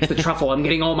god, it's the truffle. I'm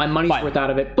getting all my money's worth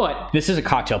out of it. But this is a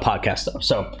cocktail podcast though,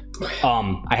 so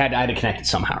I had to connect it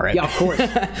somehow, right? Yeah, of course.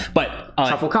 But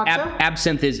truffle cocktail?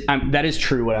 Absinthe is that is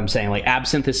true what I'm saying. Like,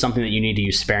 absinthe is something that you need to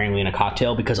use sparingly in a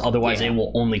cocktail, because otherwise it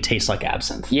will only taste like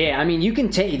absinthe. Yeah, I mean, you can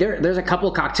take there's a couple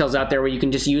cocktails out there where you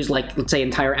can just use like, let's say,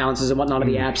 entire ounces and whatnot of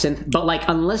the absinthe, but like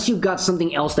unless you've got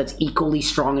something else that's equally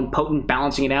strong and potent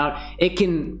balancing it out, it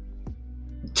can,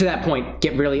 to that point,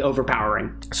 get really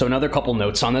overpowering. So another couple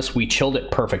notes on this: we chilled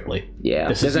it perfectly.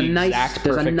 Yeah, there's a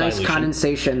nice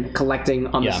condensation collecting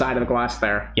on the side of the glass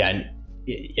there. Yeah, and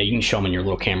you can show them in your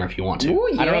little camera if you want to. Ooh,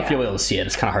 yeah. I don't know if you'll be able to see it.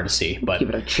 It's kind of hard to see, but give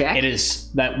it a check. It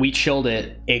is that we chilled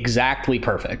it exactly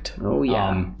perfect. Oh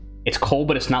yeah. It's cold,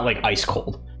 but it's not like ice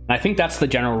cold. And I think that's the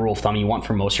general rule of thumb you want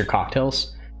for most of your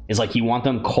cocktails. Is like you want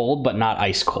them cold, but not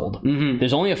ice cold.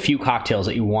 There's only a few cocktails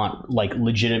that you want like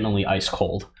legitimately ice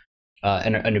cold.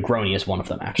 And a Negroni is one of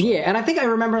them, actually. Yeah, and I think I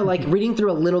remember like reading through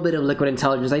a little bit of Liquid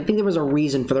Intelligence. I think there was a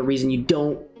reason for the reason you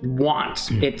don't want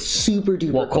it super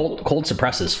duper. Well, cold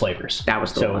suppresses flavors. That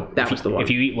was the one. That was the one. If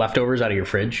you eat leftovers out of your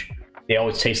fridge, they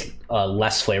always taste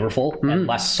less flavorful and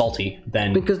less salty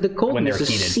than because the coldness when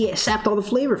they're heated. Sapped all the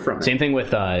flavor from it. Same thing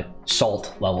with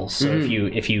salt levels. So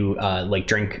if you like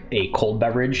drink a cold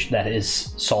beverage that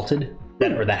is salted,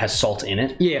 or that has salt in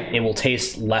it, it will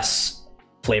taste less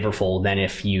flavorful than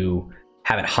if you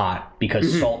have it hot,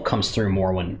 because salt comes through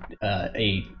more when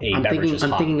a beverage is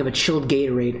hot. I'm thinking of a chilled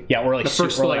Gatorade. Yeah, or like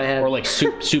soup, or like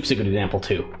soup. Soup's a good example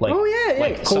too. Like,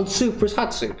 like cold soup versus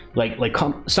hot soup. Like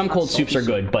some cold soups are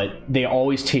good, but they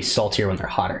always taste saltier when they're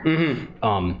hotter.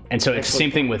 And so it's the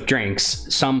same thing with drinks.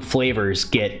 Some flavors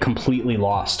get completely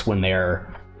lost when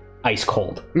they're ice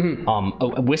cold.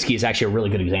 Whiskey is actually a really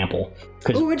good example.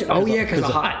 Because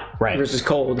hot versus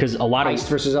cold. Because a lot iced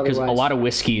versus otherwise. Because a lot of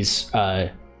whiskeys,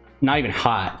 not even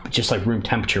hot, but just like room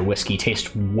temperature whiskey,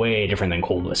 tastes way different than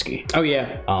cold whiskey. Oh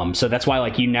yeah. So that's why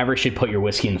like you never should put your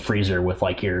whiskey in the freezer with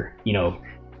like your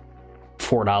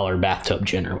 $4 bathtub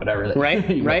gin or whatever.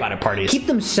 Right. At parties. Keep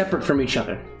them separate from each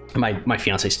other. My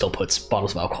fiance still puts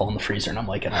bottles of alcohol in the freezer, and I'm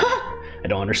like, I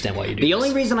don't understand why you do The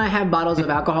only reason I have bottles of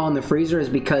alcohol in the freezer is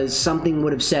because something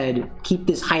would have said, keep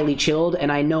this highly chilled,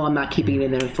 and I know I'm not keeping it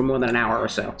in there for more than an hour or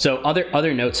so. So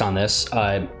other notes on this,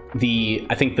 I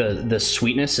think the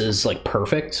sweetness is like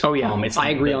perfect. Oh yeah, I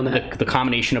agree on that. The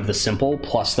combination of the simple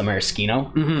plus the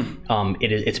maraschino,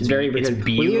 it's very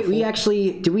beautiful. We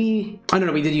actually I don't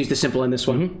know. We did use the simple in this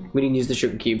one. We didn't use the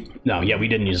sugar cube. No, yeah, we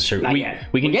didn't use the sugar.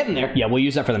 We can get in there. Yeah, we'll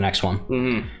use that for the next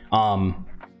one.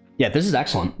 Yeah, this is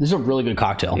excellent. This is a really good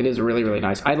cocktail. It is really, really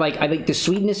nice. I like the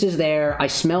sweetness is there. I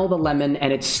smell the lemon,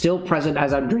 and it's still present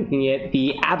as I'm drinking it.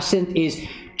 The absinthe is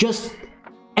just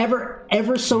ever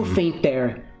so faint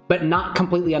there, but not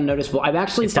completely unnoticeable. I've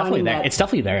actually it's definitely there. It's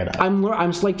definitely there though. I'm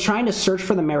like trying to search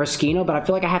for the maraschino, but I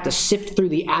feel like I have to sift through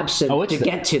the absinthe to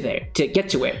get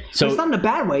to it. So it's not in a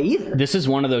bad way either. This is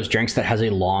one of those drinks that has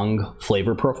a long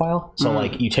flavor profile. So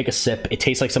like you take a sip, it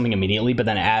tastes like something immediately, but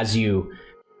then as you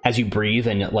breathe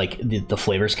and like the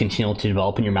flavors continue to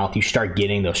develop in your mouth, you start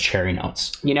getting those cherry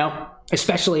notes.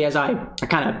 Especially as I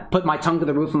kind of put my tongue to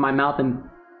the roof of my mouth and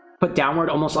put downward,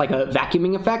 almost like a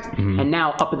vacuuming effect, and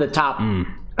now up at the top.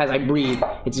 As I breathe,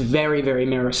 it's very, very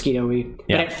maraschino-y.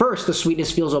 Yeah. But at first, the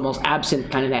sweetness feels almost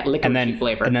absent, kind of that licorice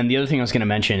flavor. And then the other thing I was going to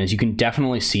mention is you can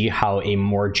definitely see how a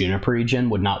more juniper gin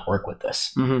would not work with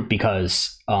this,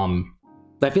 because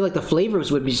I feel like the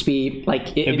flavors would just be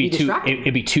like it'd be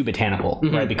too botanical,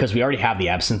 right? Because we already have the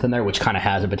absinthe in there, which kind of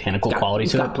has a botanical quality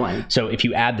to it. Plenty. So if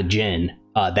you add the gin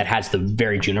that has the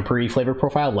very juniper-y flavor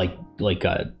profile, like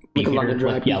a London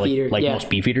Dry, like most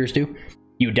beef eaters do,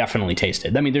 you would definitely taste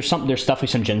it. I mean, there's definitely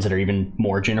some gins that are even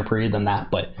more junipery than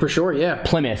that, but for sure, yeah.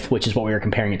 Plymouth, which is what we were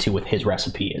comparing it to with his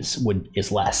recipe, is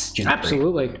less junipery.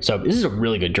 Absolutely. So this is a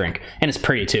really good drink, and it's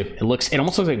pretty too. It almost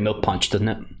looks like milk punch, doesn't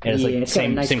it? It's like it's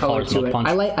same got a nice color as milk punch.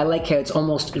 I like how it's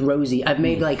almost rosy. I've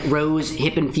made like rose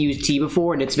hip infused tea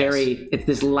before, and it's it's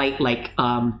this light like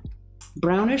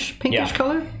brownish, pinkish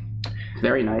color.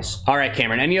 Very nice. All right,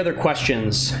 Cameron. Any other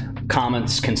questions,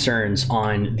 comments, concerns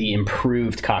on the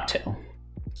improved cocktail?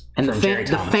 And the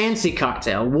fancy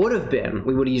cocktail would have been,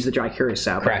 we would have used the dry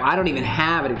curacao. Correct. But I don't even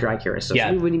have a dry curacao,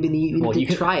 so we wouldn't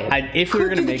even try it. If we were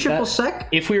going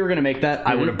to make that,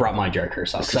 I would have brought my dry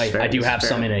curacao, because I do have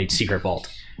some in a secret vault.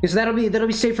 So that'll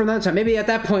be safe for another time. Maybe at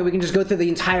that point we can just go through the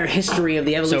entire history of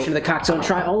the evolution of the cocktail and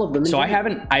try all of them. So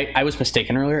I was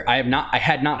mistaken earlier. I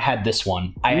had not had this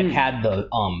one. I had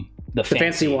the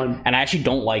fancy one, and I actually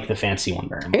don't like the fancy one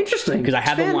very much. Interesting, because I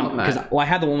had the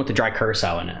one with the dry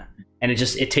curacao in it, and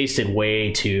it tasted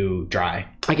way too dry.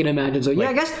 I can imagine. So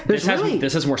I guess this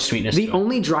has more sweetness. The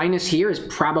only dryness here is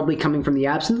probably coming from the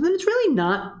absinthe, and it's really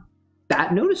not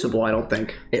that noticeable, I don't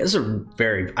think.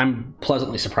 I'm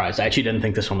pleasantly surprised. I actually didn't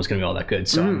think this one was going to be all that good,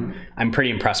 so I'm pretty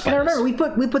impressed by this. I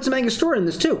remember we put some Angostura in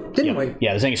this too, didn't we?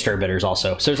 Yeah, there's Angostura bitters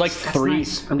also. So there's like three.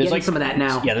 Nice. I'm getting some of that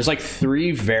now. Yeah, there's like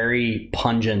 3 very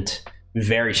pungent,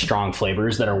 very strong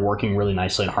flavors that are working really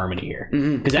nicely in harmony here.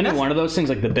 Because any one of those things,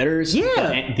 like the bitters,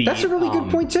 that's a really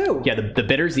good point too. Yeah, the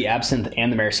bitters, the absinthe,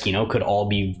 and the maraschino could all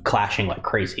be clashing like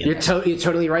crazy. You're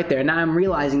totally right there. Now I'm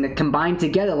realizing that combined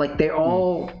together, like they're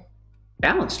all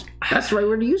balanced. That's the right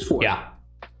word to use for it. Yeah.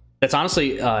 That's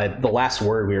honestly the last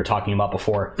word we were talking about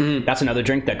before. That's another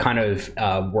drink that kind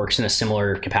of works in a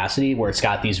similar capacity, where it's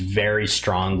got these very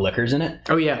strong liquors in it.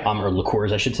 Oh yeah. Or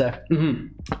liqueurs, I should say.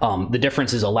 The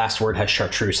difference is the last word has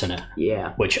chartreuse in it.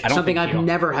 Yeah. Which I don't Something I've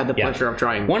never had the pleasure of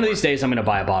trying. One of these days I'm going to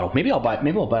buy a bottle. Maybe I'll buy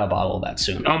a bottle of that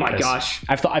soon. Oh my gosh.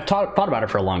 I've thought about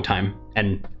it for a long time,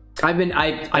 and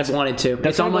I've wanted to.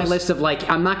 It's on my list of like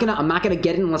I'm not gonna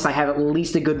get it unless I have at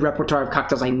least a good repertoire of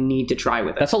cocktails I need to try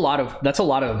with it. That's a lot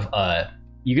of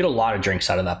you get a lot of drinks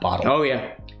out of that bottle. Oh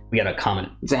yeah. We got a comment.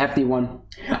 It's a hefty one.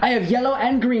 I have yellow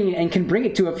and green and can bring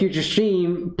it to a future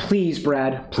stream. Please,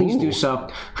 Brad. Please do so.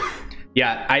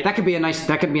 Yeah, that could be a nice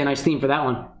theme for that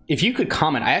one. If you could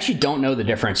comment, I actually don't know the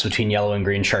difference between yellow and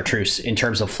green chartreuse in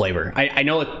terms of flavor. I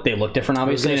know that they look different,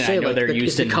 obviously, and I know they're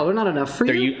used in... Is the color not enough for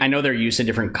you? I know they're used in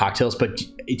different cocktails, but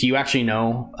do you actually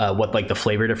know what like the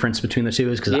flavor difference between the two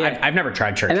is? Because I've never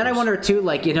tried chartreuse. And then I wonder too,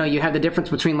 like, you know, you have the difference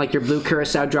between like your blue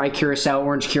curacao, dry curacao,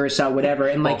 orange curacao, whatever,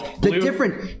 and like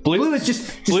blue is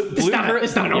just it's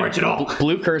not orange at all.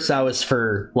 Blue curacao is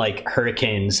for like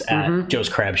hurricanes at Joe's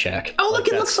Crab Shack. Oh, look,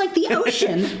 it looks like the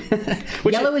ocean.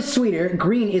 Yellow is sweeter.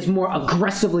 Green is more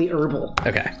aggressively herbal.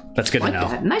 Okay, that's good to know.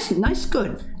 That. Nice,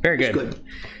 good. Very good.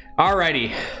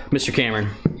 Alrighty, Mr. Cameron.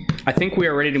 I think we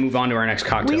are ready to move on to our next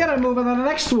cocktail. We gotta move on to the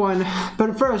next one,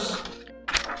 but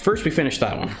first we finished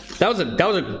that one. That was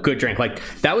a good drink. Like,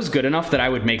 that was good enough that I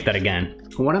would make that again.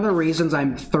 One of the reasons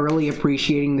I'm thoroughly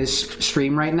appreciating this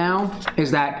stream right now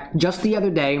is that just the other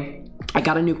day, I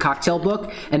got a new cocktail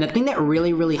book, and the thing that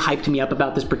really, really hyped me up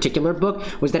about this particular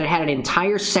book was that it had an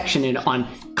entire section in on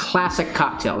classic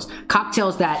cocktails.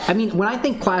 Cocktails that, I mean, when I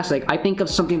think classic, I think of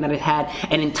something that it had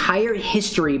an entire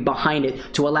history behind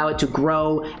it to allow it to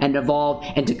grow and evolve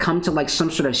and to come to like some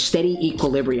sort of steady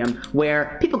equilibrium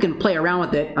where people can play around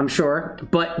with it, I'm sure,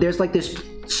 but there's like this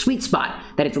sweet spot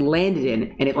that it's landed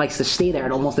in, and it likes to stay there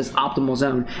at almost this optimal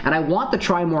zone. And I want to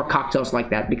try more cocktails like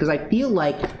that, because I feel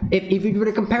like if you were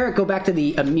to compare it, go back to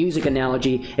the music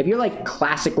analogy, if you're like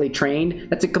classically trained,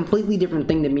 that's a completely different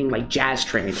thing than being like jazz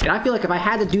trained. And I feel like if I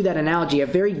had to do that analogy, I'm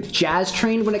very jazz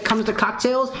trained when it comes to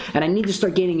cocktails, and I need to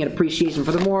start gaining an appreciation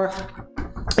for the more,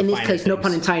 in this case, no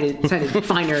pun intended,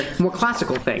 finer, more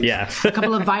classical things. Yeah. A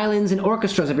couple of violins and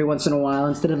orchestras every once in a while,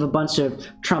 instead of a bunch of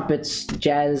trumpets,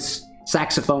 jazz,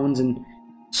 saxophones, and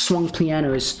swung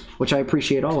pianos, which I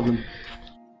appreciate all of them.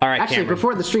 All right, actually, Cameron.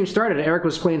 Before the stream started, Eric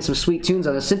was playing some sweet tunes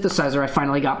on a synthesizer I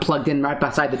finally got plugged in right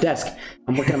beside the desk.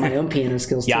 I'm working on my own piano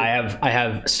skills too. Yeah, I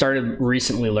have started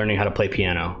recently learning how to play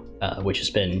piano, which has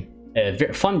been a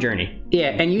very fun journey.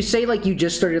 Yeah, and you say like you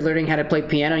just started learning how to play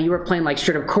piano. You were playing like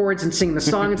straight up chords and singing the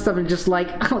song and stuff, and just like,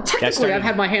 oh, technically I've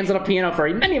had my hands on a piano for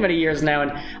many years now,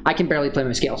 and I can barely play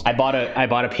my scales. I bought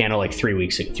a piano like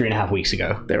 3.5 weeks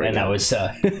ago. There we go.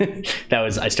 That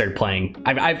was I started playing.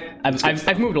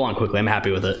 I've moved along quickly. I'm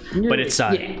happy with it, but it's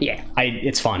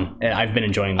it's fun. I've been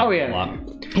enjoying it a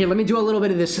lot. Here, let me do a little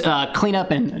bit of this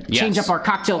cleanup and change up our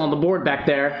cocktail on the board back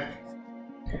there.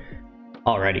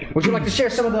 Alrighty. Would you like to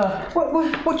share some of the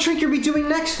what drink are we doing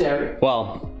next, Eric?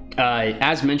 Well,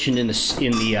 as mentioned in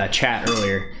the chat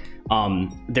earlier,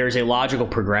 there's a logical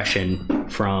progression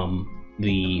from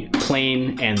the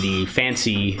plain and the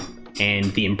fancy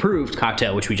and the improved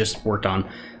cocktail, which we just worked on,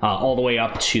 all the way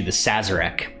up to the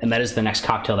Sazerac, and that is the next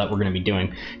cocktail that we're going to be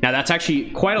doing. Now, that's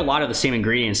actually quite a lot of the same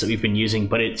ingredients that we've been using,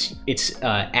 but it's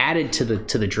added to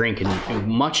the drink in a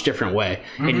much different way,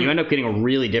 and you end up getting a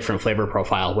really different flavor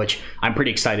profile, which I'm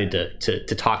pretty excited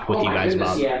to talk with you guys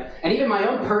about. Yeah, and even my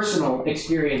own personal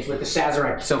experience with the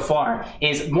Sazerac so far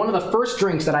is one of the first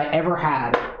drinks that I ever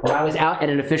had when I was out at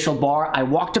an official bar. I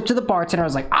walked up to the bartender, I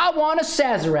was like, I want a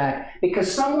Sazerac,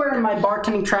 because somewhere in my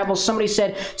bartending travels, somebody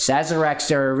said, Sazeracs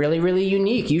are really, really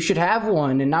unique. You should have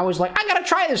one. And I was like, I gotta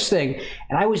try this thing.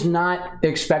 And I was not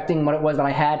expecting what it was that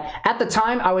I had. At the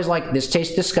time, I was like, this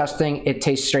tastes disgusting. It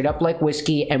tastes straight up like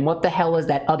whiskey. And what the hell is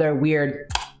that other weird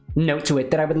note to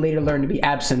it that I would later learn to be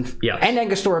absinthe? Yeah. And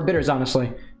Angostura bitters,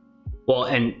 honestly. Well,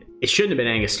 and it shouldn't have been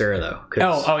Angostura, though.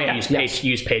 Oh, yeah.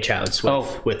 Use Peychauds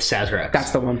with Sazerac. That's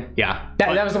the one. Yeah.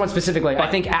 That was the one specifically. I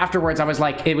think afterwards I was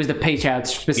like, it was the Peychauds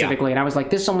specifically. Yeah. And I was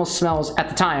like, this almost smells, at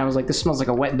the time, I was like, this smells like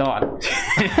a wet dog.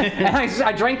 And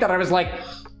I drank that. I was like,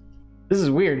 this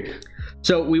is weird.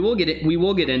 So we will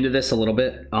get into this a little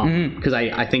bit because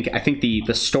I think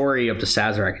the story of the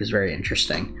Sazerac is very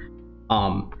interesting.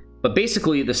 But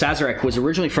basically, the Sazerac was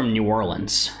originally from New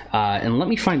Orleans, and let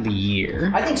me find the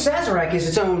year. I think Sazerac is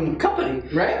its own company,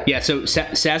 right? Yeah, so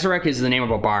Sazerac is the name of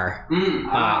a bar.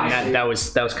 That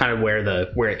was kind of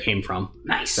where it came from.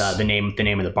 Nice. The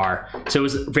name of the bar. So it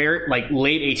was very like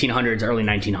late 1800s, early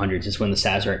 1900s is when the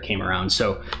Sazerac came around.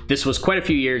 So this was quite a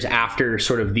few years after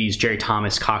sort of these Jerry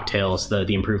Thomas cocktails, the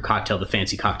improved cocktail, the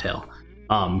fancy cocktail.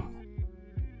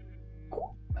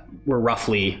 Were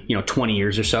roughly 20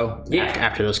 years or so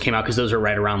after those came out, because those are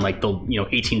right around like the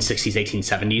 1860s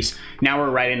 1870s. Now we're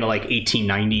right into like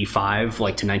 1895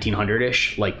 like to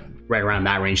 1900ish, like right around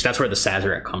that range. That's where the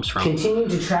Sazerac comes from. Continue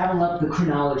to travel up the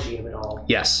chronology of it all.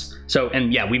 Yes. So,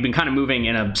 and yeah, we've been kind of moving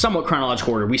in a somewhat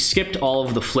chronological order. We skipped all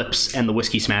of the flips and the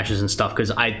whiskey smashes and stuff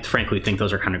because I frankly think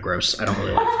those are kind of gross. I don't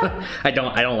really like them. I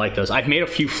don't like those. I've made a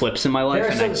few flips in my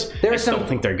life, and I just don't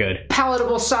think they're good.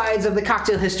 Palatable sides of the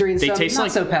cocktail history, and they some taste not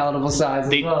like, so palatable sides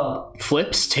as well.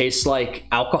 Flips taste like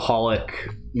alcoholic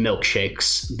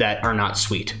milkshakes that are not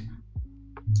sweet.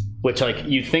 Which, like,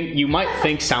 you might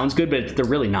think sounds good, but they're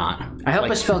really not. I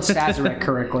hope I spelled Sazerac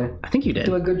correctly. I think you did.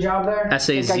 Do a good job there?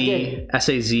 Sazerac.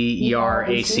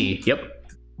 Yep.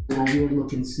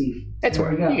 Look and see. It's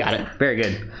where you got it. Very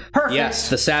good. Perfect. Yes,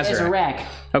 the Sazerac.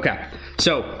 Okay.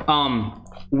 So,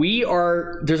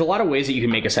 there's a lot of ways that you can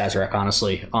make a Sazerac,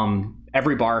 honestly.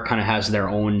 Every bar kind of has their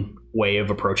own way of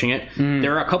approaching it.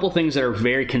 There are a couple things that are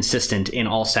very consistent in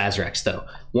all Sazeracs, though.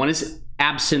 One is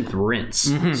absinthe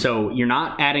rinse. So you're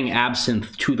not adding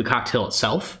absinthe to the cocktail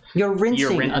itself. You're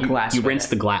rinsing a glass. You rinse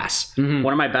the glass.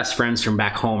 One of my best friends from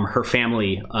back home, her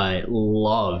family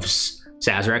loves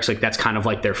Sazeracs. Like, that's kind of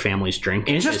like their family's drink.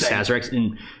 Interesting. Sazeracs,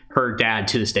 and her dad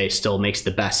to this day still makes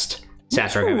the best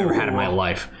Sazerac I've ever had in my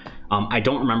life. I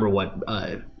don't remember what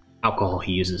alcohol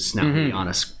he uses now, to be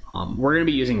honest. We're going to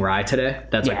be using rye today.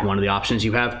 That's like one of the options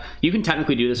you have. You can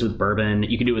technically do this with bourbon.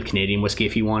 You can do it with Canadian whiskey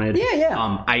if you wanted.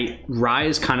 Rye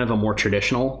is kind of a more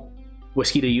traditional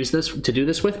whiskey to do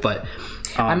this with, but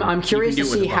I'm curious to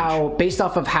see how, based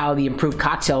off of how the improved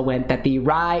cocktail went, that the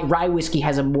rye whiskey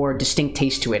has a more distinct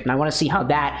taste to it, and I want to see how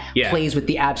that plays with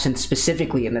the absinthe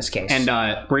specifically in this case. And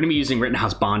we're going to be using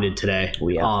Rittenhouse Bonded today.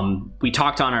 We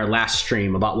talked on our last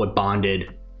stream about what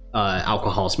bonded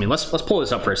alcohols mean. Let's pull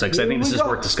this up for a second, because I think this is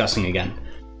worth discussing again.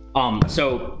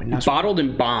 So bottled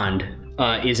in bond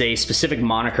is a specific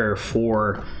moniker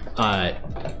for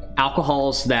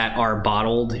alcohols that are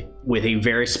bottled with a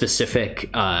very specific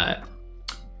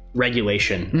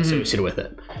regulation associated with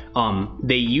it.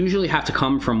 They usually have to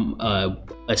come from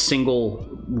a single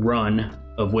run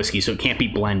of whiskey, so it can't be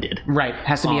blended. Right,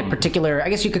 has to be a particular, I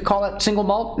guess you could call it single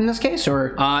malt in this case,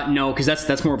 or no, because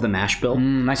that's more of the mash bill.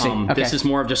 I see. Okay. This is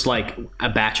more of just like a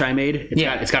batch I made.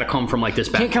 It's got to come from like this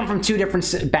batch. Can't come from two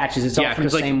different batches. It's all from the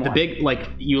same one. The big, like,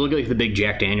 you look at like the big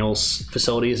Jack Daniel's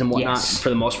facilities and whatnot. For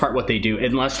the most part, what they do,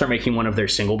 unless they're making one of their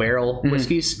single barrel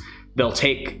whiskeys, they'll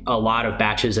take a lot of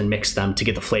batches and mix them to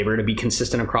get the flavor to be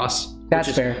consistent across.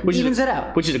 That's fair. Which evens it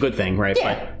out. Which is a good thing, right?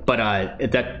 Yeah. But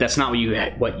that's not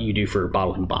what you do for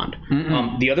bottled and bond.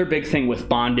 The other big thing with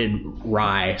bonded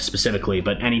rye specifically,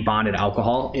 but any bonded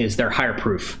alcohol, is they're higher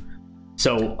proof.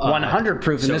 So 100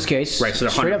 proof in this case. Right, so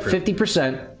they're straight up 50%.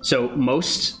 50%. So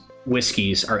most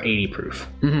whiskeys are 80 proof,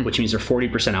 which means they're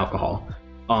 40% alcohol.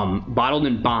 Bottled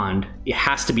and bond, it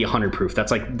has to be 100 proof.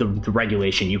 That's like the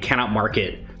regulation. You cannot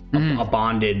market a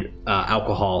bonded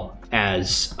alcohol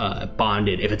as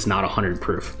bonded if it's not 100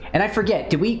 proof. And I forget,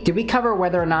 did we cover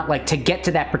whether or not, like, to get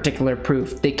to that particular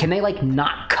proof, can they like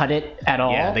not cut it at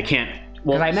all? Yeah, they can't.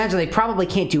 Well, I imagine they probably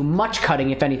can't do much cutting,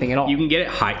 if anything at all. You can get it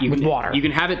high with water. You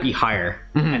can have it be higher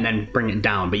and then bring it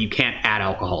down, but you can't add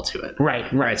alcohol to it.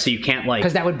 Right. So you can't, like,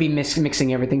 because that would be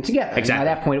mixing everything together. Exactly.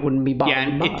 By that point, it wouldn't be bottled.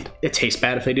 Yeah, and it tastes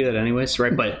bad if they do that anyways,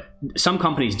 right? But some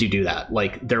companies do that.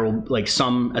 Like there will, like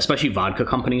some, especially vodka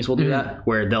companies will do that,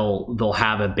 where they'll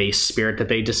have a base spirit that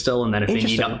they distill, and then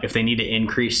if they need to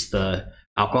increase the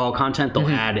alcohol content, they'll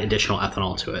add additional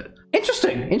ethanol to it.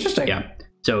 Interesting. Yeah.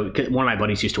 So one of my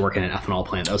buddies used to work in an ethanol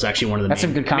plant. That was actually one of the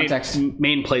some good context.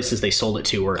 Main places they sold it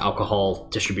to were alcohol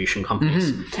distribution companies.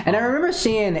 And I remember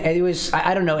seeing, it was,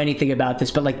 I don't know anything about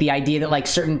this, but like the idea that like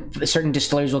certain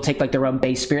distillers will take like their own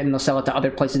base spirit and they'll sell it to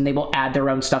other places and they will add their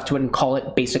own stuff to it and call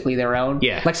it basically their own.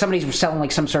 Yeah. Like somebody's selling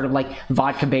like some sort of like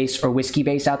vodka base or whiskey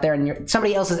base out there, and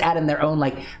somebody else is adding their own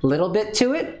like little bit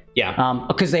to it. Yeah.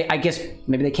 Because I guess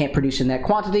maybe they can't produce in that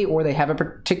quantity, or they have a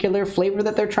particular flavor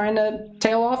that they're trying to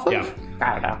tail off of. Yeah.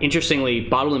 I don't know. Interestingly,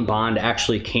 bottle and bond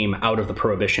actually came out of the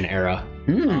Prohibition era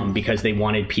because they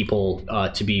wanted people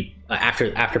to be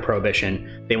after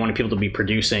Prohibition. They wanted people to be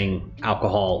producing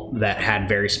alcohol that had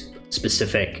very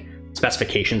specific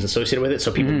specifications associated with it, so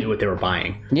people knew what they were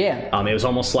buying. Yeah. It was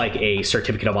almost like a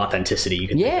certificate of authenticity. You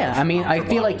could I mean, I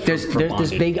feel like there's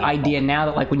this big idea now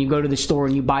that like when you go to the store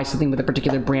and you buy something with a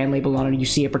particular brand label on it, and you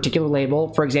see a particular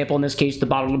label, for example, in this case, the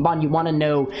bottle and bond, you want to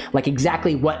know like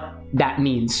exactly what that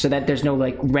means so that there's no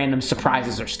like random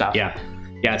surprises or stuff. Yeah.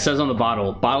 It says on the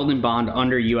bottle, bottled and bond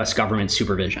under U.S. government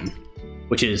supervision,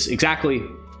 which is exactly,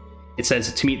 it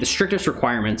says, to meet the strictest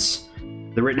requirements,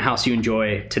 the Rittenhouse you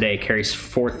enjoy today carries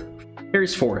forth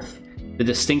the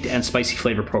distinct and spicy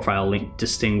flavor profile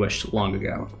distinguished long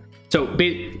ago. So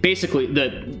basically,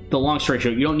 the long story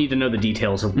short, you don't need to know the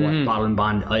details of what bottle and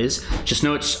bond is. Just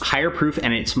know it's higher proof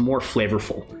and it's more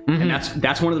flavorful. And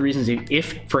that's one of the reasons,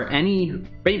 if for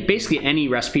basically any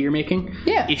recipe you're making,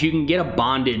 if you can get a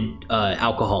bonded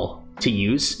alcohol to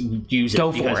use it.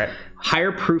 Go for it.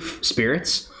 Higher proof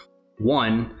spirits,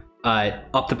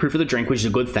 up the proof of the drink, which is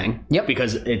a good thing. Yep.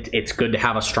 Because it's good to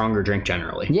have a stronger drink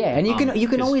generally. Yeah, and you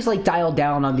can always like dial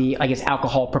down on the, I guess,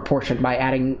 alcohol proportion by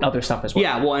adding other stuff as well.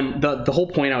 Yeah, well, and the whole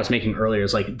point I was making earlier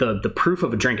is like the proof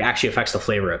of a drink actually affects the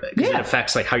flavor of it, because it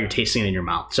affects like how you're tasting it in your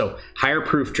mouth. So higher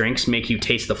proof drinks make you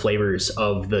taste the flavors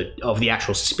of the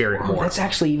actual spirit more. That's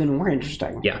actually even more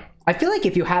interesting. Yeah. I feel like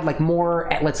if you had like more,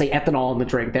 let's say, ethanol in the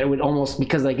drink, that it would almost,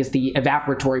 because like it's the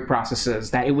evaporatory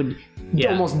processes, that it would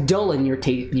almost dull in your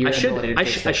taste. I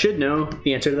should know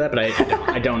the answer to that, but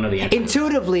I don't know the answer.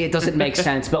 Intuitively, it doesn't make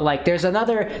sense, but like there's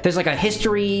like a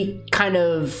history kind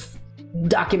of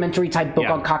documentary type book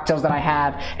on cocktails that I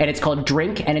have, and it's called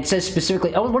Drink, and it says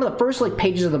specifically, one of the first like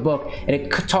pages of the book, and it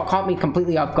caught me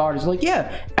completely off guard. It's like,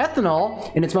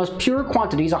 ethanol in its most pure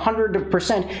quantities,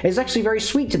 100%, is actually very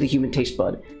sweet to the human taste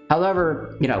bud.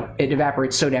 However, it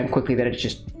evaporates so damn quickly that it's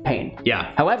just pain.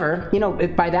 Yeah. However,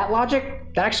 by that logic,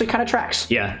 that actually kind of tracks.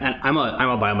 Yeah, and I'm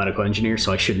a biomedical engineer,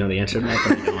 so I should know the answer to that,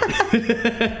 but I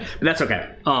don't. But that's okay.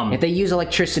 If they use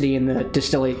electricity in the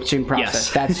distillation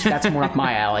process, that's more up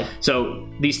my alley. So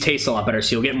these taste a lot better,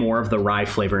 so you'll get more of the rye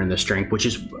flavor in this drink, which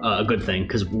is a good thing,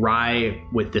 because rye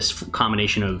with this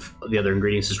combination of the other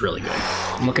ingredients is really good.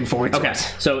 I'm looking forward to it.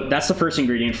 So that's the first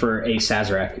ingredient for a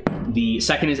Sazerac. The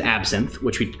second is absinthe,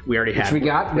 which we already had. We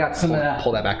got some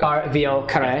pull that back up. VO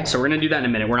Carré. So we're gonna do that in a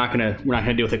minute. We're not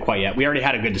gonna deal with it quite yet. We already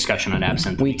had a good discussion on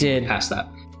absinthe. We did. Past that.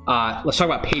 Let's talk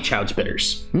about Peychaud's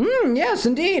bitters. Yes,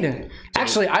 indeed.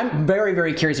 Actually, I'm very,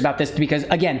 very curious about this because,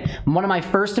 again, one of my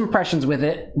first impressions with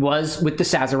it was with the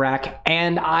Sazerac,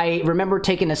 and I remember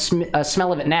taking a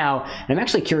smell of it now, and I'm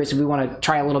actually curious if we want to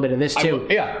try a little bit of this too.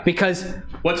 Because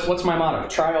what's my motto?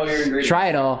 Try all your ingredients. Try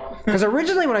it all. Because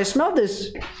originally when I smelled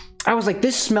this, I was like,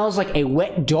 this smells like a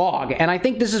wet dog. And I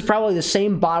think this is probably the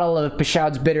same bottle of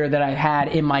Peychaud's bitter that I had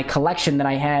in my collection that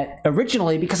I had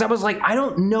originally, because I was like, I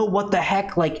don't know what the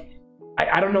heck, like,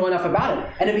 I don't know enough about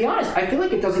it. And to be honest, I feel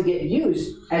like it doesn't get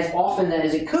used as often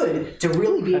as it could to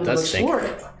really be able to explore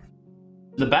it.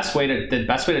 The best way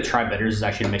to try bitters is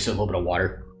actually to mix it with a little bit of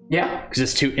water. Yeah,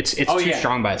 because it's too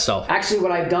strong by itself. Actually,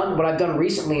 what I've done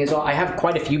recently is I have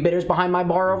quite a few bitters behind my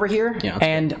bar over here,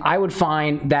 and I would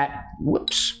find that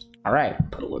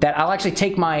that I'll actually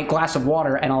take my glass of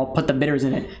water and I'll put the bitters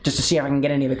in it just to see if I can get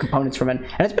any of the components from it.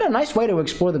 And it's been a nice way to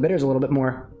explore the bitters a little bit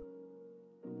more.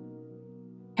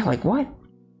 Yeah, like what?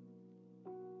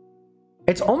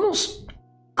 It's almost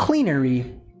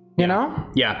cleanery, you know?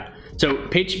 Yeah. So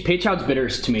Peychaud's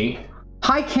bitters to me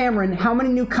Hi Cameron, how many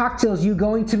new cocktails you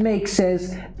going to make?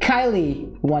 Says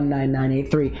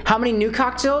Kylie19983. How many new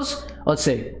cocktails? Let's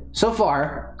see. So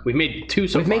far, we've made two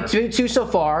so far. We've made two so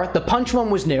far. The punch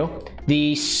one was new.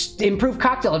 The improved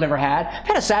cocktail I've never had. I've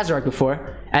had a Sazerac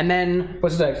before. And then,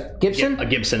 what's next? Gibson? A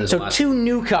Gibson is so two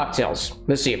new cocktails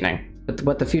this evening. But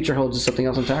what the future holds is something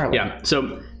else entirely. Yeah,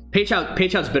 so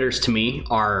Peychaud's bitters to me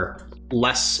are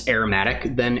less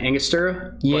aromatic than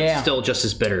Angostura, but still just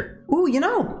as bitter. Ooh, you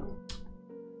know,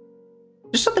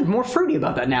 there's something more fruity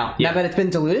about that now. Now that it's been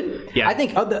diluted. Yeah. I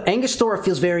think the Angostura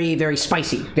feels very, very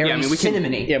spicy, very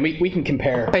cinnamony. We can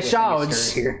compare.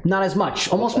 Peychaud's here, not as much.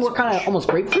 Almost more kind of almost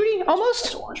grapefruity,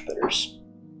 almost. Orange bitters.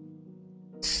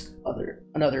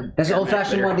 Another. That's an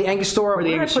old-fashioned one. The Angostura. Where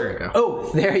the Angostura go? Oh,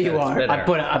 there you are. I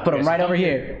put them right over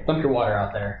here. Dump your water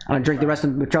out there. I'm gonna drink the rest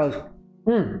of the Charles.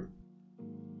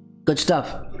 Good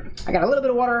stuff. I got a little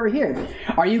bit of water over here.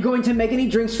 Are you going to make any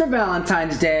drinks for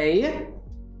Valentine's Day?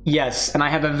 Yes, and I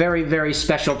have a very, very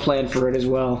special plan for it as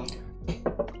well.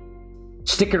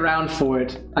 Stick around for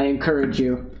it. I encourage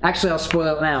you. Actually, I'll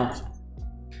spoil it now.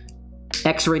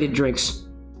 X-rated drinks.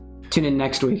 Tune in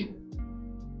next week.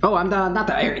 Oh, I'm not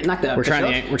the. We're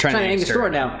trying to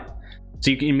Angostura now. So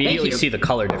you can immediately see the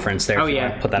color difference there. Oh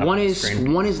yeah. Put that one up is on the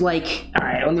screen. one is like. All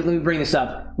right, let me bring this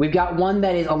up. We've got one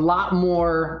that is a lot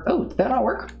more. Oh, did that not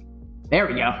work? There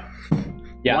we go.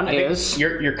 Yeah, one is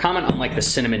your comment on like the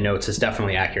cinnamon notes is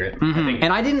definitely accurate. I think.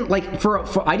 And I didn't like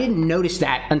I didn't notice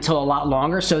that until a lot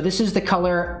longer. So this is the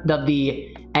color of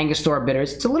the Angostura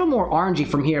bitters. It's a little more orangey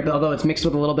from here, but although it's mixed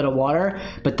with a little bit of water.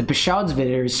 But the Peychaud's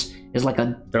bitters is like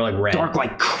they're like red, dark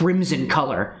like crimson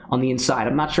color on the inside.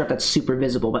 I'm not sure if that's super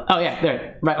visible, but oh yeah,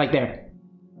 there, right, like there.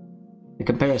 The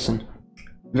comparison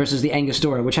versus the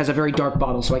Angostura, which has a very dark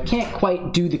bottle, so I can't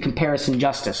quite do the comparison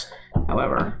justice.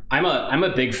 However, I'm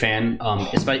a big fan.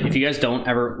 If you guys don't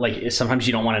ever like, sometimes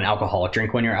you don't want an alcoholic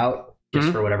drink when you're out,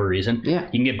 just for whatever reason. Yeah,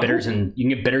 you can get bitters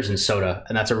and soda,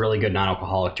 and that's a really good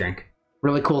non-alcoholic drink.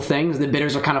 Really cool things. The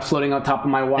bitters are kind of floating on top of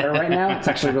my water right now. It's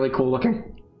actually really cool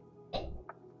looking.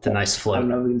 It's a nice float. I don't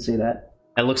know if we can see that.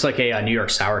 It looks like a New York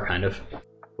sour kind of,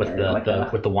 with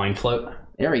with the wine float.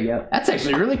 There we go. That's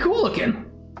actually really cool looking.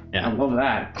 Yeah, I love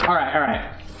that. All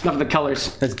right. Enough of the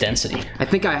colors. That's density. I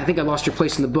think I lost your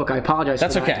place in the book. I apologize.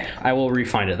 That's okay. I will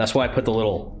refine it. That's why I put the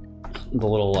little.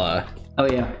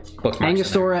 Oh yeah. Bookmarks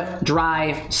Angostura,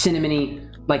 dry, cinnamony,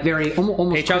 like very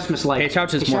almost Christmas-like.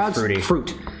 Peychaud's is more fruity.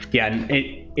 Fruit. Yeah, and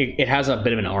it has a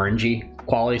bit of an orangey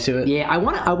quality to it. Yeah, I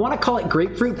want to call it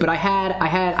grapefruit, but I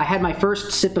had my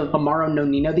first sip of Amaro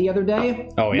Nonino the other day.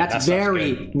 Oh yeah, that's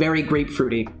very very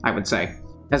grapefruity, I would say,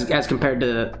 as compared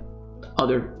to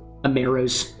other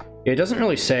Amaros. It doesn't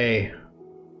really say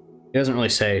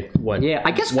what. Yeah,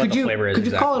 I guess what the flavor is. Could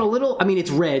you call it a little? I mean,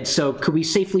 it's red, so could we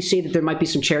safely say that there might be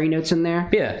some cherry notes in there?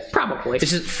 Yeah, probably.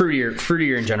 This is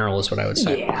fruitier in general, is what I would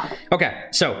say. Yeah. Okay,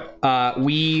 so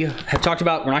we have talked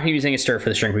about we're not going to use Angostura for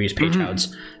this drink. We use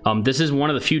Peychaud's. This is one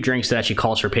of the few drinks that actually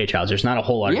calls for Peychaud's. There's not a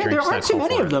whole lot of drinks there aren't too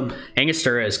many of them.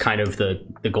 Angostura is kind of the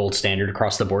gold standard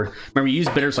across the board. Remember, you use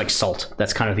bitters like salt.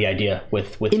 That's kind of the idea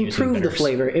with improve the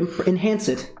flavor, enhance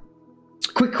it.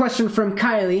 Quick question from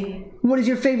Kylie. What is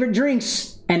your favorite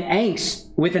drinks? And Anx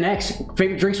with an X.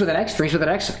 Favorite drinks with an X? Drinks with an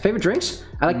X? Favorite drinks?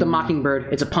 I like the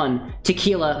Mockingbird. It's a pun.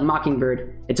 Tequila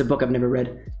Mockingbird. It's a book I've never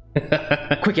read.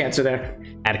 Quick answer there.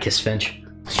 Atticus Finch.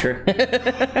 Sure.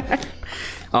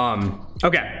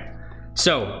 Okay.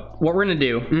 So what we're gonna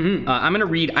do, I'm gonna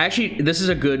read. This is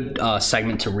a good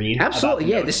segment to read. Absolutely,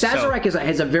 yeah. The Sazerac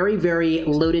has a very, very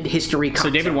loaded history concept. So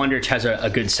David Wondrich has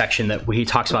a good section that he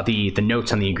talks about the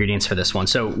notes on the ingredients for this one.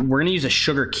 So we're gonna use a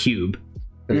sugar cube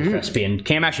for this recipe, and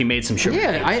Cam actually made some sugar.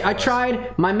 Yeah, I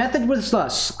tried. My method was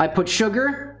thus: I put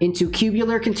sugar into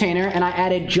cubular container, and I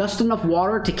added just enough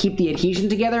water to keep the adhesion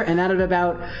together. And out of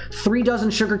about 3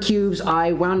 dozen sugar cubes,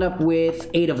 I wound up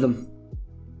with 8 of them.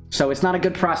 So it's not a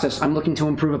good process. I'm looking to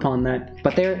improve upon that.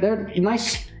 But they're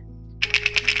nice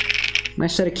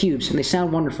set of cubes, and they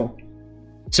sound wonderful.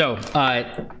 So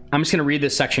I'm just going to read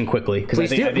this section quickly because I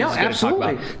think this is good to talk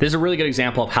about. There's a really good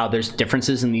example of how there's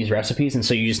differences in these recipes, and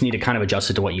so you just need to kind of adjust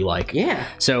it to what you like. Yeah.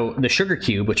 So the sugar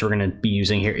cube, which we're going to be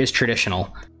using here, is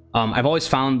traditional. I've always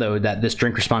found, though, that this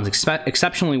drink responds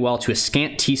exceptionally well to a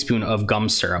scant teaspoon of gum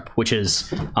syrup, which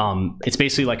is it's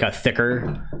basically like a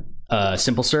thicker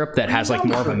simple syrup that has like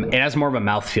more of a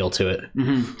mouthfeel to it.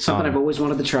 Something I've always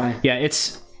wanted to try. Yeah,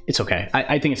 it's okay.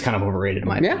 I think it's kind of overrated in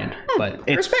my opinion. But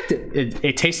I respect it.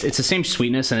 It tastes. It's the same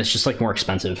sweetness, and it's just like more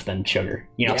expensive than sugar.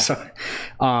 You know. Yeah. So,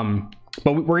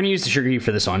 but we're gonna use the sugar cube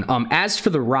for this one. As for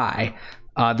the rye,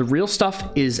 The real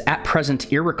stuff is at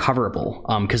present irrecoverable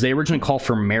because they originally called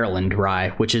for Maryland rye,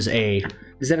 which is a...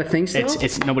 Is that a thing still?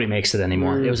 It's nobody makes it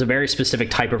anymore. It was a very specific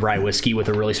type of rye whiskey with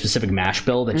a really specific mash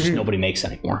bill that just nobody makes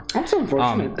anymore. That's so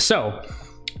unfortunate.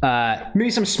 Maybe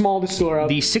some small distiller.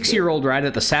 The 6-year-old rye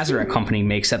that the Sazerac company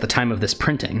makes at the time of this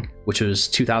printing, which was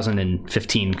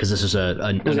 2015, because this was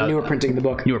a newer printing of the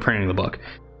book. Newer printing of the book.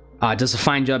 Does a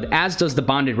fine job, as does the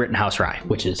bonded Rittenhouse rye,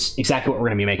 which is exactly what we're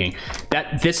going to be making.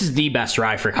 This is the best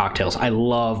rye for cocktails. I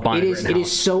love bonded Rittenhouse. It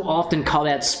is so often called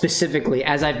out specifically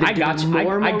as I've been I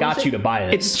got you to buy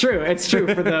it. It's true. It's true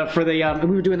for the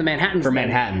we were doing the Manhattans for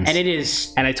Manhattans, and it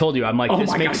is. And I told you, I'm like, oh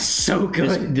my god, so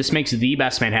good. This makes the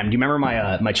best Manhattan. Do you remember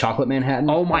my chocolate Manhattan?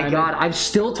 Oh my god, I'm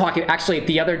still talking. Actually,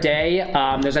 the other day,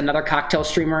 there's another cocktail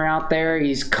streamer out there.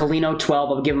 He's Kalino12.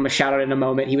 I'll give him a shout out in a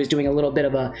moment. He was doing a little bit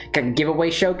of a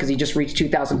giveaway show because he just reached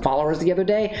 2,000 followers the other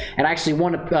day, and I actually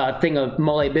won a thing of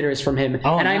mole bitters from him. And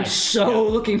nice. I'm so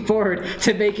looking forward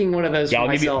to making one of those for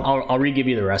myself. I'll re-give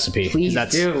you the recipe. Please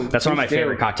that's do. That's one of my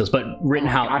favorite cocktails. But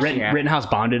Rittenhouse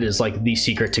Bonded is like the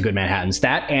secret to good Manhattans.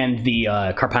 That and the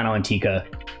Carpano Antica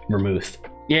vermouth.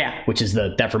 Yeah, which is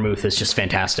that vermouth is just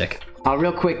fantastic. I'll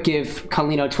real quick give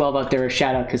Kalino12 out there a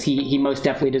shout out because he most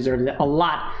definitely deserves it. A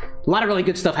lot of really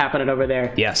good stuff happening over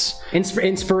there. Yes.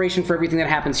 Inspiration for everything that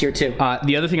happens here, too.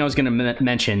 The other thing I was going to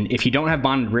mention, if you don't have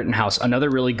bonded Rittenhouse,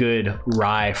 another really good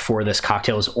rye for this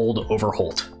cocktail is Old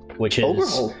Overholt, which is...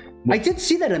 Overholt? I did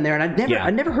see that in there, and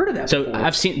I never heard of that So before.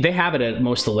 I've seen... They have it at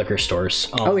most of the liquor stores.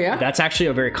 Oh, yeah? That's actually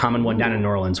a very common one down in New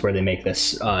Orleans where they make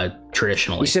this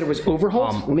traditionally. You said it was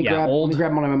Overholt? Let me grab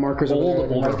one of my markers over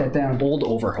there and write that down. Old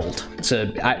Overholt.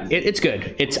 It's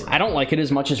good. I don't like it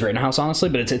as much as Rittenhouse, honestly,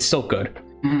 but it's still good.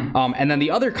 Mm-hmm. And then the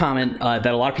other comment that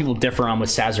a lot of people differ on with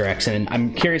Sazeracs, and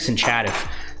I'm curious in chat if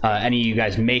any of you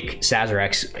guys make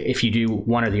Sazeracs, if you do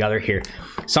one or the other here.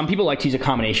 Some people like to use a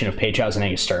combination of Peychaus and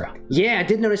Angostura. Yeah, I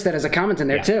did notice that as a comment in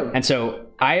there too. And so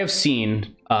I have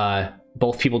seen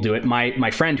both people do it.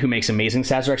 My friend who makes amazing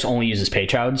Sazeracs only uses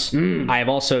Peychaus. I have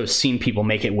also seen people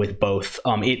make it with both.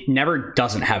 It never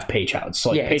doesn't have Peychaus.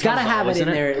 So like, it's got to have it in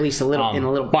there at least a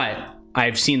little. But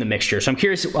I've seen the mixture, so I'm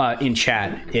curious in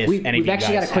chat if any of you guys we've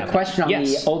actually got a quick question on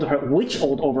the which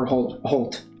Old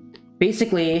Overholt.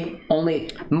 Basically, only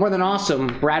more than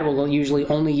awesome. Brad will usually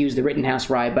only use the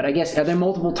Rittenhouse rye, but I guess are there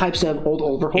multiple types of Old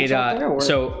Overholts out there? Or?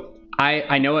 So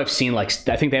I know I've seen I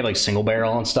think they have like single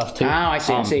barrel and stuff too. Oh, I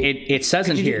see. It says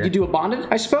in here. You do a bonded,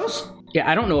 I suppose. Yeah,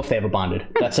 I don't know if they have a bonded.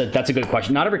 That's a good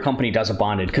question. Not every company does a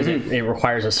bonded because it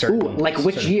requires a certain. Ooh, like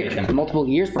which year? Multiple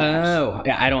years, perhaps. Oh,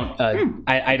 yeah. I don't.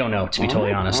 I don't know, to be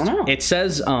totally honest. It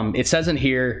says in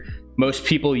here. Most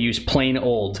people use plain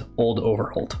old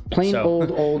Overholt.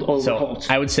 Old Overholt.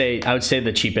 So I would say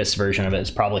the cheapest version of it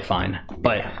is probably fine.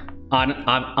 But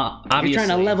obviously, you're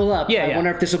trying to level up. Yeah, I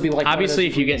wonder if this will be like. Obviously,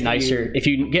 if you get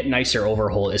nicer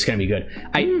Overholt, it's going to be good.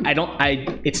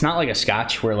 It's not like a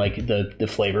Scotch where like the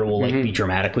flavor will like be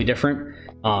dramatically different.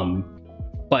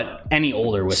 But any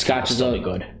older whiskey Scotch is still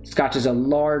good. Scotch is a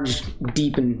large,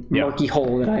 deep, and murky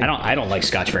hole that I don't like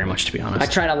Scotch very much, to be honest. I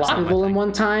tried a Lagavulin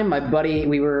one time. My buddy,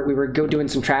 we were doing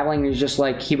some traveling. And he was just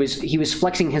like he was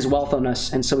flexing his wealth on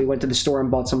us, and so we went to the store and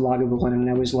bought some Lagavulin, and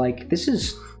I was like, this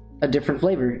is a different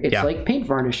flavor. It's like paint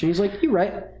varnish, and he's like, you're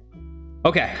right.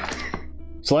 Okay.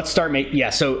 So let's start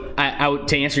So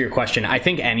to answer your question, I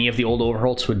think any of the Old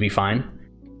Overholts would be fine.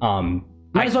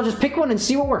 Might as well just pick one and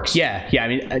see what works. Yeah. I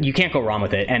mean, you can't go wrong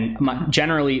with it. And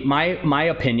generally, my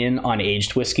opinion on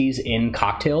aged whiskeys in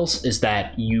cocktails is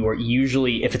that you are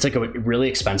usually, if it's like a really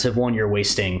expensive one, you're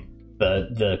wasting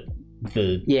the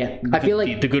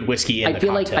good whiskey in the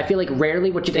cocktail. I feel like rarely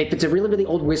if it's a really, really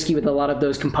old whiskey with a lot of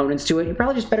those components to it, you're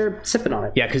probably just better sipping on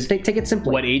it. Yeah, because take it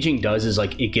simply. What aging does is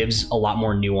like it gives a lot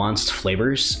more nuanced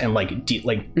flavors and like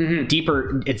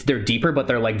deeper. They're deeper, but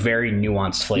they're like very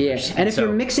nuanced flavors. Yeah, and if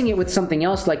you're mixing it with something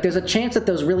else, like there's a chance that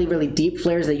those really, really deep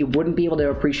flavors that you wouldn't be able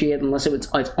to appreciate unless it's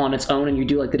on its own, and you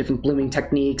do like the different blooming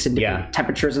techniques and different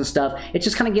temperatures and stuff. It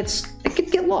just kind of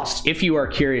could get lost. If you are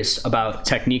curious about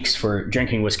techniques for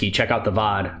drinking whiskey, check out the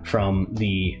VOD from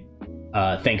the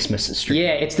Thanks Mrs. stream.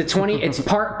 Yeah, it's it's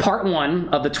part 1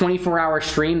 of the 24-hour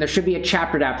stream. There should be a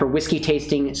chapter that for whiskey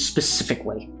tasting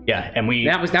specifically. Yeah, and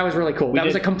that was really cool. That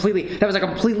was a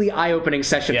completely eye-opening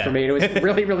session for me. It was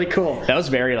really, really cool. That was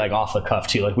very like off the cuff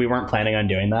too. Like we weren't planning on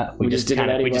doing that. We just did it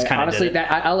anyway. Honestly,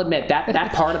 I'll admit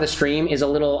that part of the stream is a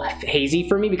little hazy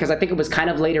for me because I think it was kind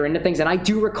of later into things. And I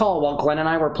do recall while Glenn and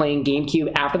I were playing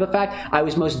GameCube after the fact, I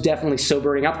was most definitely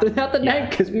sobering up throughout the night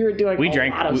because we were doing a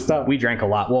lot of stuff. We drank a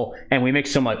lot. Well, and we made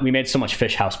so much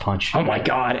fish house punch. Oh my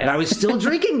god! And I was still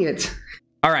drinking it.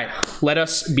 All right, let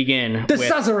us begin with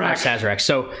Sazerac. Sazerac.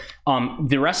 So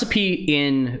The recipe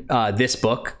in this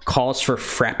book calls for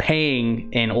frapping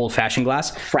an old-fashioned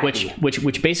glass,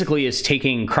 which basically is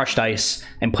taking crushed ice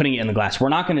and putting it in the glass. We're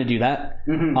not going to do that.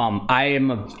 I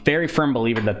am a very firm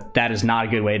believer that that is not a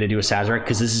good way to do a Sazerac,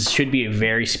 because should be a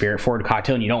very spirit-forward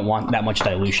cocktail, and you don't want that much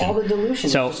dilution. All the dilution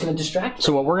is just going to distract you.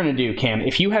 So what we're going to do, Cam,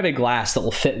 if you have a glass that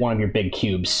will fit one of your big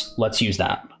cubes, let's use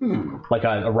that. Like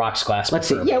a rocks glass. Let's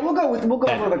see. Yeah, we'll go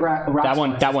over the rocks.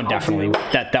 That one definitely.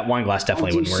 That wine glass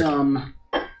definitely wouldn't work.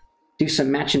 Do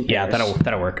some matching pairs. Yeah,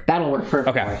 that'll work. That'll work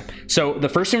perfectly. Okay. So the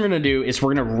first thing we're going to do is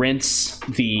we're going to rinse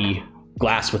the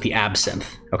glass with the absinthe.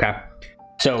 Okay.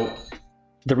 So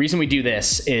the reason we do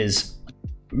this is,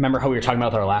 remember how we were talking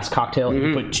about with our last cocktail?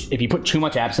 If you put too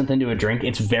much absinthe into a drink,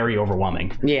 it's very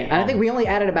overwhelming. Yeah, and I think we only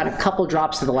added about a couple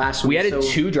drops to the last one. We added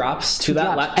 2 drops to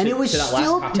that last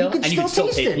cocktail, and you can still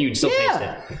taste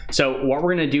it. So what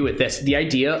we're gonna do with this, the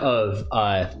idea of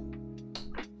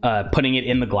putting it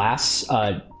in the glass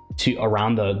to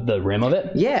around the rim of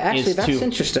it. Yeah, actually, that's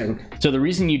interesting. So the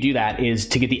reason you do that is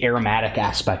to get the aromatic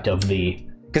aspect of the.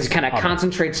 Because it kind of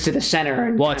concentrates to the center.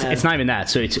 And well, it's not even that.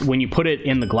 So it's when you put it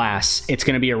in the glass, it's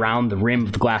going to be around the rim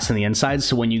of the glass on the inside.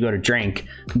 So when you go to drink,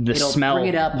 the smell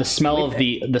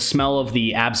of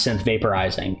the absinthe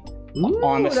vaporizing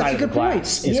on the side of the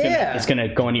glass is going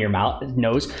to go into your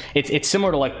nose. It's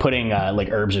similar to like putting like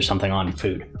herbs or something on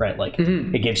food, right? Like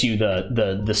it gives you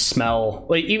the smell,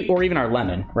 or even our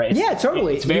lemon, right? Yeah,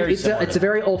 totally. It's very it's a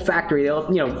very olfactory.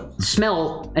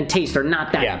 Smell and taste are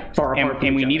not that far apart.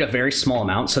 And we need a very small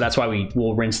amount, so that's why we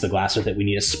will rinse the glass with it. We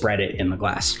need to spread it in the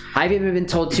glass. I've even been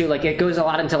told too, like it goes a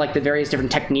lot into like the various different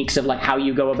techniques of like how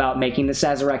you go about making the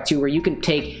Sazerac too, where you can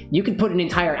put an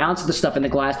entire ounce of the stuff in the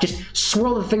glass, just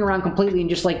swirl the thing around completely and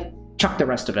just like chuck the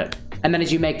rest of it, and then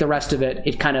as you make the rest of it,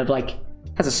 it kind of like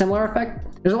has a similar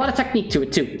effect. There's a lot of technique to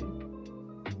it too.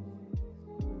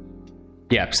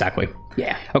 Yeah, exactly.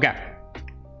 Yeah. Okay.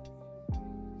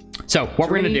 So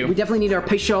what we're gonna do? We definitely need our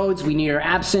Peychaud's, we need our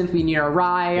absinthe, we need our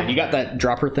rye. Yeah, you got that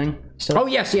dropper thing still? Oh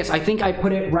yes. I think I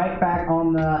put it right back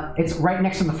on the. It's right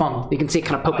next to the funnel. You can see it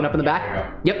kind of poking up in the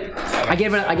back. Yep. I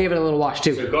gave it a little wash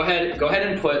too. So go ahead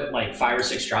and put like 5 or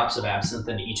 6 drops of absinthe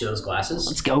into each of those glasses.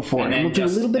 Let's go for it. And we'll do a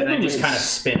little bit of a just kind of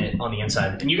spin it on the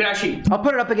inside. And you can actually. I'll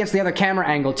put it up against the other camera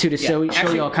angle too to show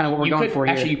you all kind of what we're going for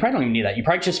here. Actually, you probably don't even need that. You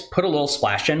probably just put a little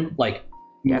splash in, like.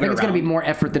 Yeah, I think it's going to be more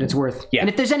effort than it's worth. Yeah. And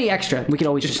if there's any extra, we can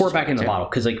always just pour it back in the bottle,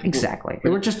 because like exactly.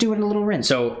 We're just doing a little rinse.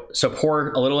 So pour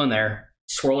a little in there,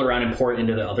 swirl it around, and pour it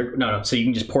into the other. No. So you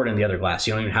can just pour it in the other glass.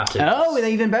 You don't even have to. Oh,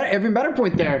 even better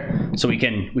point there. So we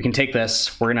can take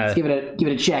this. We're gonna give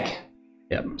it a check.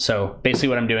 Yep. So basically,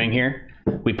 what I'm doing here,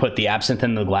 we put the absinthe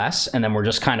in the glass, and then we're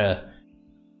just kind of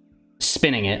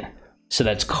spinning it so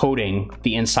that's coating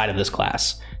the inside of this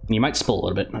glass. And you might spill a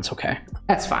little bit. That's okay.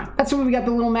 That's fine. That's why we got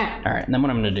the little mat. All right. And then what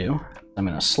I'm going to do, I'm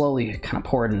going to slowly kind of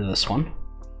pour it into this one.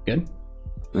 Good.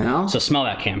 Well. So smell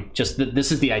that, Cam. Just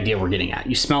this is the idea we're getting at.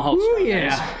 You smell how strong it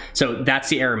is. So that's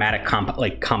the aromatic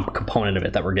component of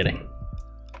it that we're getting.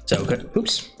 So good.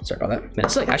 Oops. Sorry about that. Man,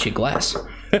 it's like actually glass.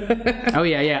 Oh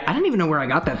yeah. I don't even know where I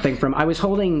got that thing from. I was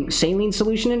holding saline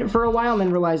solution in it for a while and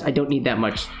then realized I don't need that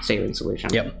much saline solution.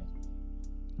 Yep.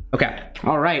 Okay.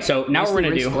 All right. So now what we're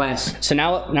gonna do. So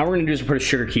now what we're gonna do is put a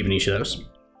sugar cube in each of those.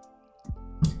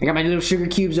 I got my little sugar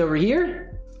cubes over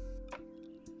here.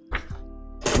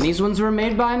 And these ones were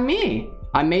made by me.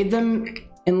 I made them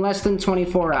in less than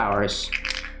 24 hours.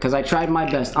 Because I tried my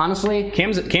best. Honestly, Cam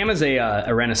is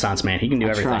a Renaissance man. He can do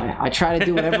everything. I try to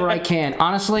do whatever I can.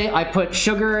 Honestly, I put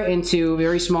sugar into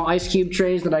very small ice cube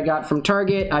trays that I got from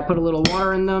Target. I put a little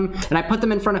water in them, and I put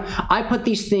them in front of. I put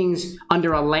these things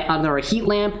under a heat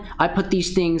lamp. I put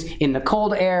these things in the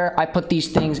cold air. I put these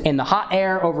things in the hot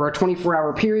air over a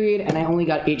 24-hour period, and I only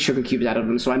got 8 sugar cubes out of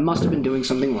them. So I must have been doing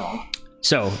something wrong.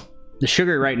 So the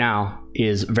sugar right now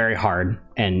is very hard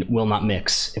and will not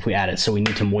mix if we add it, so we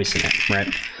need to moisten it,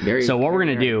 right? So what we're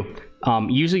gonna do,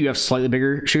 usually you have slightly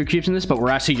bigger sugar cubes in this, but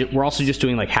we're also just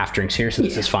doing like half drinks here, so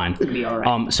this is fine. It'll be all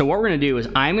right. So what we're gonna do is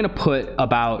I'm gonna put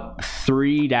about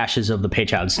 3 dashes of the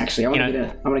Peychaud's. Actually, I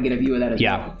want to get a view of that as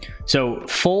well. So a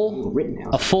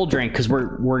full drink, because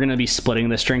we're gonna be splitting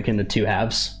this drink into 2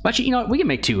 halves. Actually, you know what? We can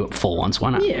make 2 full ones.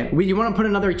 Why not? Yeah. You want to put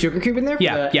another sugar cube in there? For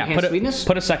the enhanced sweetness?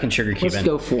 Put a second sugar cube in. Let's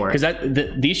go for it.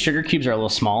 Because these sugar cubes are a little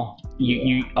small.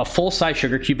 A full-size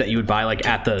sugar cube that you would buy like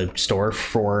at the store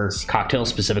for cocktails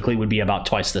specifically would be about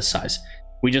twice this size.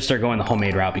 We just are going the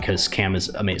homemade route because Cam is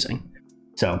amazing.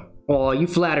 So. Oh, you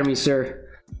flatter me, sir.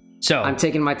 So I'm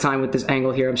taking my time with this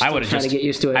angle here. I'm still trying to get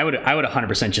used to it. I would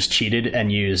 100% just cheated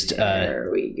and used there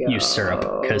we go. Used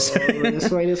syrup because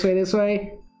this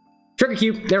way. Sugar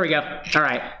cube. There we go. All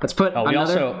right, let's put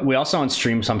another. We also on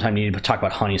stream sometime need to talk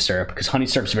about honey syrup because honey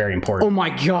syrup's very important. Oh my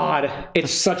god,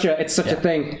 it's such a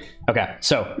thing. Okay,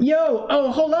 so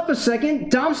hold up a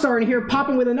second. Domstar in here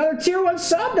popping with another tier 1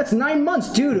 sub. That's 9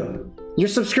 months, dude. Your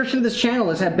subscription to this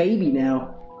channel is a baby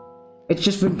now. It's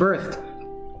just been birthed.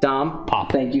 Dom,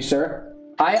 pop. Thank you, sir.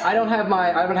 I don't have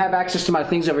access to my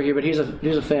things over here, but here's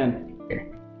a fan.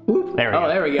 Here. Whoop. There we go.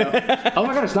 There we go. Oh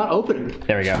my god, it's not opening.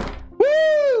 There we go.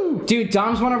 Woo! Dude,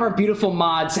 Dom's one of our beautiful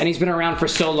mods, and he's been around for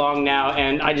so long now,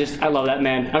 and I love that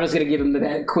man. I'm just gonna give him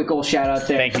that quick old shout out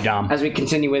there. Thank you, Dom. As we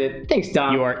continue with it. Thanks,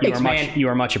 Dom. You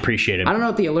are much appreciated. I don't know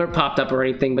if the alert popped up or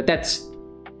anything, but that's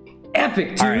epic,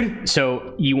 dude. All right,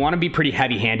 so you want to be pretty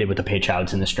heavy-handed with the page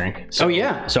outs in this drink. So,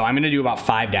 So I'm going to do about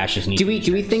 5 dashes in each.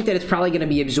 Do we think that it's probably going to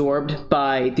be absorbed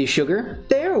by the sugar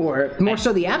there, or more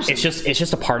so the absinthe? It's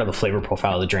just a part of the flavor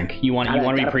profile of the drink. You want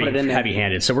to be pretty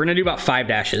heavy-handed. So we're going to do about 5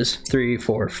 dashes. 3,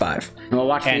 4, 5. And we'll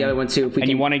watch the other one too.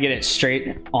 You want to get it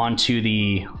straight onto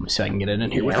the. Let me see if I can get it in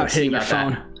here without hitting your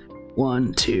phone.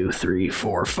 1, 2, 3,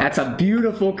 4, 5. That's a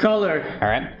beautiful color. All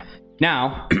right.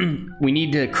 Now, we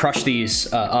need to crush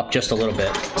these up just a little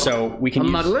bit. So we can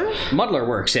use... muddler? Muddler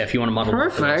works, yeah, if you want to muddle.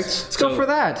 Perfect. Let's go for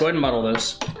that. Go ahead and muddle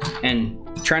those. And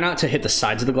try not to hit the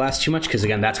sides of the glass too much, because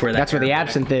again, that's where the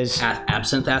absinthe is.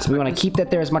 Absinthe aspect. We want to keep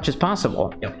that there as much as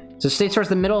possible. Yep. So stay towards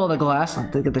the middle of the glass. I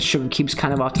think that the sugar cubes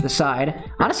kind of off to the side.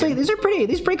 Honestly, these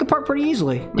break apart pretty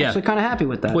easily. I'm actually kind of happy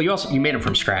with that. Well, you made them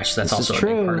from scratch, so that's also a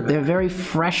big part of it. They're very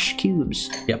fresh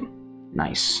cubes. Yep.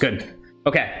 Nice. Good.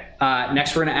 Okay,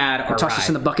 next we're going to add our toss this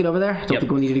in the bucket over there. Don't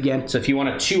think we'll need it again. So if you want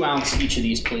a 2 ounce each of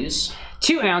these, please.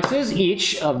 2 ounces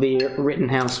each of the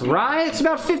Rittenhouse rye. It's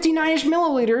about 59-ish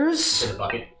milliliters. In the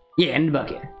bucket. Yeah, in the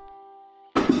bucket.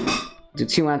 Do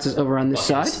 2 ounces over on this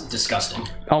side. Disgusting.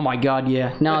 Oh my god,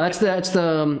 yeah. No, that's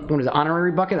the what is it,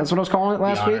 honorary bucket? That's what I was calling it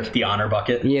last week. The honor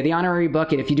bucket. Yeah, the honorary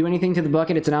bucket. If you do anything to the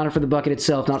bucket, it's an honor for the bucket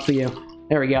itself, not for you.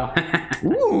 There we go.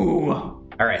 Ooh.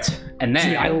 All right, and then...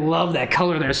 Dude, I love that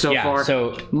color there so far.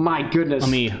 So my goodness.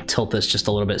 Let me tilt this just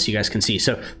a little bit so you guys can see.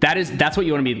 So that's what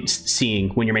you want to be seeing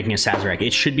when you're making a Sazerac.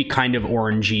 It should be kind of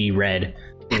orangey red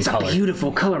in color. It's a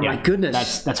beautiful color, my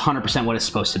goodness. That's 100% what it's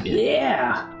supposed to be.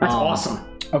 Yeah, that's awesome.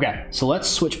 Okay, so let's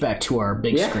switch back to our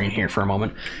big screen here for a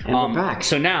moment. And we're back.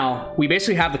 So now, we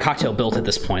basically have the cocktail built at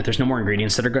this point. There's no more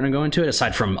ingredients that are going to go into it,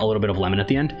 aside from a little bit of lemon at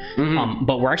the end.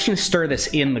 But we're actually going to stir this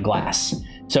in the glass.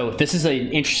 So this is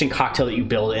an interesting cocktail that you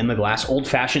build in the glass. Old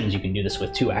fashions, you can do this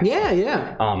with too, actually.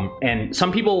 Yeah. And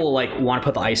some people will want to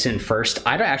put the ice in first.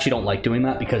 I actually don't like doing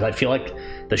that because I feel like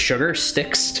the sugar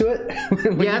sticks to it.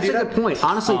 Yeah, that's a good point.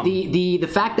 Honestly, the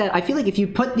fact that I feel like if you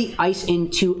put the ice in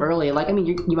too early,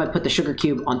 you might put the sugar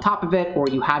cube on top of it, or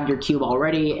you have your cube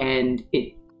already and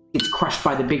it's crushed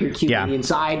by the bigger cube on the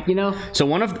inside, you know? So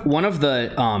one of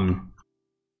the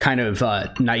kind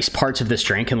of nice parts of this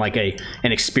drink and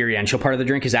an experiential part of the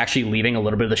drink is actually leaving a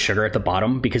little bit of the sugar at the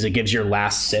bottom because it gives your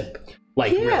last sip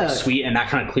really sweet, and that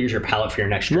kind of clears your palate for your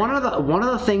next drink. One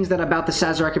of the things that about the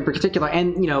Sazerac in particular,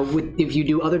 and if you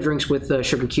do other drinks with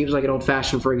sugar cubes, like an old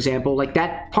fashioned, for example,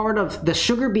 that part of the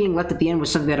sugar being left at the end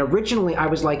was something that originally I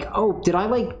was like, oh, did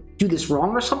I do this wrong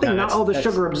or something? Not all the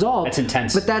sugar absolved. That's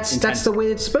intense. But that's the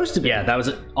way it's supposed to be. Yeah, that was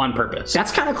on purpose.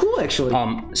 That's kind of cool, actually.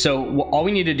 So all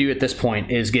we need to do at this point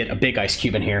is get a big ice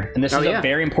cube in here, and this is a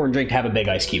very important drink to have a big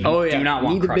ice cube. You do not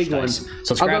want crushed ice.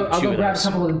 So let's grab I'll go grab a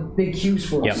couple of big cubes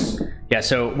for us. Yeah,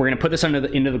 so we're gonna put this into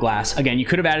the glass. Again, you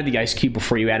could have added the ice cube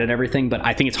before you added everything, but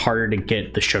I think it's harder to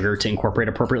get the sugar to incorporate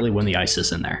appropriately when the ice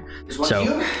is in there.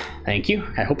 So, thank you.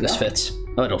 I hope this fits.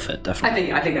 Oh, it'll fit,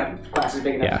 definitely. I think that glass is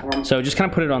big enough for him. So just kind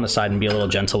of put it on the side and be a little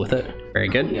gentle with it. Very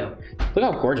good. Look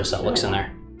how gorgeous that looks in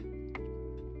there.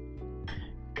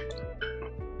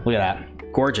 Look at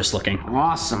that. Gorgeous looking.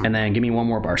 Awesome. And then give me one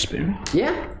more bar spoon.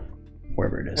 Yeah.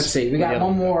 Wherever it is. Let's see. We got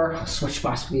one more. I'll switch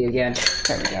possibly again.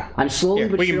 There we go. I'm slowly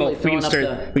but surely throwing up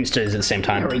the... We can stir this at the same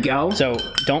time. There we go. So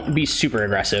don't be super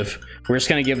aggressive. We're just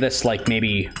going to give this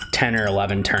maybe 10 or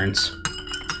 11 turns.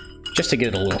 Just to get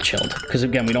it a little chilled, because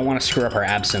again, we don't want to screw up our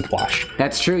absinthe wash.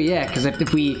 That's true, yeah. Because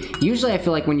if we usually, I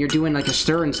feel like when you're doing a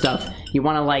stir and stuff, you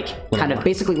want to kind of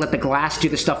basically let the glass do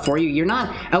the stuff for you. You're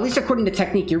not, at least according to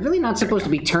technique, you're really not supposed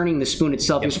to be turning the spoon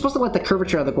itself. You're supposed to let the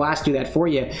curvature of the glass do that for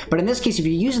you. But in this case, if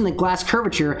you're using the glass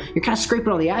curvature, you're kind of scraping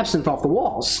all the absinthe off the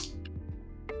walls.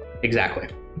 Exactly.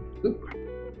 Oop.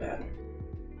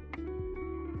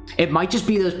 It might just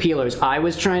be those peelers. I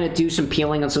was trying to do some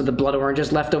peeling on some of the blood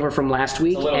oranges left over from last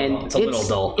week, it's a little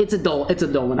dull. It's a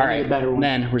dull one. All right, a better one.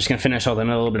 Then we're just gonna finish with a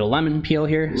little bit of lemon peel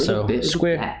here. So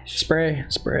spray.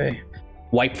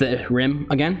 Wipe the rim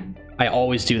again. I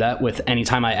always do that with any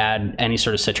time I add any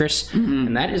sort of citrus,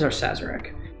 and that is our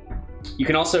Sazerac. You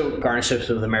can also garnish this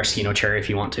with a maraschino cherry if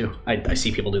you want to. I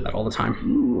see people do that all the time.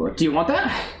 Ooh, do you want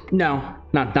that? No,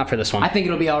 not for this one. I think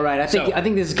it'll be all right. I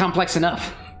think this is complex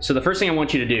enough. So the first thing I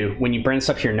want you to do when you bring this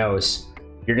up to your nose,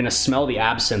 you're gonna smell the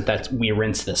absinthe that we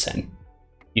rinse this in.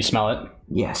 You smell it?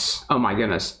 Yes. Oh my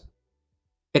goodness.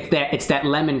 It's that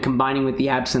lemon combining with the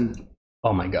absinthe.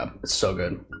 Oh my god, it's so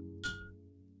good.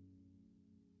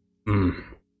 Mmm.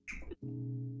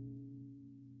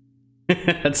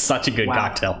 That's such a good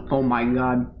cocktail. Oh my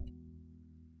god.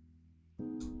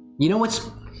 You know what's...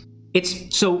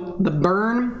 It's... So, the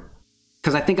burn...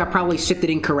 Because I think I probably sipped it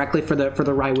incorrectly for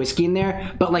the rye whiskey in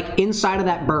there. But, like, inside of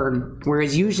that burn,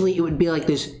 whereas usually it would be like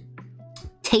this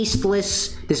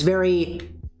tasteless, this very...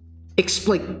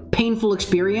 like painful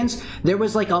experience, there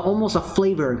was like almost a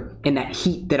flavor in that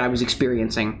heat that I was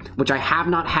experiencing, which I have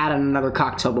not had in another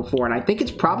cocktail before. And I think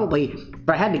it's probably, if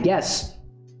I had to guess,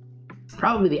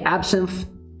 probably the absinthe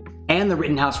and the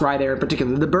Rittenhouse rye there in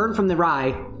particular. The burn from the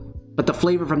rye, but the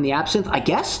flavor from the absinthe, I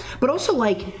guess. But also,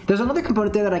 like, there's another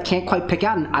component there that I can't quite pick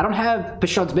out, and I don't have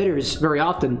Peychaud's bitters very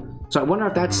often, so I wonder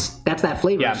if that's that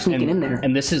flavor sneaking in there.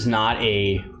 And this is not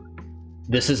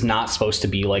supposed to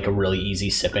be like a really easy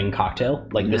sipping cocktail.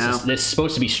 Like this is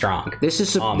supposed to be strong. This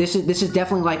is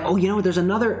definitely like, oh, you know what, there's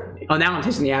another... Oh, now I'm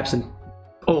tasting the absinthe.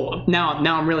 Oh, now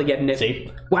I'm really getting it.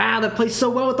 See? Wow, that plays so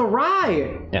well with the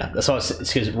rye. Yeah, that's all. It's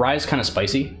because rye is kind of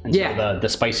spicy. And so the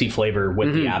spicy flavor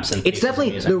with the absinthe. It's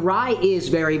definitely, the rye is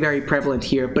very, very prevalent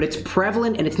here, but it's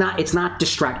prevalent and it's not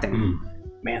distracting.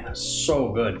 Man, that's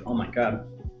so good. Oh my god.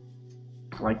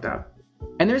 I like that.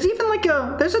 And there's even like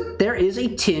there is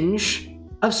a tinge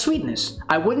of sweetness.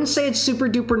 I wouldn't say it's super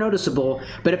duper noticeable,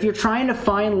 but if you're trying to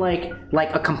find like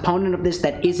a component of this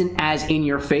that isn't as in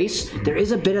your face, there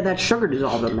is a bit of that sugar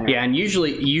dissolved in there. Yeah, and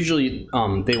usually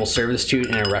they will serve this to you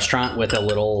in a restaurant with a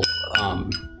little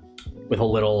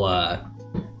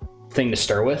thing to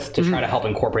stir with to try to help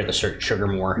incorporate the sugar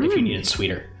more if you need it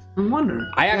sweeter. I'm wondering.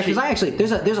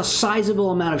 There's a sizable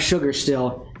amount of sugar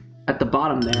still at the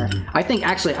bottom there. I think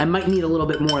actually I might need a little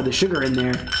bit more of the sugar in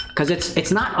there because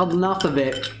it's not enough of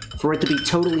it for it to be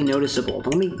totally noticeable.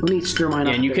 Let me stir mine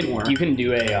up a bit more. You can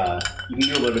do a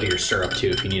little bit of your syrup too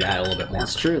if you need to add a little bit more.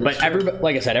 That's true. Everybody,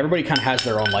 like I said, everybody kind of has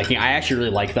their own liking. I actually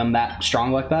really like them that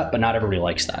strong like that, but not everybody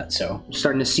likes that. So I'm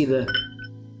starting to see the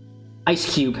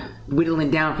ice cube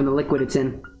whittling down from the liquid it's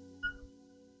in.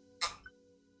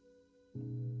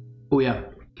 Oh yeah.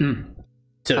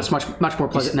 So that's much more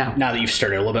pleasant now. Now that you've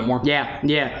stirred it a little bit more. Yeah.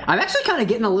 I'm actually kind of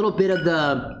getting a little bit of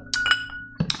the,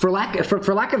 for lack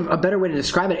of a better way to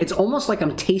describe it, it's almost like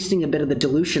I'm tasting a bit of the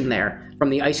dilution there from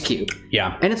the ice cube.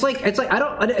 Yeah. And it's like it's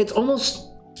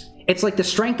like the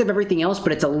strength of everything else,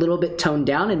 but it's a little bit toned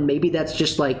down, and maybe that's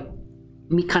just like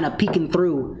me kind of peeking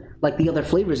through like the other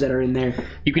flavors that are in there.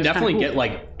 You can definitely get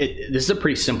like this is a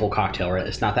pretty simple cocktail, right?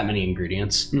 It's not that many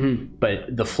ingredients,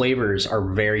 but the flavors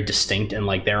are very distinct and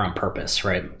like they're on purpose,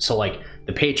 right? So like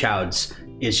the Peychaud's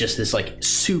is just this like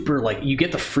super, like you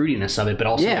get the fruitiness of it, but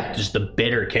also like, just the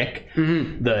bitter kick.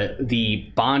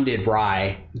 The bonded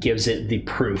rye gives it the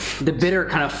proof. The bitter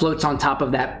kind of floats on top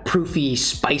of that proofy,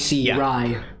 spicy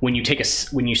rye. When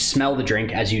you smell the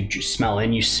drink, as you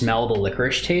smell the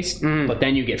licorice taste, but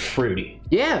then you get fruity.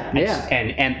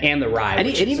 And the rye, and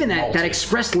even that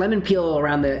expressed lemon peel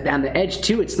around the edge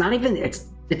too. It's not even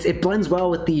it blends well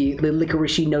with the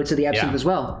licoricey notes of the absinthe as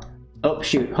well. Oh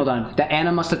shoot, hold on. That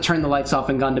Anna must have turned the lights off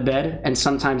and gone to bed, and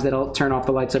sometimes they'll turn off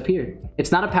the lights up here.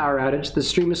 It's not a power outage. The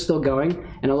stream is still going,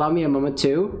 and allow me a moment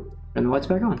to turn the lights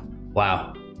back on.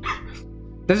 Wow.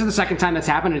 This is the second time that's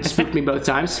happened. It spooked me both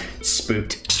times.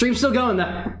 Spooked. Stream's still going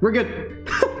though. We're good.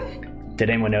 Did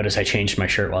anyone notice I changed my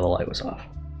shirt while the light was off?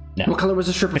 No. What color was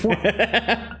the shirt before?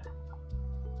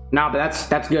 No, but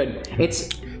that's good. It's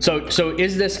so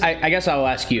is this, I guess I'll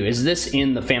ask you, is this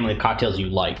in the family of cocktails you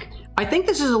like? I think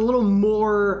this is a little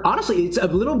more, honestly, it's a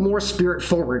little more spirit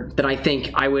forward than I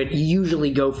think I would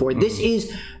usually go for. This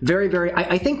is very, very,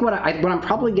 I think what I'm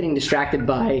probably getting distracted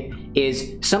by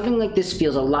is something like this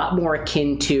feels a lot more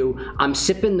akin to I'm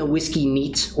sipping the whiskey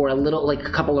neat or a little, like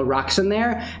a couple of rocks in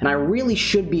there, and I really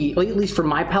should be, at least for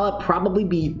my palate, probably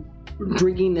be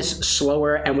drinking this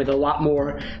slower and with a lot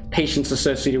more patience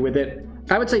associated with it.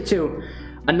 I would say too,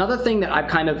 another thing that I've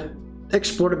kind of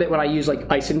explored a bit when I use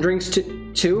like ice in drinks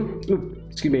too,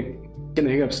 excuse me, getting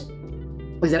the hiccups,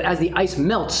 is that as the ice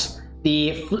melts,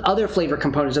 the other flavor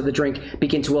components of the drink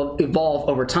begin to evolve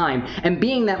over time. And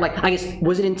being that, like, I guess,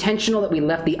 was it intentional that we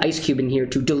left the ice cube in here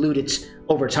to dilute it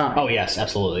over time. Oh yes,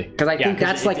 absolutely. Because I think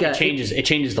that's like it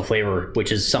changes the flavor,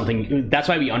 which is something that's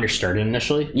why we understirred it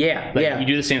initially. Yeah, but you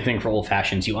do the same thing for old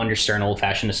fashions. You understir an old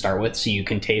fashioned to start with, so you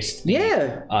can taste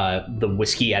the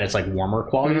whiskey at its like warmer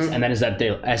qualities, and then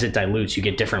as it dilutes, you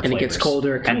get different flavors. And it gets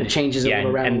colder, it kind of changes it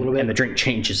around a little bit, and the drink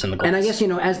changes in the glass. And I guess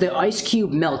as the ice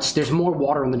cube melts, there's more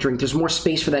water in the drink. There's more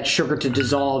space for that sugar to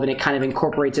dissolve, and it kind of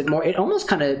incorporates it more. It almost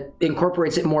kind of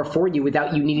incorporates it more for you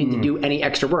without you needing to do any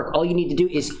extra work. All you need to do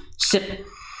is sip.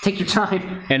 Take your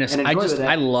time. And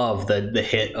I love the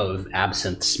hit of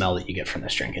absinthe smell that you get from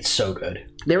this drink. It's so good.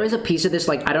 There is a piece of this,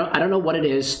 like I don't know what it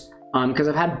is, because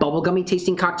I've had bubblegummy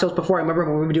tasting cocktails before. I remember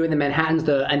when we were doing the Manhattans,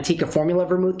 the Antica Formula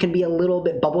vermouth can be a little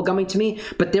bit bubblegummy to me,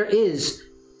 but there is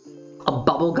a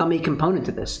bubblegummy component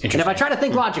to this. And if I try to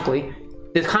think logically,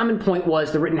 the common point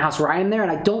was the Rittenhouse Rye in there,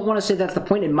 and I don't want to say that's the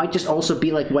point. It might just also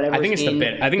be like whatever. I think it's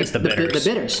the bitters. The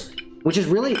bitters, which is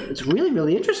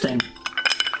really interesting.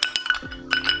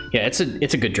 Yeah, it's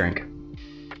a good drink.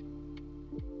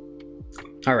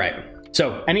 All right.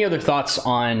 So, any other thoughts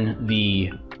on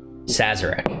the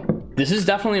Sazerac? This is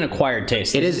definitely an acquired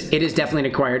taste. It is definitely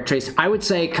an acquired taste. I would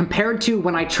say compared to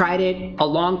when I tried it a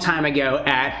long time ago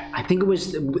at, I think it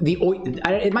was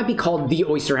it might be called the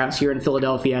Oyster House here in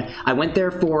Philadelphia. I went there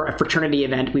for a fraternity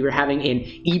event. We were having an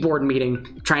e-board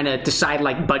meeting trying to decide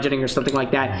like budgeting or something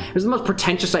like that. It was the most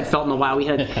pretentious I'd felt in a while. We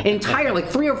had an entire like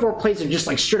 3 or 4 plates of just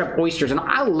like straight up oysters, and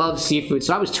I love seafood,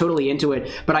 so I was totally into it.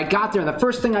 But I got there, and the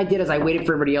first thing I did is I waited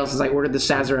for everybody else as I ordered the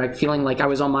Sazerac, feeling like I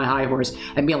was on my high horse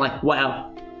and being like, wow,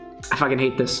 I fucking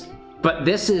hate this. But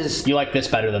this is... You like this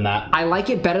better than that? I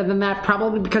like it better than that,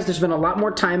 probably because there's been a lot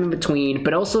more time in between,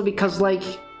 but also because, like,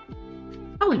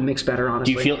 I like mixed better,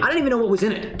 honestly. I don't even know what was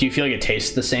in it. Do you feel like it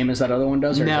tastes the same as that other one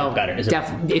does, or no, is it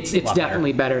better? It's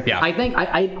definitely better. Yeah. I think,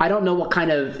 I don't know what kind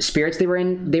of spirits they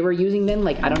were using then.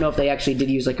 Like, I don't know if they actually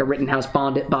did use, like, a Rittenhouse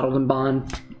bottled and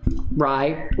bond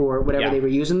rye or whatever they were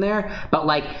using there, but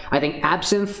like I think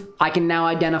absinthe I can now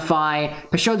identify.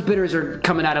 Peychaud's bitters are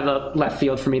coming out of a left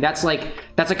field for me. That's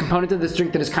a component of this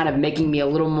drink that is kind of making me a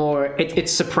little more,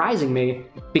 it's surprising me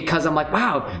because I'm like,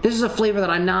 wow, this is a flavor that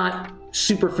I'm not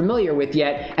super familiar with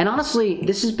yet. And honestly,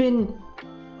 this has been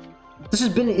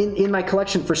in my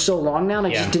collection for so long now, and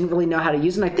I just didn't really know how to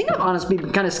use it. And I think I've honestly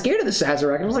been kind of scared of the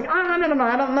Sazerac. I was like, oh, no,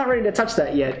 I'm not ready to touch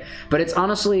that yet. But it's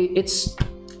honestly,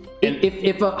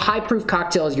 if a high proof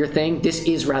cocktail is your thing, this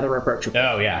is rather approachable.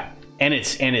 Oh yeah, and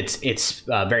it's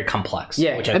very complex.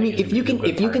 Yeah, which I mean, if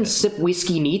you can sip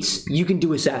whiskey neats, you can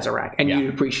do a Sazerac, and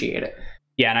you'd appreciate it.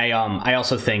 Yeah, and I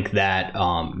also think that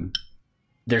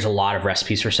there's a lot of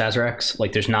recipes for Sazeracs.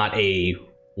 Like, there's not a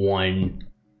one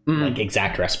like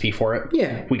exact recipe for it.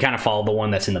 Yeah, we kind of follow the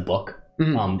one that's in the book.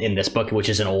 In this book, which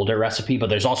is an older recipe, but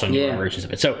there's also newer versions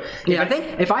of it. So I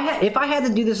think if I had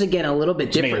to do this again a little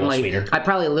bit differently, I'd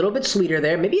probably a little bit sweeter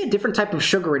there, maybe a different type of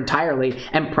sugar entirely,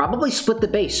 and probably split the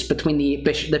base between the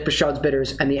Peychaud's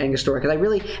bitters and the Angostura, because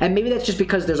and maybe that's just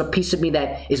because there's a piece of me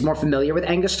that is more familiar with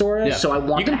Angostura, so I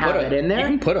want to have it in there. You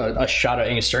can put a shot of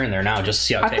Angostura in there now just to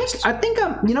see how it tastes. I think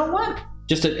you know what?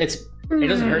 It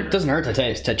doesn't hurt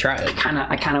to try it.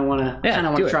 I kind of want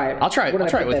to try it. I'll try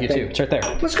it with you too. It's right there.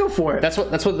 Let's go for it. That's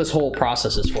what this whole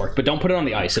process is for. But don't put it on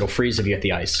the ice. It'll freeze if you hit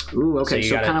the ice. Ooh, okay.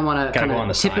 So kind of want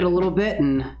to tip it a little bit,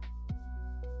 and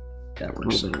that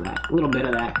works. A little bit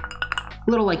of that. A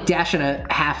little like dash and a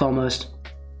half almost.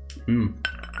 I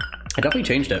definitely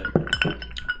changed it.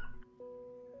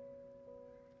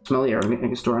 Smell the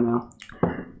aromatic store now.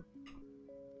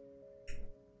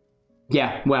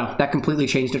 Yeah, wow, that completely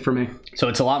changed it for me. So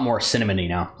it's a lot more cinnamony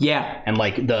now. Yeah, and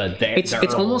like it's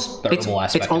almost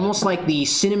like the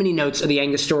cinnamony notes of the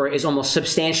Angostura is almost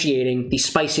substantiating the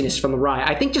spiciness from the rye.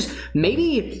 I think just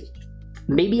maybe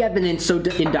I've been so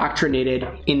indoctrinated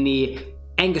in the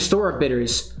Angostura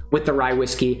bitters with the rye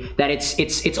whiskey that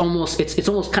it's almost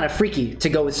kind of freaky to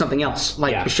go with something else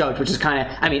like Peychaud, which is kind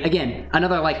of, I mean, again,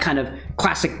 another like kind of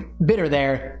classic bitter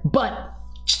there, but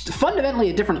fundamentally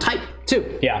a different type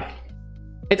too. Yeah.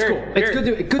 It's cool. It's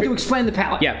good to explain the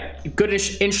palate. Yeah, good,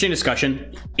 interesting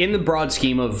discussion. In the broad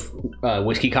scheme of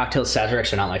whiskey cocktails,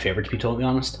 Sazeracs are not my favorite, to be totally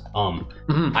honest.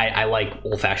 I like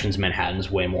old fashions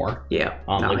Manhattans way more. Yeah,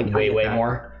 way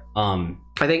more.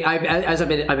 I think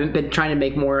I've been trying to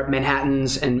make more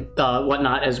Manhattans and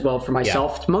whatnot as well for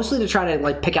myself, mostly to try to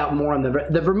like pick out more on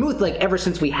the vermouth. Like ever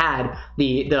since we had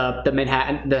the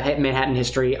Manhattan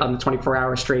history on the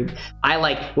 24-hour stream,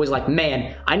 I was like,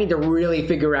 man, I need to really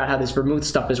figure out how this vermouth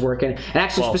stuff is working. And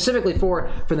actually, specifically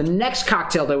for the next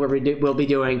cocktail that we'll be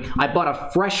doing, I bought a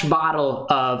fresh bottle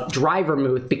of dry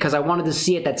vermouth because I wanted to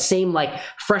see it that same like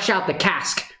fresh out the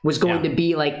cask was going to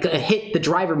be like hit the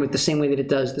dry vermouth the same way that it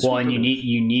does this. Well, and you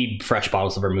you need fresh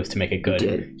bottles of vermouth to make it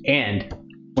good. And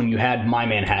when you had my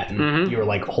Manhattan, you were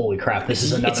like, holy crap, this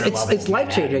is another level. It's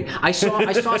life-changing. I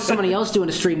saw somebody else doing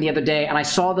a stream the other day, and I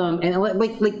saw them, and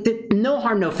no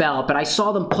harm, no foul, but I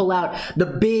saw them pull out the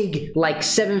big, like,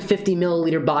 750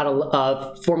 milliliter bottle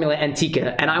of Formula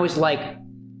Antica, and I was like,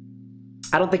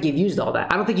 I don't think you've used all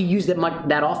that. I don't think you used it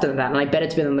that often of that, and I bet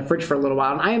it's been in the fridge for a little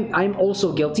while. And I'm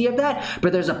also guilty of that,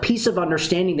 but there's a piece of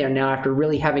understanding there now after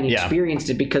really having experienced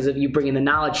it because of you bringing the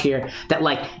knowledge here that,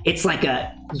 like, it's like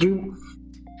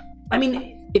I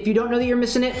mean, if you don't know that you're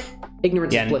missing it,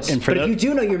 ignorance is bliss. But if you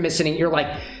do know you're missing it, you're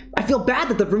like, I feel bad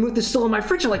that the vermouth is still in my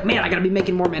fridge. I'm like, man, I gotta be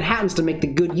making more Manhattans to make the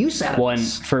good use out of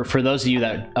this. And for those of you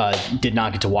that did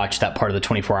not get to watch that part of the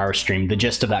 24-hour stream, the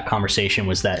gist of that conversation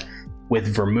was that with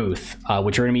vermouth,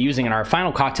 which we're going to be using in our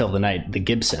final cocktail of the night, the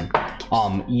Gibson,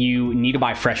 you need to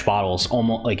buy fresh bottles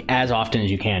almost like as often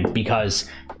as you can, because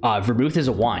vermouth is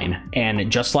a wine, and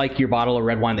just like your bottle of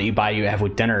red wine that you have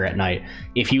with dinner at night,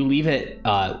 if you leave it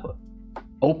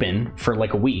open for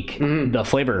like a week, the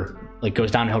flavor like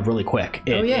goes downhill really quick.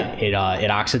 It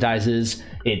oxidizes.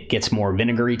 It gets more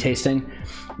vinegary tasting.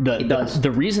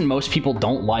 The reason most people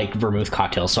don't like vermouth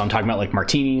cocktails, so I'm talking about like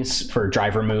martinis for dry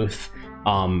vermouth.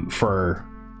 For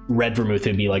red vermouth,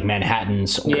 it'd be like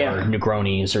Manhattans or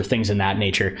Negronis or things in that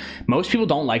nature. Most people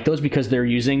don't like those because they're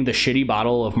using the shitty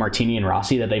bottle of Martini and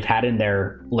Rossi that they've had in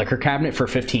their liquor cabinet for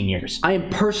 15 years. I am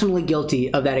personally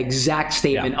guilty of that exact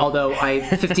statement, although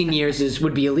 15 years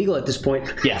would be illegal at this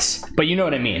point. Yes, but you know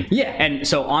what I mean. Yeah. And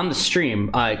so on the stream,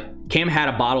 Cam had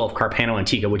a bottle of Carpano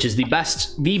Antica, which is the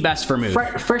best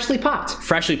vermouth. Freshly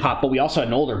popped, but we also had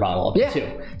an older bottle of it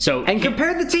too. So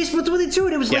compared the taste buds with it too,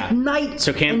 and it was like night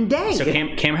and day. So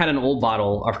Cam had an old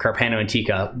bottle of Carpano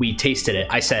Antica. We tasted it.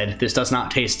 I said, this does not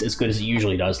taste as good as it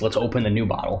usually does. Let's open the new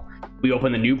bottle. We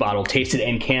opened the new bottle, tasted it,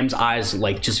 and Cam's eyes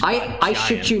like just I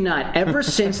shit you not. Ever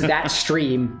since that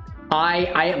stream,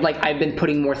 I've been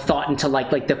putting more thought into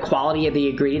like the quality of the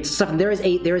ingredients and stuff. And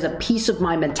there is a piece of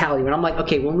my mentality when I'm like,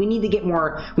 okay, well, we need to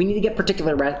get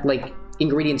particular like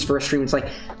ingredients for a stream. It's like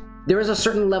there is a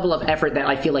certain level of effort that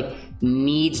I feel like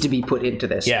needs to be put into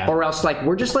this, or else like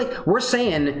we're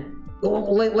saying.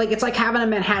 Like it's like having a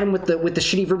Manhattan with the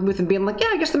shitty vermouth and being like, yeah,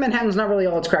 I guess the Manhattan's not really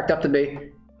all it's cracked up to be,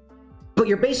 but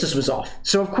your basis was off.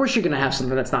 So of course you're gonna have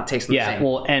something that's not tasting the same.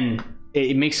 Well, and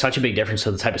it makes such a big difference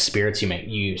to the type of spirits you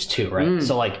use too, right?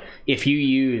 So like if you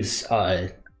use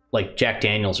like Jack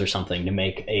Daniels or something to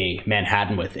make a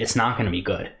Manhattan with, it's not going to be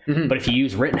good. But if you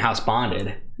use Rittenhouse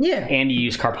Bonded, and you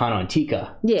use Carpano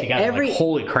Antica, together, like,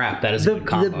 holy crap, that is a good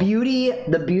combo.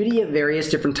 The beauty of various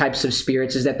different types of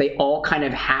spirits is that they all kind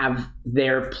of have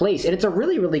their place, and it's a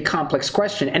really, really complex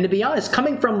question. And to be honest,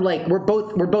 coming from like we're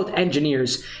both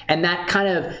engineers, and that kind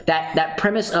of that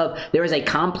premise of there is a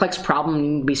complex problem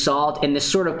needing to be solved, and this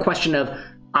sort of question of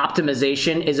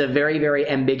optimization is a very, very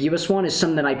ambiguous one, is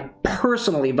something that I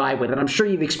personally vibe with, and I'm sure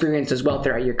you've experienced as well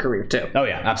throughout your career too. Oh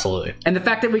yeah, absolutely. And the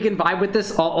fact that we can vibe with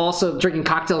this also drinking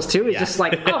cocktails too is just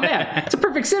like, oh man, it's a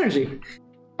perfect synergy.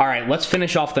 All right, let's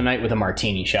finish off the night with a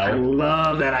martini, shall we? I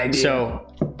love that idea.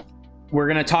 So we're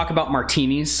going to talk about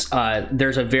martinis.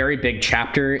 There's a very big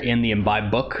chapter in the Imbibe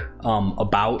book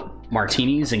about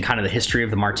martinis and kind of the history of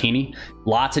the martini.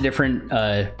 Lots of different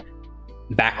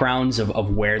backgrounds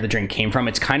of where the drink came from.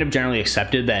 It's kind of generally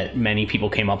accepted that many people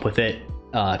came up with it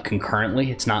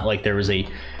concurrently. It's not like there was a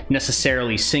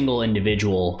necessarily single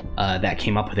individual that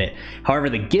came up with it. However,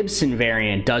 the Gibson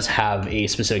variant does have a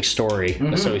specific story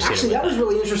associated with it. That was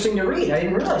really interesting to read. I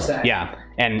didn't realize that. Yeah,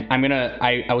 and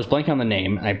I was blanking on the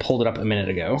name. I pulled it up a minute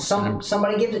ago.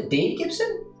 Somebody gives it Dave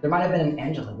Gibson? There might have been an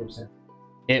Angela Gibson.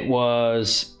 It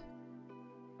was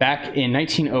back in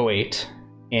 1908,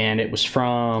 and it was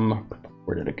from...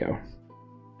 Where did it go?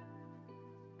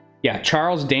 Yeah,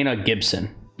 Charles Dana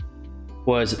Gibson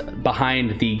was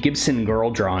behind the Gibson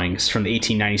girl drawings from the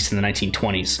 1890s to the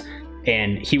 1920s.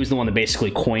 And he was the one that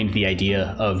basically coined the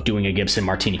idea of doing a Gibson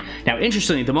martini. Now,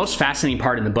 interestingly, the most fascinating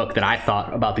part in the book that I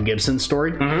thought about the Gibson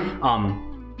story,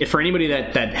 if for anybody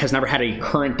that has never had a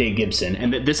current day Gibson,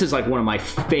 and this is like one of my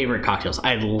favorite cocktails.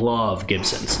 I love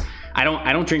Gibsons. I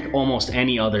don't drink almost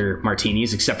any other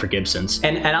martinis except for Gibsons.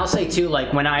 And I'll say too,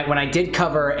 like when I did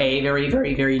cover a very,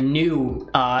 very, very new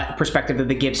perspective of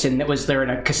the Gibson that was there in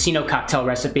a casino cocktail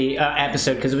recipe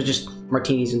episode, because it was just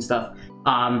martinis and stuff.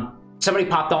 Somebody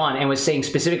popped on and was saying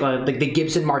specifically like the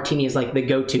Gibson martini is like the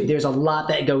go-to. There's a lot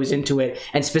that goes into it,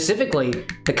 and specifically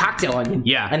the cocktail onion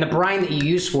and the brine that you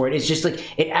use for it is just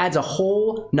like it adds a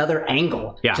whole nother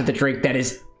angle to the drink that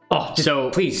is Oh,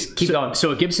 please keep going.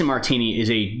 So a Gibson martini is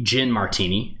a gin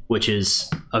martini, which is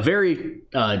a very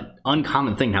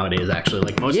uncommon thing nowadays. Actually,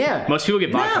 like most people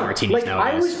get vodka martinis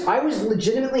nowadays. I was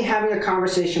legitimately having a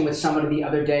conversation with somebody the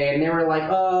other day, and they were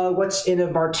like, "What's in a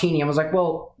martini?" I was like,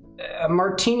 "Well, a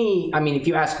martini. I mean, if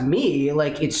you ask me,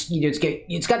 like it's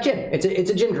got gin. It's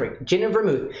a gin drink, gin and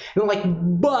vermouth. And like,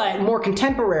 but more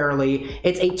contemporarily,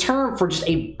 it's a term for just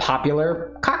a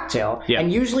popular cocktail,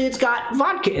 and usually it's got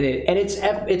vodka in it, and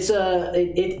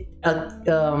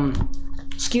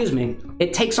excuse me,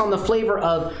 it takes on the flavor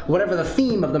of whatever the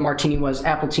theme of the martini was: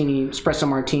 appletini, espresso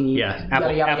martini. Yeah,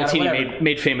 appletini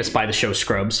made famous by the show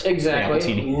Scrubs.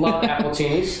 Exactly. Love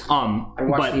appletinis. I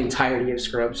watched the entirety of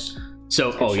Scrubs.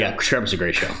 So, Scrubs is a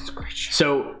great show. It's a great show.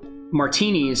 So,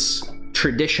 martinis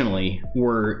traditionally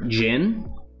were gin,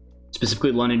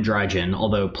 specifically London dry gin,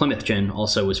 although Plymouth gin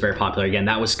also was very popular. Again,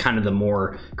 that was kind of the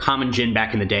more common gin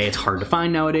back in the day. It's hard to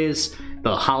find nowadays.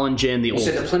 The Holland gin, You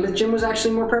said the Plymouth gin was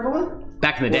actually more prevalent?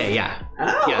 Back in the day, yeah.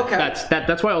 Oh, yeah, okay.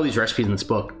 That's why all these recipes in this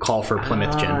book call for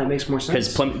Plymouth gin. That makes more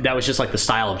sense. Because that was just like the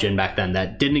style of gin back then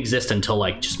that didn't exist until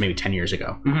like just maybe 10 years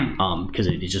ago. Because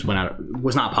it just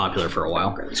was not popular for a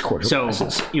while. So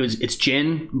it's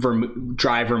gin,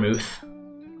 dry vermouth,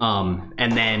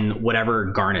 and then whatever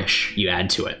garnish you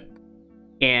add to it.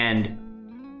 And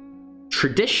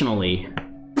traditionally,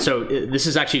 so this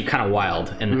is actually kind of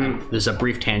wild, and there's a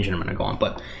brief tangent I'm going to go on,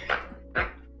 but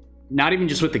not even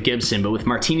just with the Gibson, but with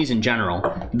martinis in general,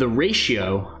 the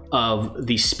ratio of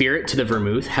the spirit to the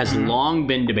vermouth has long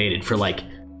been debated for like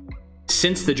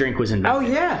since the drink was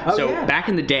invented. Back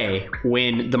in the day,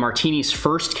 when the martinis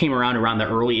first came around the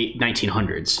early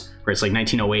 1900s, where it's like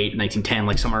 1908, 1910,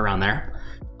 like somewhere around there,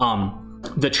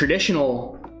 the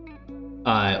traditional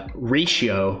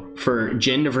ratio for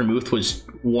gin to vermouth was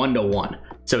 1:1.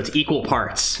 So it's equal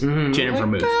parts gin and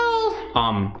vermouth.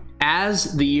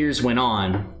 As the years went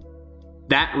on,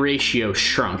 that ratio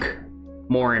shrunk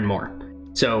more and more.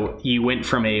 So you went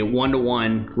from a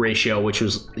 1:1 ratio, which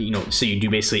was, so you do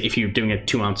basically, if you're doing a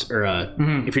 2 ounce or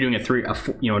if you're doing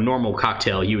a normal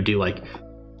cocktail, you would do like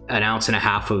 1.5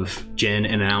 ounces of gin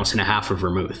and 1.5 ounces of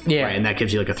vermouth. Yeah. Right? And that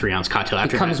gives you like a 3 ounce cocktail.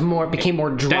 After became more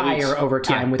drier over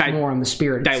time with more on the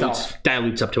spirit itself.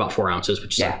 Dilutes up to about 4 ounces,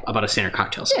 which is like about a standard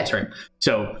cocktail size, right?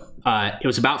 So it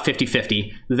was about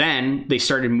 50-50. Then they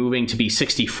started moving to be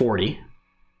 60-40.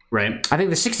 Right. I think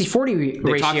the 60-40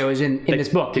 ratio is in this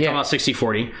book. They talk about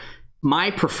 60-40. My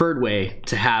preferred way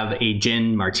to have a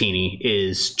gin martini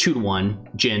is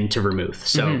 2:1 gin to vermouth.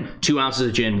 So 2 ounces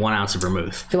of gin, 1 ounce of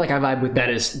vermouth. I feel like I vibe with that.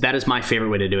 That is my favorite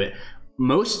way to do it.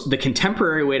 The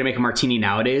contemporary way to make a martini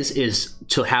nowadays is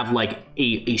to have like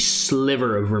a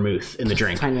sliver of vermouth in the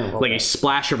drink, like a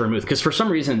splash of vermouth, because for some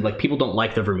reason like people don't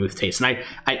like the vermouth taste, and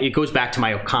it goes back to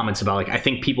my comments about like I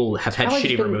think people have had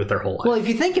shitty vermouth their whole life. Well, if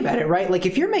you think about it, right, like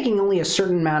if you're making only a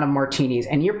certain amount of martinis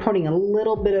and you're putting a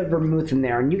little bit of vermouth in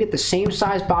there and you get the same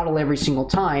size bottle every single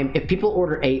time, if people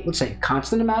order let's say a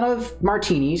constant amount of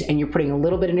martinis and you're putting a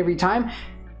little bit in every time,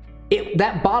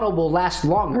 that bottle will last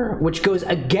longer, which goes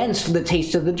against the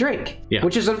taste of the drink,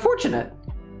 which is unfortunate.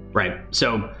 Right.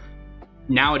 So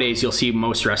nowadays you'll see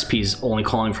most recipes only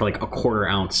calling for like 1/4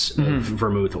 ounce of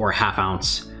vermouth or 1/2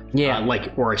 ounce.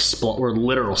 Or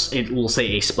literal, it will say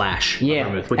a splash of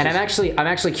vermouth. And I'm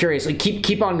actually curious. Like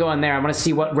keep on going there. I want to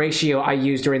see what ratio I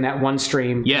used during that one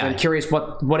stream. Yeah. I'm curious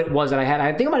what it was that I had.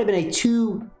 I think it might have been a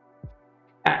 2.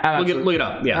 Look it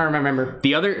up. Yeah, I remember.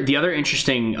 The other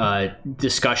interesting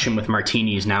discussion with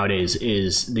martinis nowadays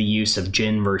is the use of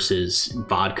gin versus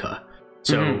vodka.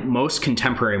 So most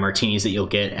contemporary martinis that you'll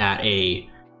get at a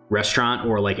restaurant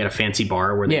or like at a fancy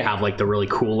bar where they have like the really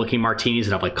cool looking martinis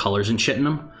that have like colors and shit in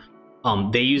them,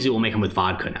 they usually will make them with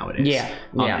vodka nowadays.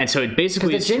 And so it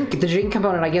basically the gin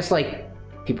component, I guess, like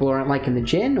people aren't liking the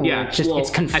gin, or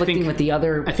it's conflicting with the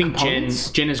other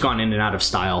components? Gin has gone in and out of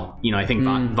style. I think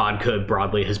vodka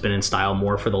broadly has been in style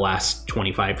more for the last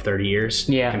 25-30 years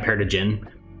compared to gin.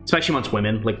 Especially amongst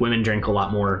women. Like, women drink a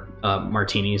lot more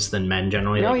martinis than men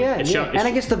generally. And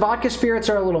I guess the vodka spirits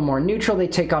are a little more neutral. They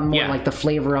take on more like the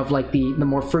flavor of like the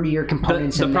more fruitier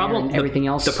components and everything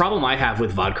else. The problem I have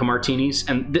with vodka martinis,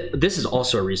 and this is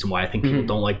also a reason why I think people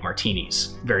don't like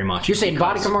martinis very much. You're saying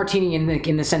vodka martini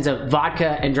in the sense of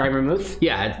vodka and dry vermouth?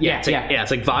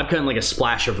 It's like vodka and like a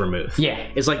splash of vermouth.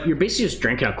 It's like you're basically just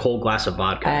drinking a cold glass of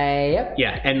vodka.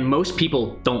 And most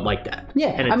people don't like that.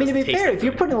 I mean, to be fair, if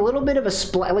you're putting a little bit of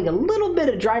like a little bit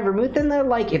of dry vermouth in there,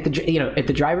 like if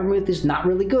the dry vermouth is not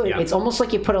really good, it's almost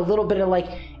like you put a little bit of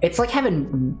it's like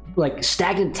having like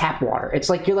stagnant tap water. It's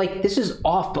like you're like, this is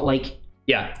off, but like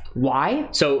Yeah. Why?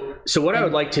 So what I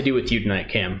would like to do with you tonight,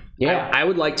 Cam, I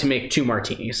would like to make 2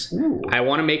 martinis. Ooh. I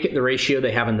want to make it the ratio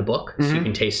they have in the book, so you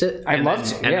can taste it. I'd love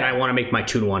to. And then I want to make my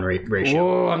 2-to-1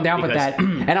 ratio. Oh, I'm down with that.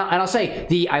 And I'll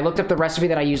say, I looked up the recipe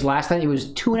that I used last time. It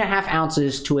was 2.5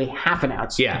 ounces to a half an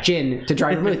ounce gin to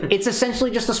dry vermouth. It's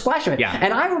essentially just a splash of it. Yeah.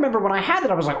 And I remember when I had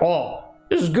that, I was like, oh,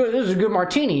 this is good. This is a good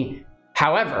martini.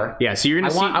 However, so you're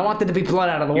gonna I want there to be blood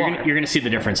out of the water. You're gonna see the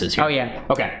differences here. Oh yeah.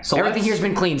 Okay. So everything here's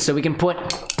been cleaned, so we can put.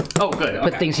 Oh, good.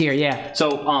 Put things here. Yeah.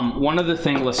 So one of the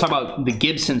things. Let's talk about the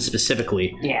Gibson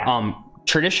specifically. Yeah.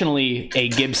 Traditionally, a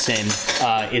Gibson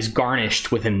is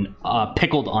garnished with an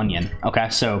pickled onion. Okay.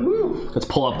 So let's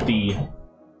pull up the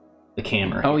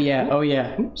camera. Oh yeah. Oh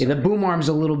yeah. The boom arm's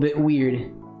a little bit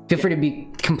weird. Feel free to be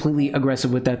completely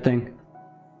aggressive with that thing.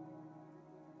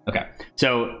 Okay,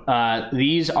 so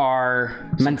these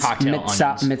are some cocktail onions.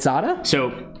 Mitzada?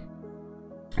 So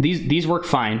these work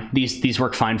fine. These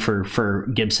work fine for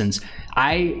Gibsons.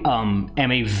 I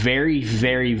am a very,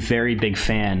 very, very big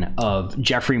fan of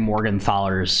Jeffrey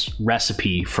Morgenthaler's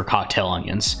recipe for cocktail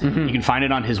onions. You can find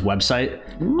it on his website.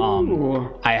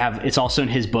 It's also in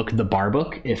his book, The Bar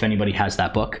Book, if anybody has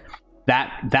that book.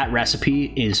 That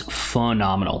recipe is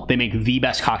phenomenal. They make the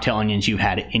best cocktail onions you've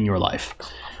had in your life.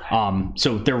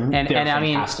 So they're fantastic. I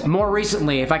mean, more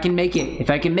recently, if I can make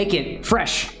it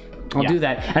fresh, I'll do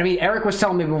that. I mean, Eric was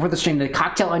telling me before the stream, the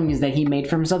cocktail onions that he made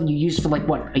for himself, you used for like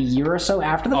what, a year or so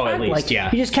after the fact? At least,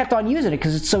 He just kept on using it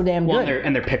because it's so damn good.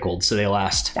 And they're pickled, so they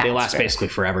last basically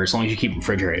forever as long as you keep them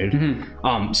refrigerated.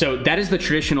 So that is the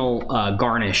traditional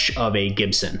garnish of a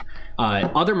Gibson.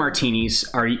 Other martinis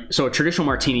are a traditional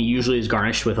martini usually is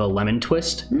garnished with a lemon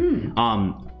twist.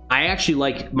 I actually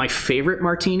like my favorite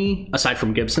martini, aside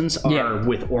from Gibson's, are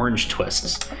with orange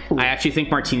twists. I actually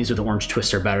think martinis with orange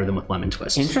twists are better than with lemon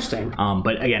twists. Interesting.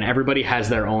 But again, everybody has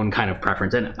their own kind of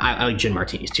preference, and I like gin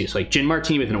martinis too. So like gin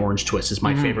martini with an orange twist is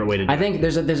my favorite way to do it. I think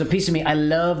there's a piece of me. I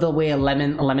love the way a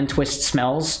lemon twist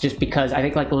smells, just because I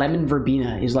think like lemon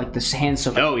verbena is like the hand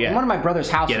soap. Oh yeah. In one of my brother's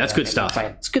houses. Yeah, that's good stuff.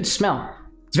 It's good smell.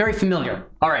 It's very familiar.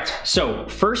 All right, so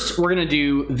first we're gonna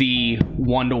do the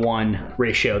 1-to-1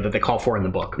 ratio that they call for in the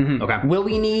book. Okay. Will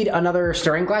we need another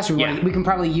stirring glass? We can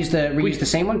probably reuse the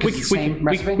same one because it's the same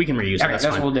recipe. We can reuse it. That's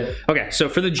what we'll do. Okay, so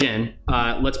for the gin,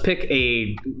 let's pick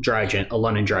a dry gin, a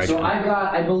London dry gin. So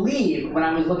I believe when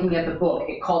I was looking at the book,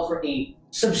 it called for a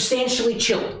substantially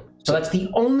chilled. So that's the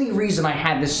only reason I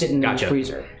had this sitting in the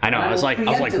freezer. I know. I was like,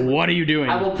 what are you doing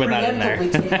with that in there? I will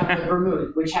preemptively take out the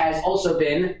vermouth, which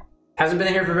hasn't been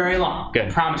in here for very long. Good. I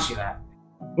promise you that.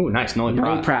 Ooh, nice. Noli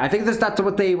Prat. I think that's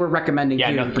what they were recommending here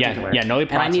in particular. Noli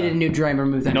Prat. And I needed a new dry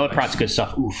vermouth. Noli Prat's good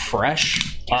stuff. Ooh,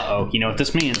 fresh. Uh-oh. You know what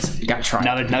this means. You gotta try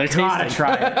another taste. Gotta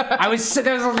try it. I was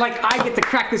like, I get to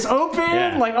crack this open.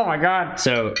 Yeah. Like, oh my God.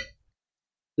 So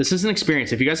this is an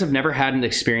experience. If you guys have never had an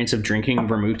experience of drinking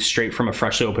vermouth straight from a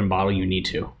freshly opened bottle, you need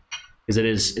to.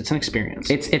 Because it's an experience.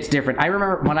 It's different. I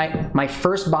remember when my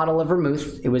first bottle of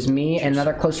vermouth, it was me and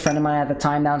another close friend of mine at the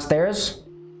time downstairs.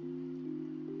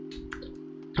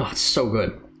 Oh, it's so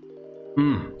good.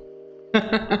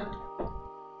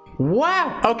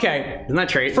 Wow. Okay. Isn't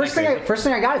that great? First thing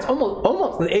I got, it's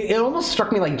it almost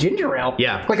struck me like ginger ale.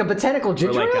 Yeah. Like a botanical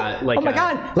ginger ale. Oh my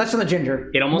God. Less than the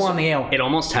ginger. More on the ale. It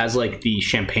almost has like the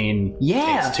champagne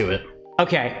taste to it.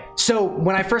 Okay, so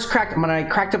when I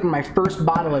cracked open my first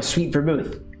bottle of sweet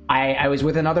vermouth, I was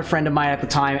with another friend of mine at the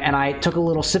time, and I took a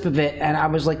little sip of it, and I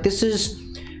was like, this is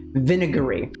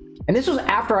vinegary. And this was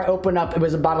after I opened up, it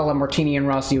was a bottle of Martini and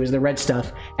Rossi, it was the red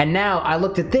stuff. And now I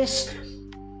looked at this,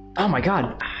 oh my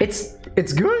God, it's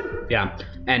good. Yeah,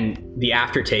 and the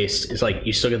aftertaste is like,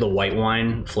 you still get the white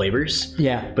wine flavors.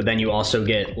 Yeah. But then you also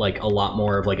get like a lot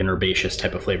more of like an herbaceous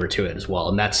type of flavor to it as well.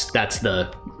 And that's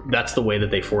the way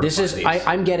that they fortify these.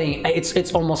 I'm getting,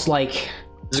 it's almost like,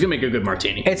 this is gonna make a good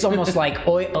martini. It's almost like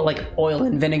oil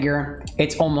and vinegar.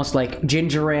 It's almost like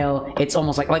ginger ale. It's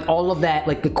almost like all of that,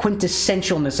 like the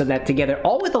quintessentialness of that together,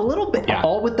 all with a little bit,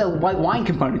 all with the white wine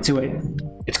component to it.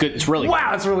 It's good. It's really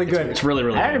wow. It's really good. It's really,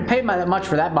 really good. I didn't pay that much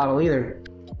for that bottle either.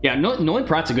 Yeah, Noli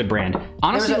Prat's a good brand.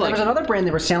 Honestly, there was another brand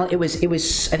they were selling. It was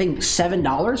I think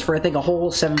 $7 for I think a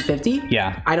whole $7.50.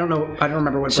 Yeah. I don't know. I don't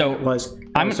remember what brand it was.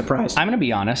 I'm surprised. I'm gonna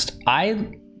be honest.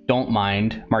 I don't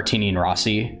mind Martini and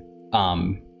Rossi.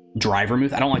 Dry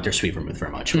vermouth. I don't like their sweet vermouth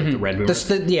very much. Like the red vermouth.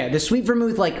 The sweet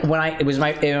vermouth. Like it was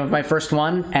my first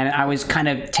one, and I was kind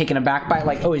of taken aback by it.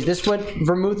 Like, oh, is this what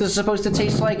vermouth is supposed to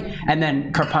taste like? And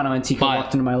then Carpano Antico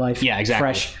walked into my life. Yeah, exactly.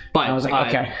 Fresh. But and I was like,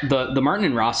 okay. The Martin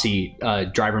and Rossi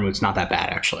dry vermouth's not that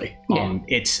bad actually. Yeah.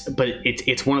 It's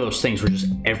one of those things where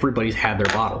just everybody's had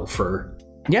their bottle for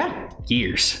Yeah.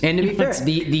 Years. And to be fair,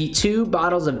 the 2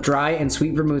 bottles of dry and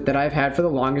sweet vermouth that I've had for the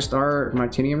longest are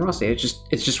Martini and Rosé.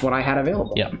 It's just what I had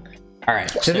available. Yep. All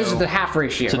right. So this is the half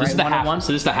ratio. So this right? is the half.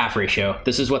 So this is the half ratio.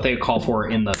 This is what they call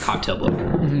for in the cocktail book,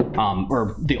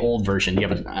 or the old version. You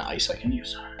have an ice I can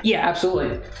use. Yeah,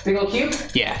 absolutely. Big old cube.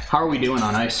 Yeah. How are we doing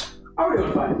on ice? Oh, we're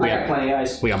doing fine. I got plenty of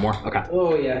ice. We got more. Okay.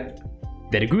 Oh yeah.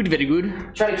 Very good. Very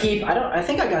good. Try to keep. I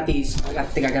think I got these. I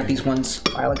think I got these ones a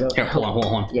while ago. Here, hold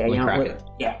on. Yeah, you know, crack it.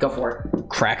 Yeah, go for it.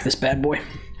 Crack this bad boy.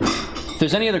 If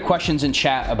there's any other questions in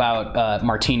chat about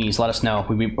martinis, let us know.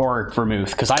 Or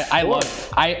vermouth, because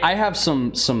I have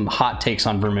some hot takes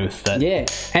on vermouth. Yeah,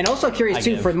 and also curious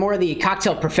too for more of the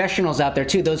cocktail professionals out there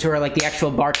too, those who are like the actual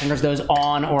bartenders, those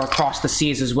on or across the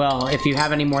seas as well. If you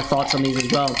have any more thoughts on these as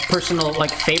well, personal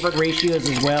like favorite ratios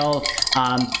as well,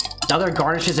 other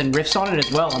garnishes and riffs on it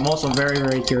as well. I'm also very,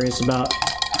 very curious about.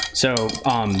 So,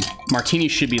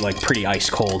 martinis should be like pretty ice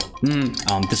cold.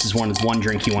 This is one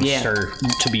drink you want to stir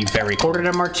to be very cold. Ordered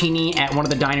a martini at one of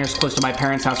the diners close to my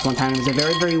parents' house one time. It was a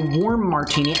very, very warm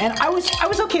martini, and I was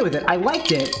okay with it. I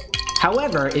liked it.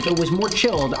 However, if it was more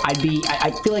chilled, I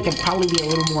feel like I'd probably be a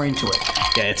little more into it.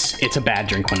 Yeah, it's a bad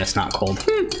drink when it's not cold.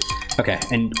 Okay,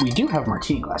 and we do have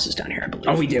martini glasses down here, I believe.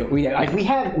 Oh, we do. We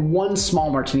have one small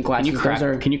martini glass.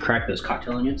 Can you crack those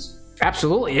cocktail onions?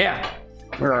 Absolutely, yeah.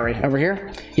 Where are we? Over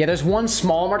here? Yeah, there's one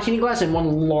small martini glass and one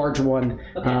large one.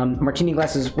 Okay. Martini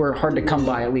glasses were hard to come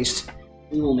by, at least.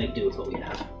 We will make do with what we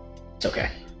have. It's okay.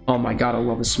 Oh my god, I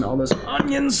love the smell of those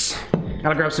onions.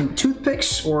 Gotta grab some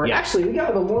toothpicks, or actually, we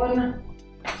got the one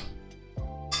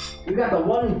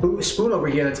spoon over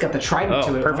here that's got the trident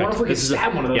to it. Perfect. I wonder if we can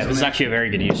stab one of those. Yeah, this is actually a very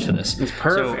good use for this. It's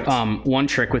perfect. So, one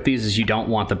trick with these is you don't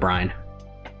want the brine.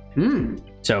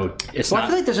 So it's I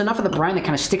feel like there's enough of the brine that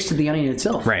kind of sticks to the onion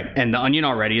itself. Right, and the onion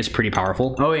already is pretty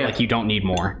powerful. Oh yeah. Like you don't need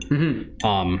more.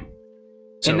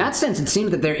 So, in that sense, it seems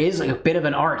that there is like a bit of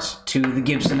an art to the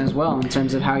Gibson as well in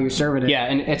terms of how you're serving it. Yeah,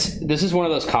 and this is one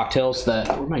of those cocktails that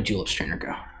where'd my julep strainer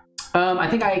go? I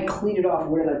think I cleaned it off.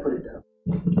 Where did I put it though?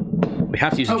 We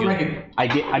have to use a julep. Right.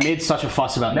 I made such a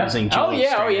fuss about using julep. Oh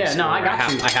yeah. No, I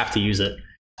have to use it.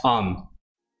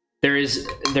 There's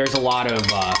a lot of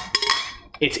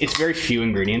it's very few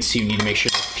ingredients, so you need to make sure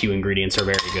that few ingredients are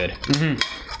very good.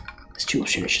 This julep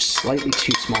strainer is just slightly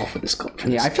too small for this.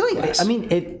 I feel like glass. I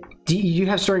mean, you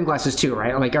have stirring glasses too,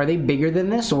 right? Like, are they bigger than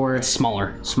this or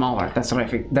smaller? Smaller. That's what I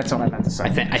meant to say.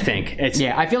 I think it's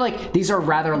I feel like these are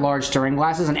rather large stirring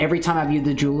glasses, and every time I've used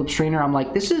the julep strainer, I'm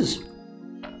like, this is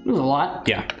a lot.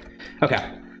 Yeah.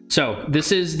 Okay. So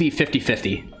this is the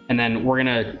 50-50. And then we're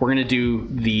gonna do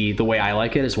the way I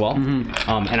like it as well. And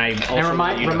I also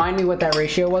remind me what that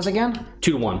ratio was again.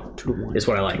 2 to 1. 2 to 1 is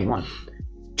what I like. 2 to 1.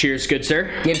 Cheers, good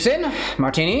sir. Gibson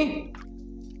martini.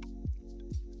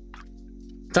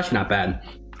 It's actually not bad.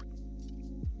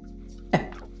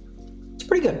 It's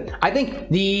pretty good. I think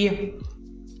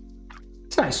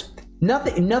it's nice.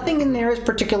 Nothing in there is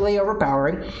particularly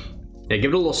overpowering. Yeah,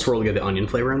 give it a little swirl to get the onion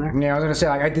flavor in there. Yeah, I was gonna say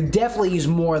I could definitely use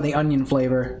more of the onion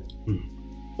flavor.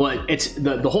 Well, it's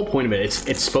the whole point of it.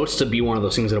 It's supposed to be one of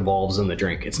those things that evolves in the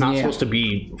drink. It's not supposed to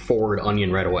be forward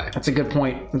onion right away. That's a good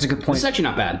point. It's actually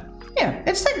not bad. Yeah,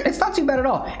 it's not too bad at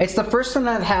all. It's the first time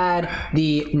I've had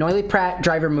the Noilly Prat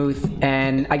dry vermouth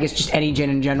and I guess just any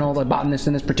gin in general, the Botanist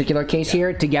in this particular case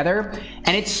here together,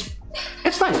 and it's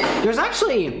nice. There's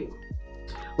actually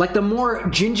like the more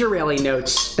ginger ale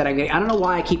notes that I get. I don't know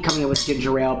why I keep coming up with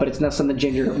ginger ale, but it's less on the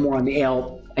ginger, more on the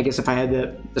ale. I guess if I had to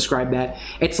describe that,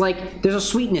 it's like there's a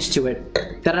sweetness to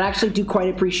it that I actually do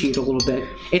quite appreciate a little bit.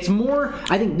 It's more,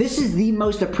 I think this is the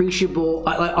most appreciable,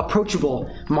 approachable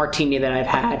martini that I've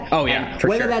had. Oh yeah, for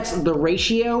whether that's the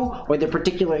ratio or the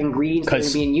particular ingredients that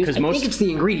are being used, I think it's the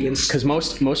ingredients. Because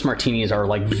most martinis are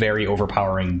like very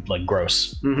overpowering, like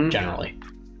gross, generally.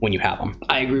 When you have them.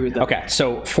 I agree with that. Okay,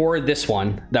 so for this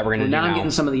one that we're gonna do now, I'm getting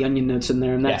some of the onion notes in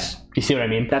there, and that's you see what I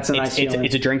mean? That's a nice feeling.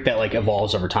 It's a drink that like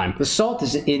evolves over time. The salt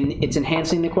it's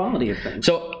enhancing the quality of things.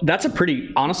 So that's a pretty,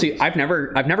 honestly, I've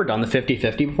never done the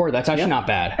 50-50 before. That's actually not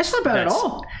bad. That's not bad at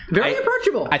all. Very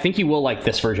approachable. I think you will like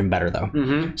this version better though.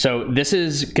 So this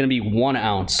is gonna be 1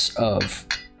 ounce of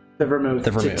the vermouth.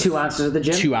 The vermouth. 2 ounces of the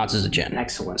gin. 2 ounces of gin.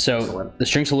 Excellent. So this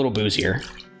drink's a little boozier.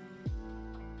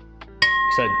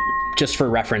 So just for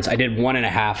reference, I did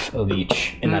 1.5 of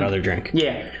each in that other drink.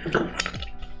 Yeah.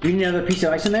 You need another piece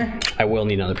of ice in there? I will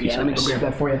need another piece of ice. Let me go grab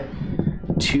that for you.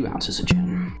 2 ounces of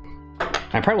gin.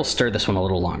 I probably will stir this one a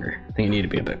little longer. I think it need to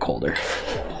be a bit colder.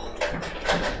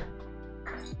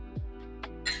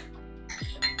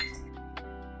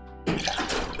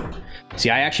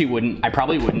 See, I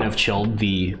probably wouldn't have chilled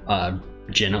the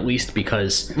gin at least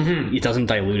because it doesn't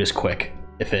dilute as quick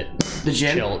if it the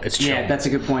gin. It's chill. Yeah, that's a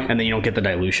good point. And then you don't get the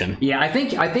dilution. Yeah, I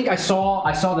think I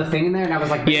saw the thing in there, and I was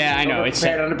like, yeah, I know it's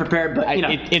underprepared, but you know,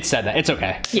 it said that. It's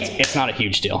okay. Yeah. It's not a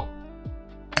huge deal.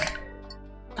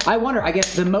 I wonder. I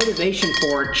guess the motivation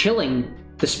for chilling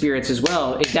the spirits as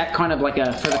well, is that kind of like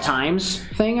a for the times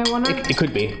thing? I wonder. It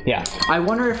could be. Yeah. I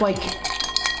wonder if like.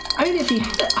 I mean, if you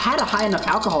had a high enough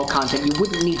alcohol content, you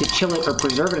wouldn't need to chill it or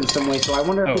preserve it in some way. So I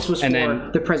wonder if this was for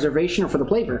the preservation or for the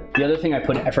flavor. The other thing I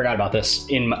forgot about this.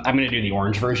 I'm going to do the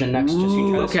orange version next.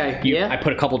 Ooh, just okay. Yeah. I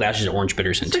put a couple dashes of orange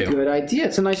bitters in too. That's a good idea.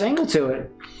 It's a nice angle to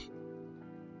it.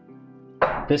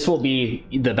 This will be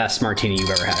the best martini you've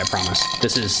ever had, I promise.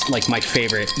 This is like my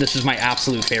favorite. This is my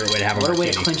absolute favorite way to have a martini. What a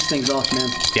way to clinch things off, man.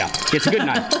 Yeah, it's a good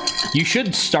night. You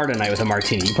should start a night with a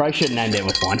martini. You probably shouldn't end it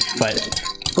with one, but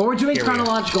we're doing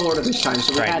chronological order this time,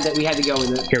 so we had to go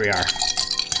with it. Here we are.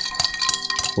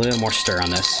 A little more stir on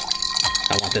this.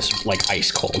 I want this like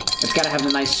ice cold. It's got to have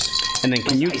a nice. And then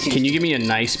can you give me a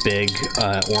nice big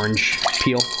orange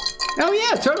peel? Oh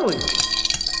yeah, totally.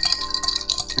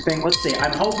 I think, let's see.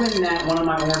 I'm hoping that one of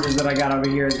my oranges that I got over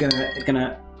here is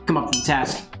gonna come up to the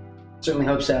task. Certainly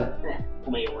hope so.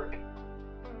 We'll make it work.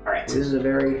 All right, so this is a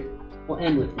very. We'll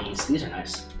end with these. These are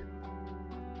nice.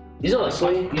 These are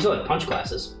like punch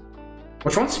glasses.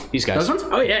 Which ones? These guys. Those ones?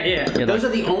 Oh yeah. Those are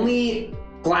the only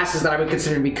glasses that I would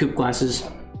consider to be coupe glasses.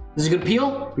 This is a good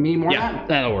peel? You need more of that?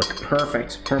 That'll work.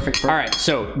 Perfect. All right,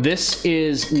 so this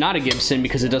is not a Gibson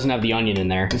because it doesn't have the onion in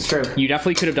there. It's true. You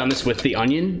definitely could have done this with the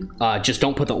onion. Just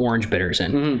don't put the orange bitters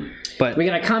in. Mm-hmm. But we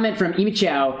got a comment from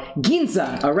Imichao.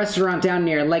 Ginza, a restaurant down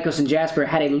near Lycos and Jasper,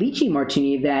 had a lychee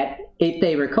martini that, if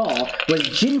they recall, was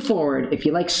gin forward. If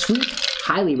you like sweet,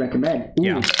 highly recommend. Ooh.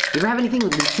 Yeah. You ever have anything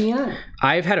with lychee in it?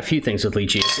 I've had a few things with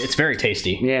lychee. It's very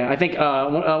tasty. Yeah, I think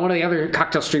one of the other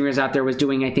cocktail streamers out there was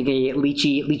doing, I think, a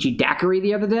lychee daiquiri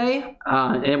the other day.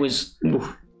 And it was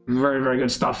very, very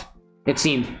good stuff. It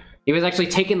seemed. He was actually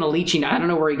taking the lychee. I don't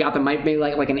know where he got them. Might be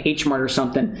like an H Mart or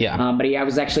something. Yeah. But I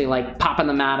was actually like popping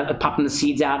the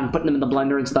seeds out and putting them in the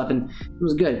blender and stuff, and it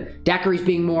was good. Daiquiris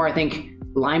being more, I think,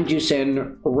 lime juice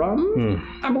and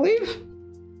rum, I believe.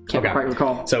 Can't quite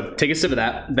recall. So take a sip of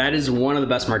that. That is one of the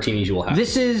best martinis you will have.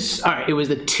 This is, all right, it was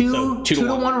the 2 to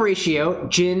 1 ratio,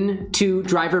 gin to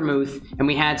dry vermouth, and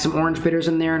we had some orange bitters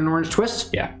in there and an orange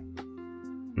twist. Yeah.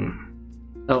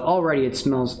 Oh, already it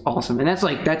smells awesome. And it's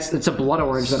a blood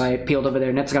orange that I peeled over there,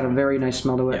 and that's got a very nice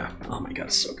smell to it. Yeah. Oh my God,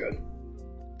 it's so good.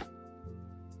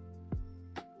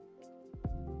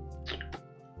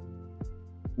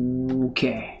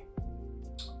 Okay.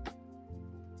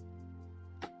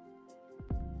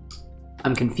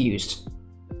 I'm confused.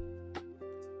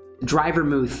 The dry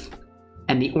vermouth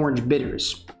and the orange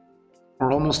bitters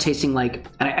are almost tasting like,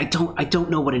 and I don't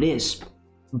know what it is,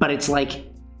 but it's like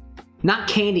not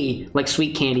candy like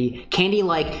sweet candy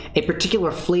like a particular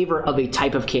flavor of a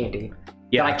type of candy.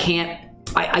 Yeah, I can't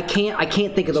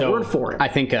think of the word for it. I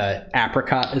think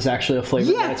apricot is actually a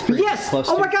flavor. Yeah, yes. Close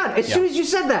to. My God! As soon as you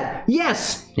said that,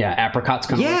 yes. Yeah, apricot's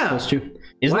kind of close to.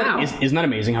 Isn't that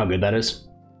amazing how good that is?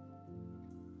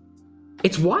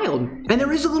 It's wild, and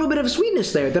there is a little bit of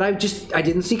sweetness there that I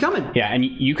didn't see coming. Yeah, and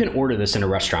you can order this in a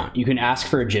restaurant. You can ask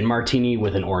for a gin martini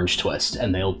with an orange twist,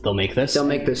 and they'll make this. They'll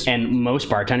make this, and most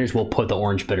bartenders will put the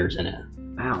orange bitters in it.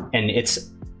 Wow. And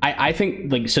I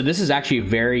think like so. This is actually a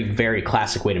very, very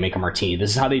classic way to make a martini.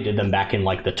 This is how they did them back in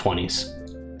like the 20s.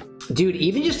 Dude,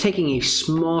 even just taking a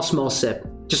small sip,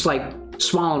 just like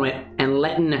swallowing it and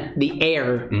letting the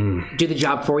air do the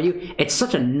job for you, it's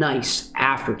such a nice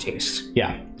aftertaste.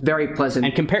 Yeah, very pleasant.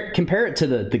 And compare it to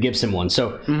the Gibson one.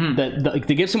 So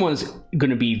the Gibson one is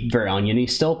going to be very oniony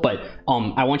still, but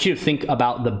I want you to think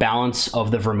about the balance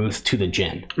of the vermouth to the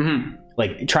gin.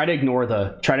 Like try to ignore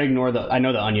the I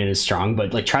know the onion is strong,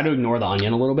 but like try to ignore the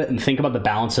onion a little bit and think about the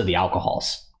balance of the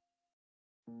alcohols.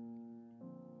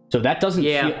 So that doesn't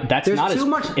feel, that's there's not too as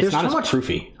much, it's not too as much,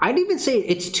 proofy. I'd even say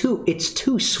it's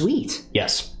too sweet.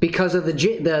 Yes. Because of the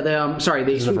sweet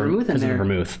vermouth in there.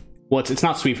 Vermouth. Well, it's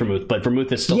not sweet vermouth, but vermouth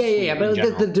is still sweet but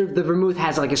the vermouth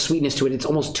has like a sweetness to it. It's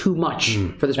almost too much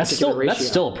for this particular ratio. That's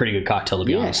still a pretty good cocktail, to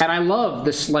be honest. And I love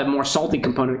this like more salty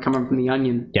component coming from the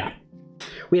onion. Yeah.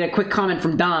 We had a quick comment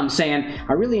from Dom saying,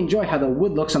 I really enjoy how the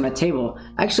wood looks on the table.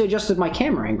 I actually adjusted my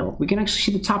camera angle. We can actually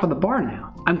see the top of the bar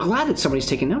now. I'm glad that somebody's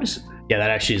taking notice of that. Yeah,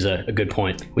 that actually is a good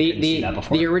point. We didn't see that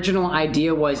before. The original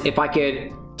idea was if I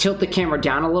could tilt the camera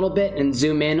down a little bit and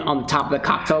zoom in on the top of the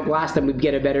cocktail glass, then we'd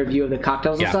get a better view of the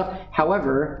cocktails and stuff.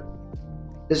 However,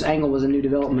 this angle was a new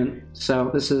development. So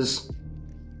this is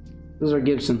our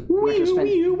Gibson. I'm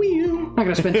not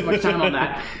going to spend too much time on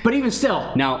that. But even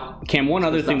still. Now, Cam, one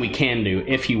other thing we can do,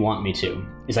 if you want me to,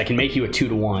 is I can make you a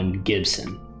 2-to-1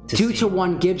 Gibson 2 to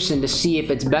 1 Gibson to see if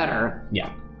it's better.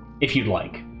 Yeah, if you'd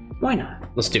like. Why not?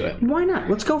 Let's do it. Why not?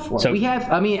 Let's go for it. So we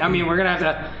have. I mean, we're gonna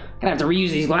have to reuse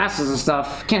these glasses and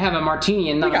stuff. Can't have a martini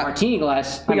and not a martini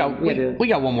glass. We got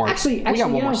one more. Actually, we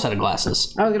got one more set of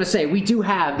glasses. I was gonna say we do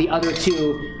have the other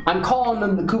 2. I'm calling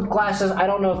them the coupe glasses. I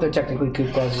don't know if they're technically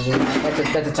coupe glasses.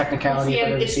 That's a technicality.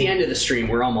 It's the end of the stream.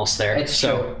 We're almost there.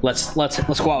 So let's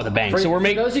go out with a bang. So we're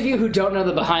making. For those of you who don't know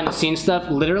the behind the scenes stuff,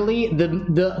 literally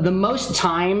the most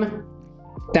time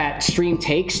that stream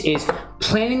takes is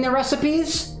planning the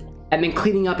recipes and then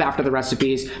cleaning up after the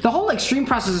recipes. The whole stream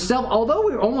process itself, although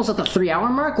we're almost at the 3-hour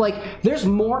mark, there's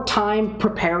more time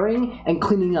preparing and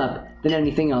cleaning up than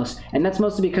anything else. And that's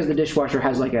mostly because the dishwasher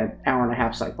has an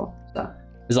hour-and-a-half cycle. So.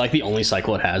 It's the only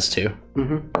cycle it has too.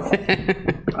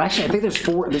 Mm-hmm. Actually, I think there's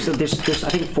 4. There's I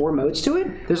think 4 modes to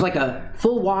it. There's a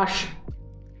full wash,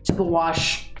 simple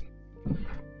wash.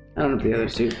 I don't know the other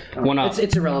 2.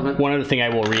 It's irrelevant. One other thing I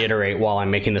will reiterate while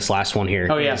I'm making this last one here.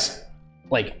 Oh yes.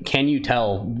 Can you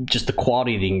tell just the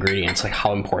quality of the ingredients,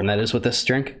 how important that is with this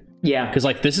drink? Yeah. Because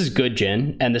this is good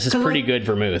gin and this is pretty good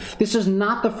vermouth. This is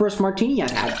not the first martini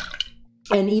I've had,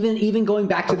 and even going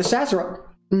back to the Sazerac,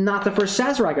 not the first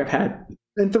Sazerac I've had.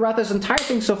 And throughout this entire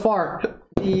thing so far,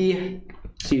 excuse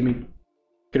me.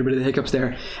 Get rid of the hiccups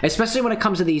there. Especially when it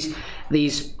comes to these,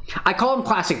 I call them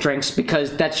classic drinks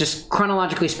because that's just,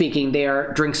 chronologically speaking, they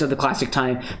are drinks of the classic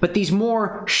time. But these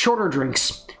more shorter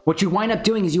drinks, what you wind up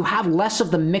doing is you have less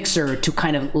of the mixer to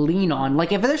kind of lean on.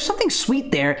 If there's something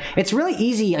sweet there, it's really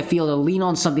easy, I feel, to lean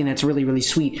on something that's really, really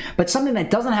sweet. But something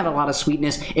that doesn't have a lot of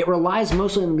sweetness, it relies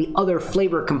mostly on the other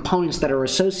flavor components that are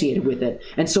associated with it.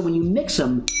 And so when you mix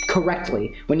them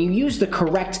correctly, when you use the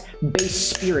correct base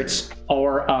spirits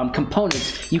or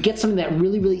components, you get something that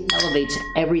really, really elevates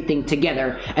everything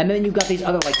together. And then you've got these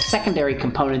other secondary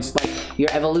components, like your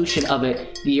evolution of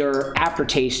it, your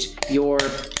aftertaste, your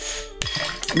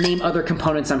name other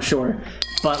components, I'm sure.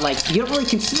 But you don't really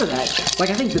consider that. I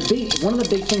think one of the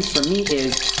big things for me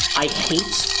is I hate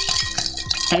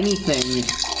anything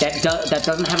that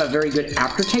doesn't have a very good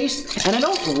aftertaste, and I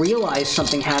don't realize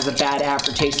something has a bad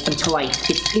aftertaste until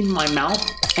it's in my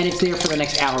mouth and it's there for the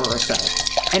next hour or so.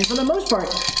 And for the most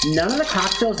part, none of the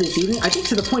cocktails this evening, I think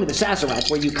to the point of the Sazerac,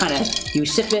 where you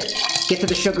sip it, get to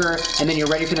the sugar, and then you're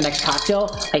ready for the next cocktail.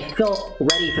 I felt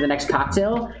ready for the next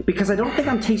cocktail because I don't think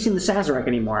I'm tasting the Sazerac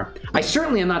anymore. I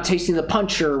certainly am not tasting the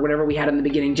punch or whatever we had in the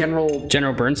beginning, General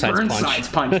Burnside's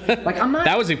punch. I'm not.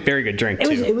 That was a very good drink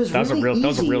too. That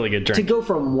was a really good drink. To go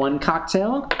from one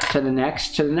cocktail to the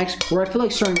next, where I feel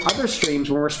like starting other streams,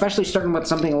 when we're especially starting with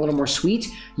something a little more sweet,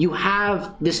 you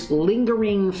have this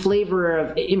lingering flavor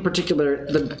of, in particular,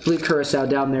 the blue curacao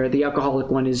down there. The alcoholic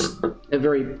one is a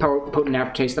very potent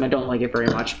aftertaste, and I don't like it very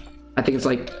much. I think it's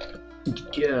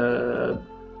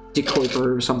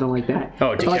Decoyper or something like that.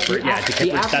 Oh, Decoyper, yeah,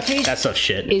 Decoyper, that's such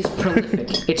shit. Is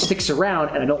prolific. It sticks around,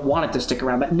 and I don't want it to stick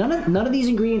around. But none of these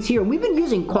ingredients here, and we've been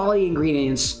using quality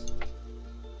ingredients,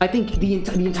 I think, the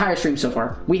entire stream so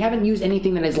far. We haven't used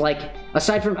anything that is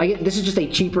aside from, this is just a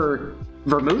cheaper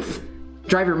vermouth,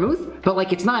 dry vermouth, but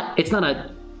it's not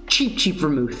a cheap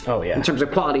vermouth. Oh yeah. In terms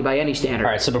of quality by any standard.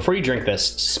 All right, so before you drink this,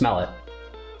 smell it.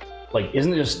 This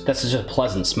is just a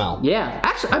pleasant smell. Yeah,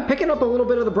 actually, I'm picking up a little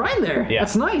bit of the brine there. Yeah,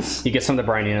 that's nice. You get some of the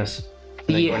brininess.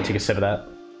 And then go and take a sip of that.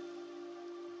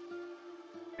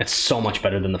 It's so much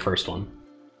better than the first one.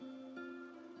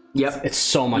 Yep. It's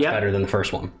so much better than the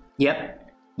first one. Yep.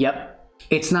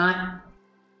 It's not.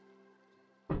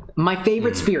 My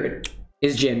favorite spirit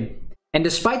is gin. And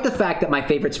despite the fact that my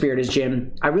favorite spirit is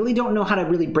gin, I really don't know how to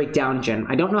really break down gin.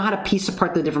 I don't know how to piece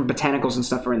apart the different botanicals and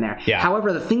stuff are in there. Yeah.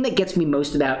 However, the thing that gets me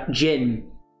most about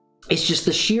gin is just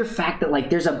the sheer fact that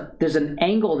there's an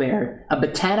angle there, a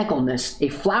botanicalness, a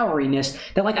floweriness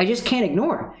that I just can't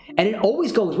ignore. And it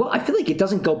always goes well. I feel like it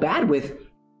doesn't go bad with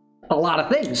a lot of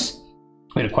things.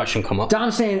 We had a question come up.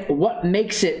 Dom's saying, what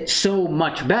makes it so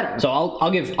much better? So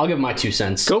I'll give my 2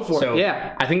 cents. Go for it.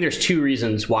 Yeah. I think there's 2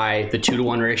 reasons why the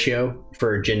 2-to-1 ratio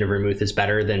for gin to vermouth is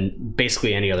better than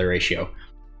basically any other ratio.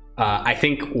 I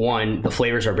think 1, the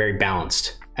flavors are very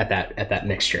balanced at that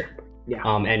mixture. Yeah.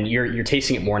 And you're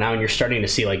tasting it more now, and you're starting to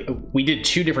see we did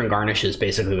 2 different garnishes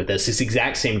basically with this. It's the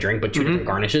exact same drink, but 2 different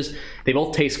garnishes. They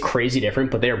both taste crazy different,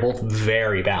 but they are both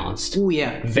very balanced. Oh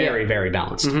yeah. Very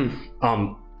balanced.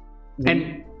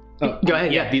 And go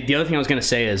ahead. Yeah. The other thing I was going to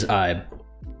say is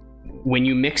when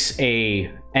you mix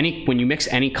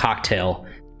any cocktail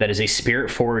that is a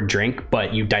spirit forward drink,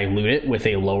 but you dilute it with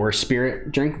a lower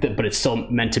spirit drink, but it's still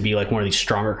meant to be one of these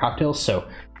stronger cocktails. So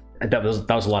that was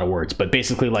a lot of words, but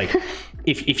basically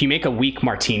if you make a weak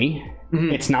martini,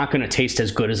 it's not going to taste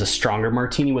as good as a stronger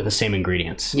martini with the same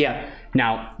ingredients. Yeah.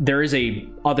 Now there is a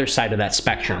other side of that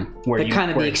spectrum where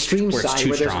the extreme side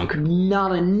where there's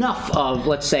not enough of,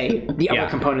 let's say, the other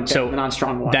components, the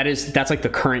non-strong one. That's like the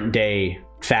current day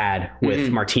fad with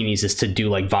martinis, is to do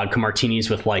like vodka martinis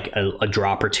with like a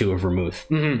drop or two of vermouth.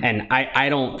 And I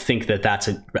don't think that that's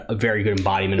a very good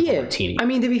embodiment of a martini. I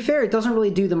mean, to be fair, it doesn't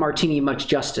really do the martini much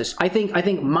justice. I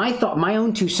think my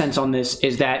own 2 cents on this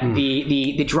is that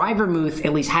the dry vermouth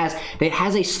at least has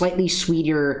a slightly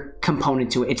sweeter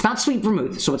component to it. It's not sweet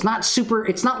vermouth, so it's not super,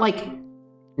 it's not like,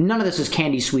 none of this is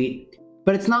candy sweet,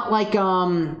 but it's not like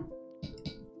I'm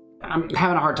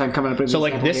having a hard time coming up with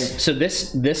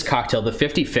this cocktail, the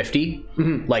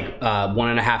 50-50, like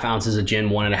 1.5 ounces of gin,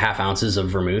 1.5 ounces of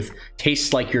vermouth,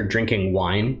 tastes like you're drinking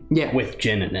wine with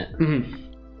gin in it.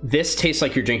 This tastes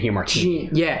like you're drinking a martini.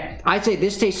 Yeah, I'd say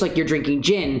this tastes like you're drinking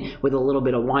gin with a little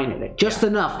bit of wine in it. Just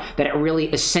enough that it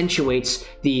really accentuates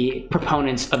the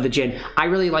proponents of the gin. I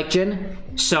really like gin,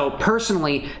 so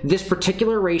personally, this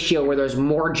particular ratio where there's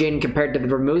more gin compared to the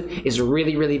vermouth is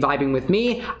really, really vibing with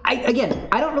me. I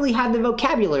don't really have the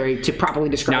vocabulary to properly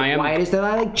describe why it is that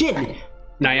I like gin.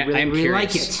 Now, I'm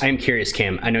curious. I am curious,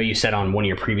 Cam. I know you said on one of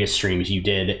your previous streams you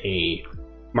did a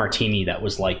martini that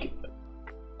was like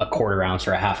a 1/4 ounce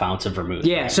or a 1/2 ounce of vermouth.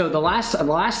 Yeah. So the last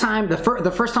time, the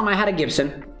first time I had a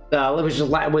Gibson,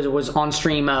 it was on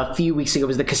stream a few weeks ago. It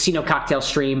was the casino cocktail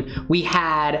stream. We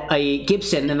had a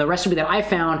Gibson, and the recipe that I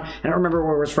found, I don't remember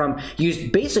where it was from,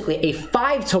 used basically a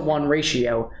 5-to-1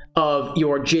 ratio of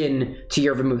your gin to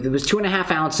your vermouth. It was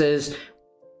 2.5 ounces.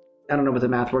 I don't know what the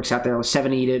math works out there. It was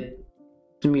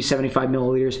 75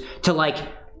 milliliters to like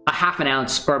a 1/2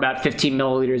 ounce or about 15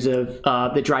 milliliters of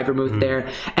the dry vermouth there.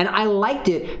 And I liked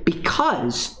it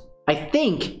because I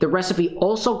think the recipe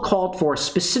also called for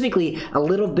specifically a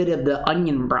little bit of the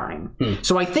onion brine.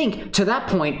 So I think to that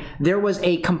point, there was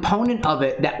a component of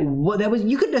it that was,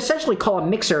 you could essentially call a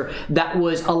mixer that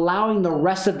was allowing the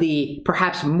rest of the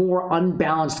perhaps more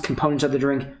unbalanced components of the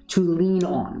drink to lean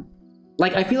on.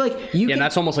 Like, I feel like you and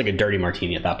that's almost like a dirty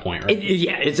martini at that point, right?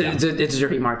 It's a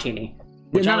dirty martini.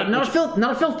 Not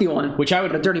a filthy one, which I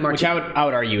would, a dirty martini. Which I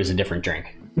would argue is a different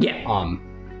drink. Yeah.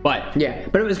 But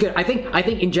it was good. I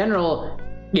think in general,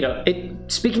 you know,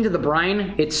 speaking to the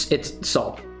brine, it's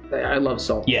salt. I love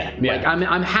salt. Yeah. Like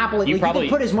I'm happily, you can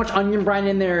put as much onion brine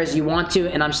in there as you want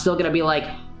to, and I'm still gonna be like,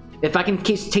 if I can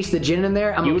taste the gin in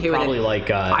there, I'm okay with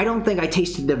it. I don't think I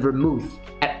tasted the vermouth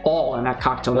at all in that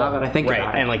cocktail, now that I think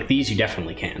about it. And like these, you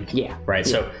definitely can. Yeah. Right.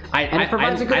 Yeah. So I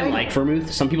like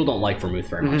vermouth. Some people don't like vermouth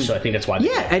very much, so I think that's why.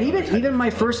 Yeah, and even my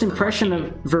first impression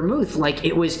of vermouth, like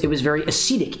it was very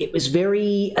acetic. It was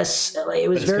very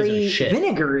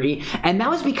vinegary, and that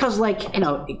was because, like, you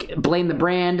know, blame the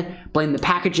brand, blame the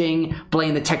packaging,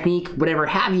 blame the technique, whatever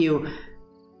have you.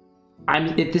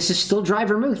 This is still dry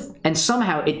vermouth, and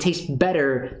somehow it tastes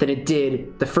better than it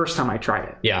did the first time I tried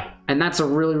it. Yeah, and that's a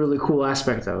really, really cool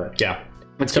aspect of it. Yeah.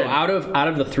 So out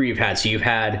of the three you've had, so you've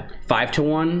had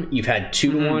 5-to-1, you've had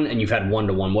 2-to-1, and you've had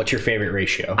 1-to-1. What's your favorite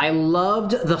ratio? I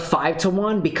loved the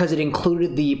 5-to-1 because it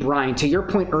included the brine. To your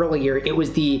point earlier, it was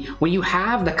when you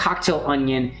have the cocktail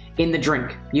onion in the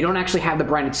drink, you don't actually have the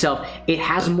brine itself. It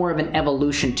has more of an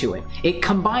evolution to it. It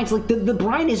combines, like the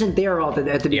brine isn't there at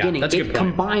the beginning. That's a good point.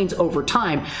 Combines over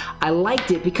time. I liked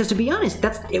it because, to be honest,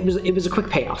 it was a quick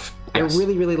payoff. Yes. I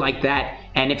really, really like that.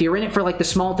 And if you're in it for like the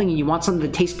small thing and you want something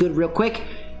to taste good real quick,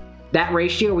 that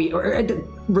ratio,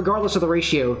 regardless of the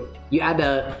ratio, you add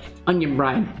the onion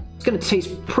brine, it's gonna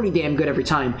taste pretty damn good every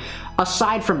time.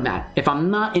 Aside from that, if I'm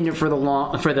not in it for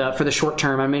the short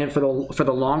term, I'm in it for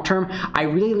the long term. I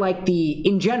really like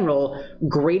in general,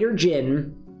 greater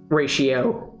gin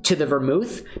ratio to the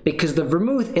vermouth, because the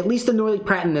vermouth, at least the Norley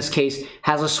Pratt in this case,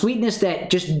 has a sweetness that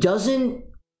just doesn't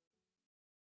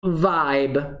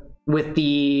vibe with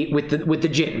the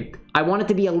gin. I want it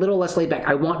to be a little less laid back.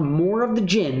 I want more of the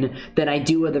gin than I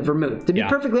do of the vermouth. To be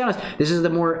perfectly honest, this is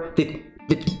the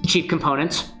cheap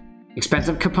components,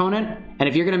 expensive component. And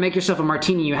if you're gonna make yourself a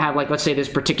martini, you have, like, let's say this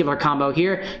particular combo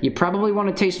here, you probably want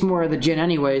to taste more of the gin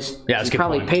anyways. Yeah, that's you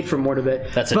probably paid for more of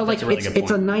it. That's a really good point.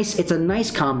 It's a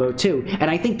nice combo too. And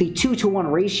I think the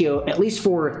 2-to-1 ratio, at least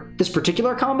for this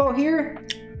particular combo here,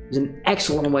 is an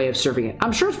excellent way of serving it.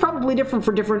 I'm sure it's probably different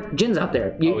for different gins out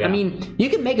there. I mean, you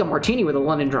can make a martini with a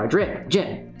London Dry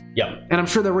gin. Yep. And I'm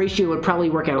sure the ratio would probably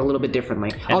work out a little bit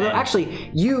differently. Although actually,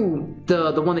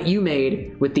 the one that you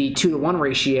made with the 2-to-1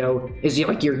 ratio is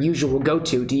like your usual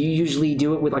go-to. Do you usually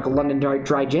do it with like a London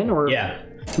Dry gin, or? Yeah.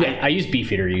 I use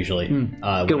Beefeater usually when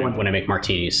I make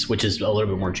martinis, which is a little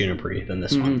bit more junipery than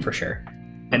this one for sure.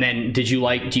 And then, do you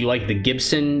like the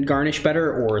Gibson garnish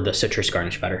better or the citrus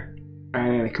garnish better?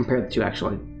 I compare the two,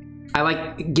 actually. I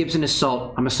like Gibson as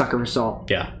salt. I'm a sucker for salt.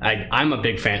 Yeah, I'm a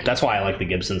big fan. That's why I like the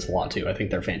Gibsons a lot too. I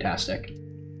think they're fantastic.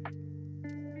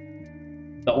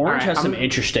 The orange has some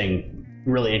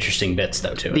really interesting bits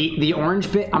though too. The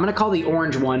orange bit, I'm gonna call the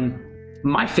orange one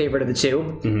my favorite of the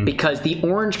two, because the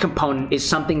orange component is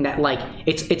something that, like,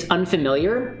 it's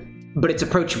unfamiliar, but it's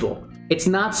approachable. It's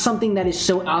not something that is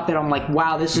so out there. I'm like,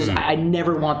 wow, this is, I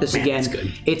never want this again.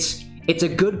 Good. It's a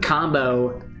good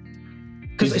combo.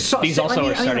 These also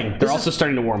are starting. They're also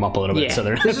starting to warm up a little bit. So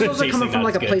they're this is also coming from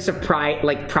like a place of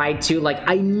pride too. Like,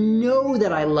 I know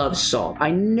that I love salt. I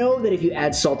know that if you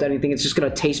add salt to anything, it's just gonna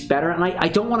taste better. And I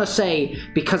don't want to say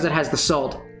because it has the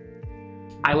salt,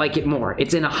 I like it more.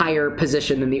 It's in a higher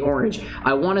position than the orange.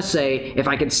 I want to say, if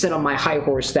I can sit on my high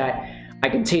horse, that I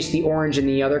can taste the orange in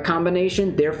the other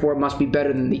combination, therefore it must be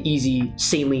better than the easy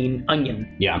saline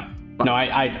onion. Yeah. No,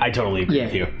 I totally agree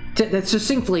with you. That's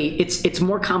succinctly, it's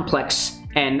more complex,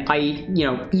 and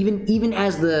even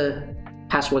as the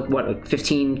past like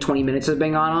 15, 20 minutes has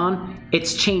been gone on,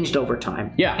 it's changed over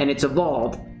time. Yeah. And it's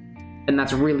evolved. And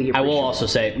that's really appreciable. I will also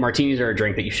say martinis are a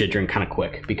drink that you should drink kind of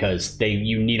quick, because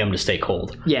you need them to stay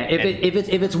cold. Yeah, if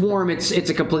it's warm, it's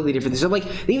a completely different thing. So like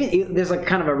there's like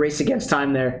kind of a race against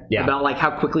time there about like how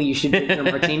quickly you should drink your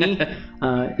martini.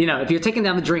 If you're taking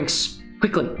down the drinks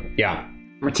quickly,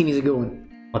 martini's a good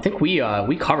one. I think we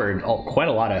covered quite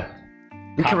a lot of.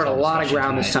 We covered a lot of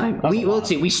ground this time. Let's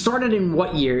see. We started in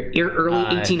what year? Early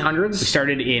 1800s? We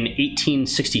started in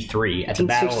 1863 at the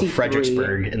Battle of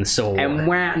Fredericksburg in the Civil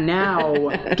War. And now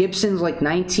Gibson's like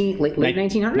late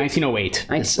 1900s? 1908.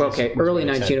 Okay, early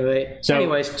 1908. So,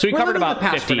 anyways, we covered about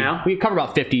 50. We covered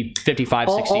about 50, 55,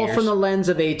 60 years. All from the lens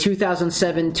of a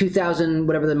 2007, 2000,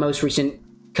 whatever the most recent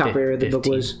copy of the book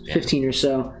was, 15 or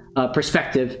so,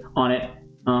 perspective on it.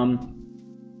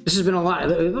 This has been a lot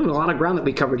of ground that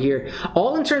we covered here.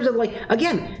 All in terms of, like,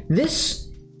 again, this,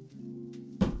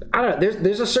 I don't know,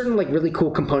 there's a certain, like, really cool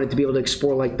component to be able to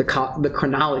explore, like, the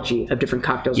chronology of different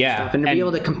cocktails and stuff. And to be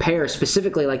able to compare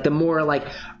specifically, like, the more, like,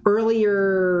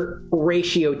 earlier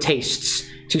ratio tastes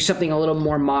to something a little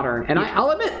more modern. And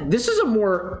I'll admit, this is a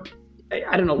more,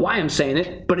 I don't know why I'm saying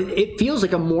it, but it feels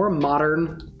like a more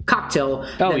modern cocktail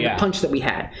than the punch that we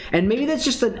had. And maybe that's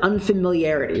just an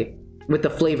unfamiliarity with the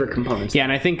flavor components. Yeah,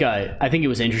 and I think it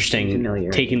was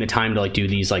interesting taking the time to like do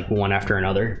these like one after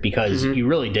another, because you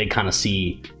really did kind of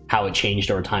see how it changed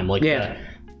over time. Like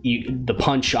the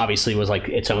punch obviously was like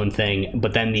its own thing,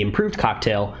 but then the improved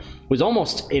cocktail was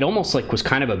almost like was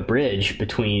kind of a bridge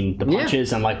between the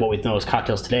punches and like what we know as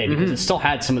cocktails today, because it still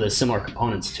had some of the similar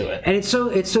components to it. And it's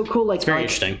so cool. Like, it's very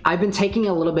interesting. I've been taking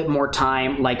a little bit more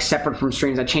time, like separate from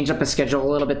streams. I changed up the schedule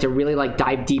a little bit to really like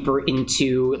dive deeper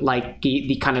into like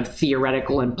the kind of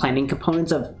theoretical and planning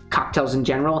components of cocktails in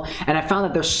general. And I found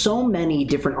that there's so many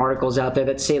different articles out there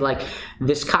that say like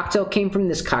this cocktail came from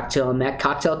this cocktail and that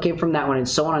cocktail came from that one, and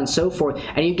so on and so forth.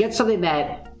 And you get something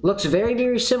that looks very,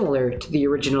 very similar to the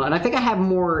original. And I think I have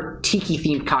more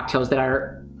tiki-themed cocktails that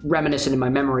are reminiscent in my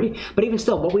memory. But even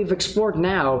still, what we've explored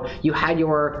now, you had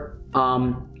your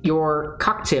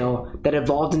cocktail that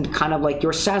evolved into kind of like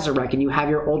your Sazerac, and you have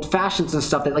your old fashions and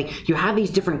stuff that, like, you have these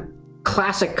different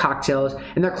classic cocktails,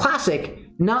 and they're classic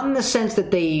not in the sense that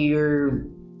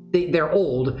they're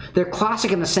old. They're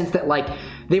classic in the sense that, like,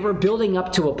 they were building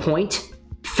up to a point,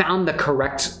 found the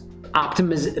correct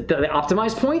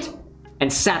optimized point,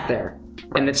 and sat there.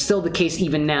 And it's still the case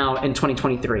even now in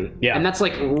 2023. Yeah. And that's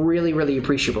like really, really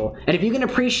appreciable. And if you can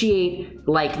appreciate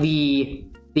like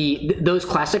those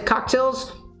classic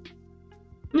cocktails,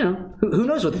 you know, who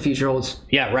knows what the future holds.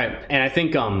 Yeah, right. And I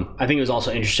think it was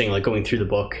also interesting, like, going through the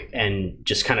book and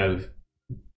just kind of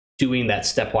doing that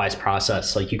stepwise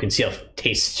process. Like, you can see how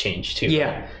tastes change too.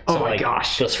 Yeah. So, oh my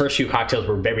gosh. Those first few cocktails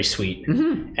were very sweet,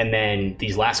 and then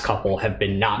these last couple have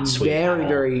been not sweet. Very,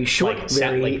 very short. Like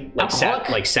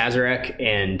Sazerac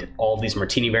and all of these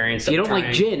martini variants. You don't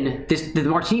like gin. The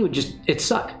martini would it'd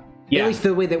suck. Yeah. At least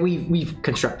the way that we've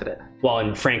constructed it. Well,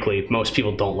 and frankly, most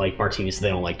people don't like martinis, so they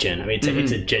don't like gin. I mean,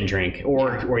 it's a gin drink,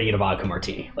 or you get a vodka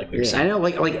martini, like we were saying. I know,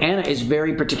 like Anna is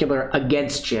very particular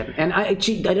against gin, and I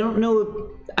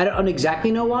don't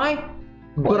exactly know why,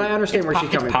 but I understand where she's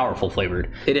coming from. It's powerful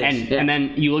flavored. It is. And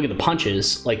then you look at the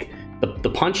punches, like the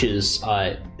punches,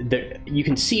 you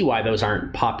can see why those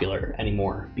aren't popular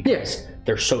anymore, because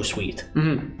they're so sweet.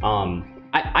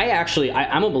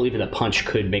 I'm a believer that punch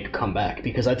could make a comeback,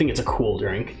 because I think it's a cool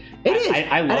drink. It is.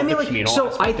 I love the communal.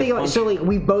 So I think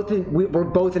we're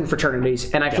both in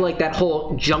fraternities, and I feel like that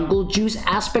whole jungle juice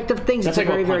aspect of things. That's like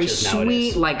very, very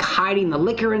sweet, like hiding the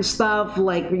liquor and stuff,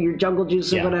 like your jungle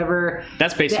juice or whatever.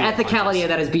 That's basically the ethicality of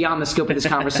that is beyond the scope of this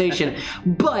conversation.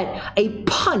 But a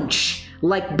punch,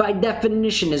 like by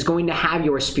definition is going to have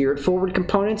your spirit forward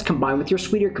components combined with your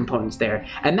sweeter components there,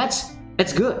 and that's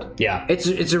good. Yeah,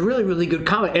 it's a really, really good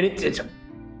comment, and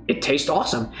it tastes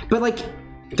awesome. But like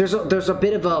there's a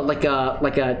bit of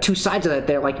a two sides of that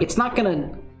there. Like it's not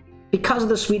gonna, because of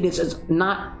the sweetness, it's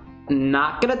not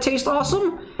gonna taste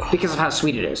awesome because of how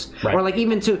sweet it is. Right. Or like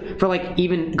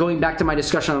even going back to my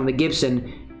discussion on the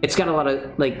Gibson, it's got a lot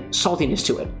of like saltiness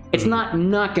to it. It's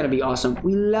not gonna be awesome.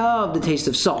 We love the taste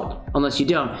of salt, unless you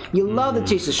don't. You love the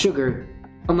taste of sugar,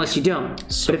 unless you don't.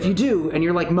 But if you do, and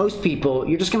you're like most people,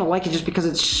 you're just gonna like it just because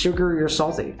it's sugary or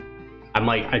salty. I'm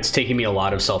like, it's taking me a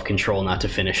lot of self-control not to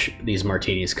finish these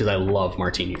martinis because I love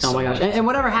martinis. Oh my gosh! And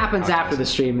whatever happens after the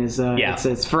stream is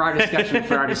it's for our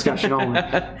discussion, only.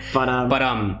 But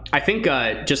I think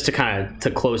just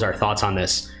to close our thoughts on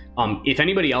this, if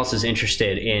anybody else is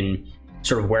interested in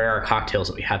sort of where our cocktails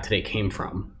that we have today came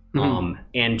from,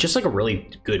 and just like a really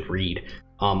good read.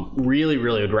 Really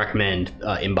would recommend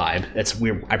Imbibe.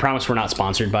 I promise we're not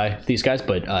sponsored by these guys,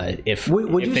 but if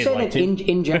would you say like that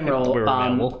in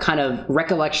general, kind of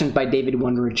Recollections by David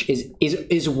Wondrich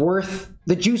is worth,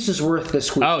 the juice is worth the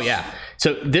squeeze? Oh yeah.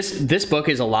 So this book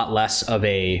is a lot less of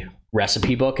a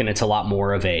recipe book, and it's a lot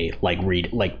more of a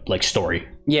like story.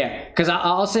 Yeah, because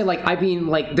I'll say, like, I mean,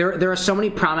 like, there are so many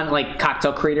prominent, like,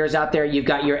 cocktail creators out there. You've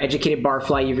got your Educated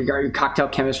Barfly, you've got your Cocktail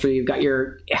Chemistry, you've got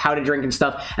your How to Drink and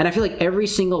stuff. And I feel like every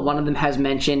single one of them has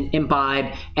mentioned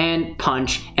Imbibe and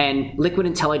Punch and Liquid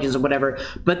Intelligence or whatever.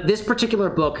 But this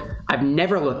particular book, I've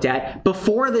never looked at.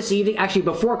 Before this evening, actually,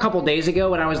 before a couple days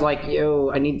ago, when I was like,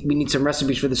 yo, we need some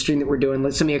recipes for the stream that we're doing.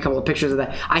 Let's send me a couple of pictures of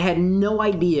that. I had no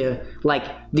idea, like,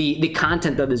 the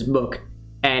content of this book.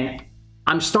 And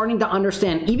I'm starting to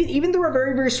understand, even through a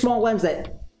very, very small lens,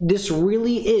 that this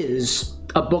really is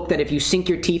a book that if you sink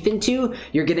your teeth into,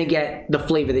 you're going to get the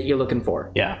flavor that you're looking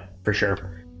for. Yeah, for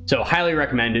sure. So highly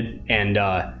recommended. And,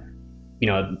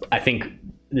 I think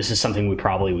this is something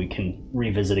we can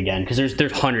revisit again, because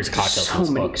there's hundreds of cocktails in this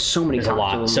book. So many there's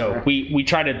cocktails. A lot. So we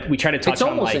try to touch on, it's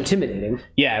almost intimidating.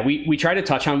 Yeah, we try to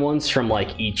touch on ones from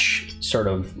like each sort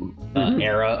of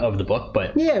era of the book,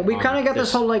 but yeah, we've kind of got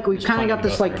this whole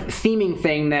theming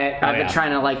thing that I've been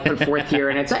trying to like put forth here,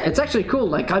 and it's actually cool.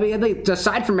 Like, I mean,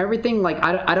 aside from everything, like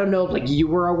I don't know if like you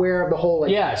were aware of the whole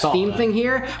theme thing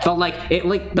here, but like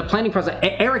the planning process.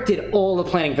 Eric did all the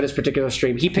planning for this particular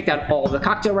stream. He picked out all the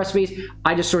cocktail recipes.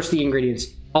 I just sourced the ingredients.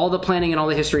 All the planning and all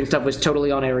the history and stuff was totally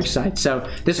on Eric's side. So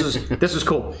this was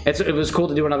cool. It was cool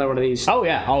to do another one of these. Oh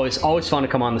yeah, always fun to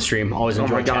come on the stream. Always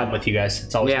enjoy chatting with you guys.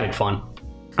 It's always big fun.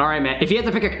 All right, man. If you had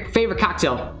to pick a favorite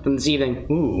cocktail from this evening,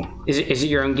 is it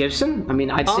your own Gibson? I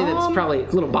mean, I'd say that's probably a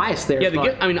little biased there. Yeah,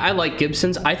 I like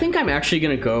Gibsons. I think I'm actually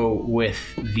gonna go with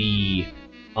the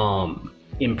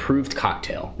improved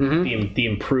cocktail, the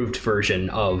improved version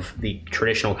of the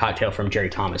traditional cocktail from Gerry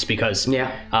Thomas, because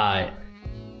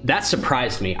that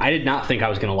surprised me. I did not think I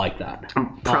was gonna like that.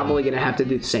 I'm probably gonna have to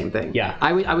do the same thing. Yeah,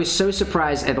 I was so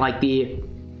surprised at like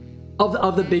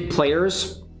of the big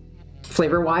players,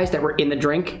 flavor wise, that were in the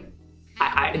drink.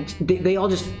 They all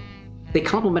just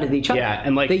complemented each other. Yeah,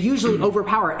 and like they usually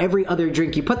overpower every other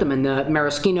drink you put them in. The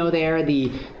maraschino there,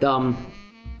 the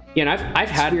and I've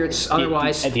had spirits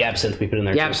otherwise. The absinthe we put in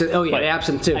there. The absinthe. Oh yeah, the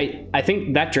absinthe too. I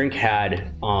think that drink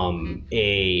had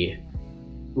a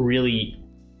really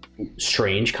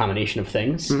strange combination of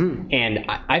things, and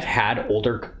I've had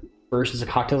older versions of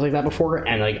cocktails like that before,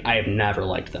 and like I have never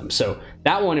liked them. So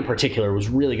that one in particular was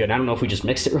really good. I don't know if we just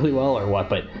mixed it really well or what,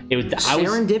 but it was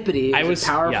serendipity. I was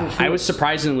powerful. Yeah, I was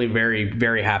surprisingly very,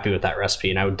 very happy with that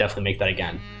recipe, and I would definitely make that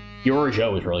again. Your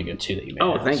Orgeat was really good too that you made.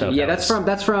 Oh, thank you. Yeah, that's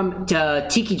from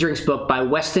Tiki Drinks book by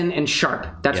Weston and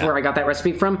Sharp. That's where I got that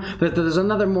recipe from. But there's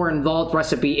another more involved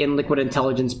recipe in Liquid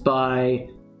Intelligence by,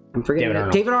 I'm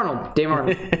forgetting, David Arnold.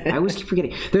 I always keep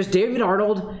forgetting. There's David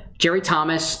Arnold, Gerry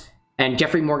Thomas, and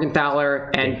Jeffrey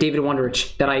Morgenthaler, and David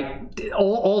Wondrich. That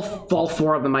all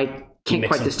four of them I can't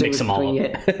quite distinguish between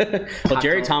yet. Well,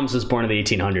 Gerry Thomas was born in the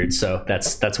 1800s, so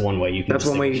that's one way you can. That's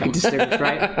one way you can distinguish,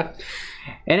 right?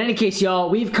 In any case,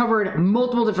 y'all, we've covered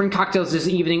multiple different cocktails this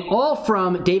evening, all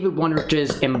from David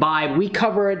Wondrich's Imbibe. We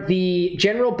covered the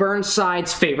General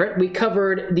Burnside's favorite. We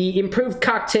covered the improved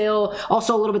cocktail,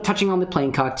 also a little bit touching on the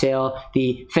plain cocktail,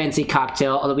 the fancy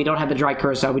cocktail, although we don't have the dry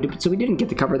curacao, so we didn't get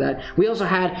to cover that. We also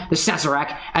had the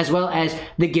Sazerac, as well as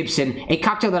the Gibson, a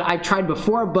cocktail that I've tried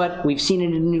before, but we've seen it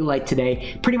in a new light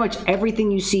today. Pretty much everything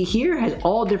you see here has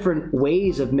all different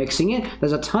ways of mixing it.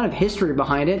 There's a ton of history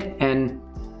behind it, and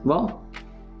well,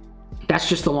 That's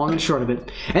just the long and short of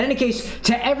it. In any case,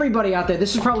 to everybody out there,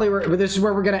 this is probably where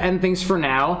we're gonna end things for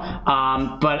now.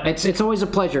 But it's always a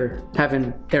pleasure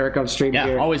having Eric on stream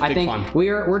here. Always big fun.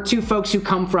 We're two folks who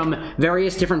come from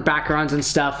various different backgrounds and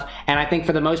stuff, and I think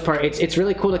for the most part, it's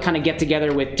really cool to kind of get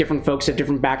together with different folks of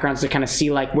different backgrounds to kind of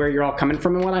see like where you're all coming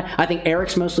from and whatnot. I think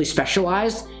Eric's mostly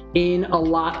specialized in a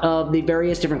lot of the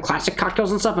various different classic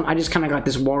cocktails and stuff, and I just kind of got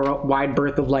this wide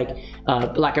berth of like,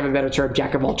 lack of a better term,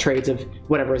 jack of all trades of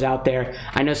whatever is out there.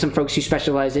 I know some folks who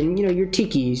specialize in, you know, your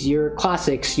tikis, your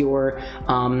classics, your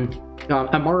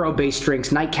Amaro-based drinks,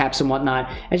 nightcaps and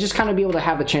whatnot, and just kind of be able to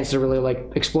have the chance to really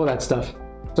like explore that stuff.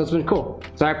 So it's been cool.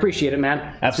 So I appreciate it,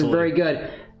 man. Absolutely. It's been very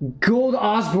good. Gould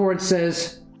Osborne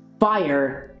says,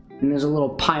 fire. And there's a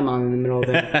little Paimon in the middle of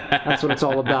it. That's what it's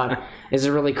all about. Is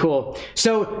it really cool?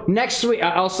 So next week,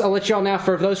 I'll let you all know,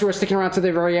 for those who are sticking around to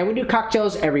the very end, we do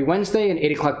cocktails every Wednesday at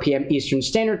 8 o'clock p.m. Eastern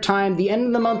Standard Time. The end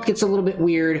of the month gets a little bit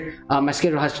weird. My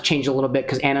schedule has to change a little bit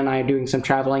because Anna and I are doing some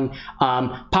traveling.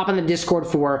 Pop in the Discord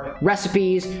for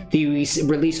recipes. We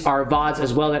release our VODs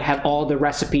as well that have all the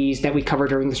recipes that we cover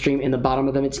during the stream in the bottom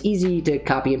of them. It's easy to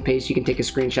copy and paste. You can take a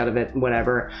screenshot of it,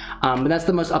 whatever. But that's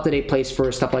the most up-to-date place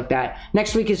for stuff like that.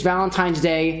 Next week is Valentine's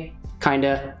Day,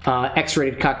 kinda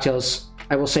X-rated cocktails.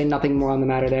 I will say nothing more on the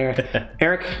matter there.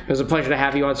 Eric, it was a pleasure to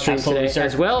have you on stream today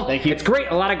as well. Thank you. It's great,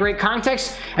 a lot of great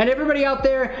context. And everybody out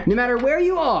there, no matter where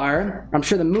you are, I'm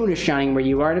sure the moon is shining where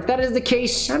you are, and if that is the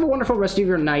case, have a wonderful rest of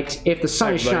your night. If the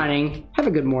sun is shining, have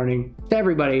a good morning. To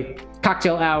everybody,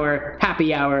 cocktail hour,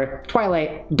 happy hour,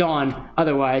 twilight, dawn,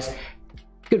 otherwise,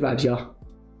 good vibes, y'all.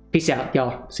 Peace out,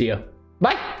 y'all. See ya.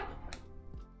 Bye.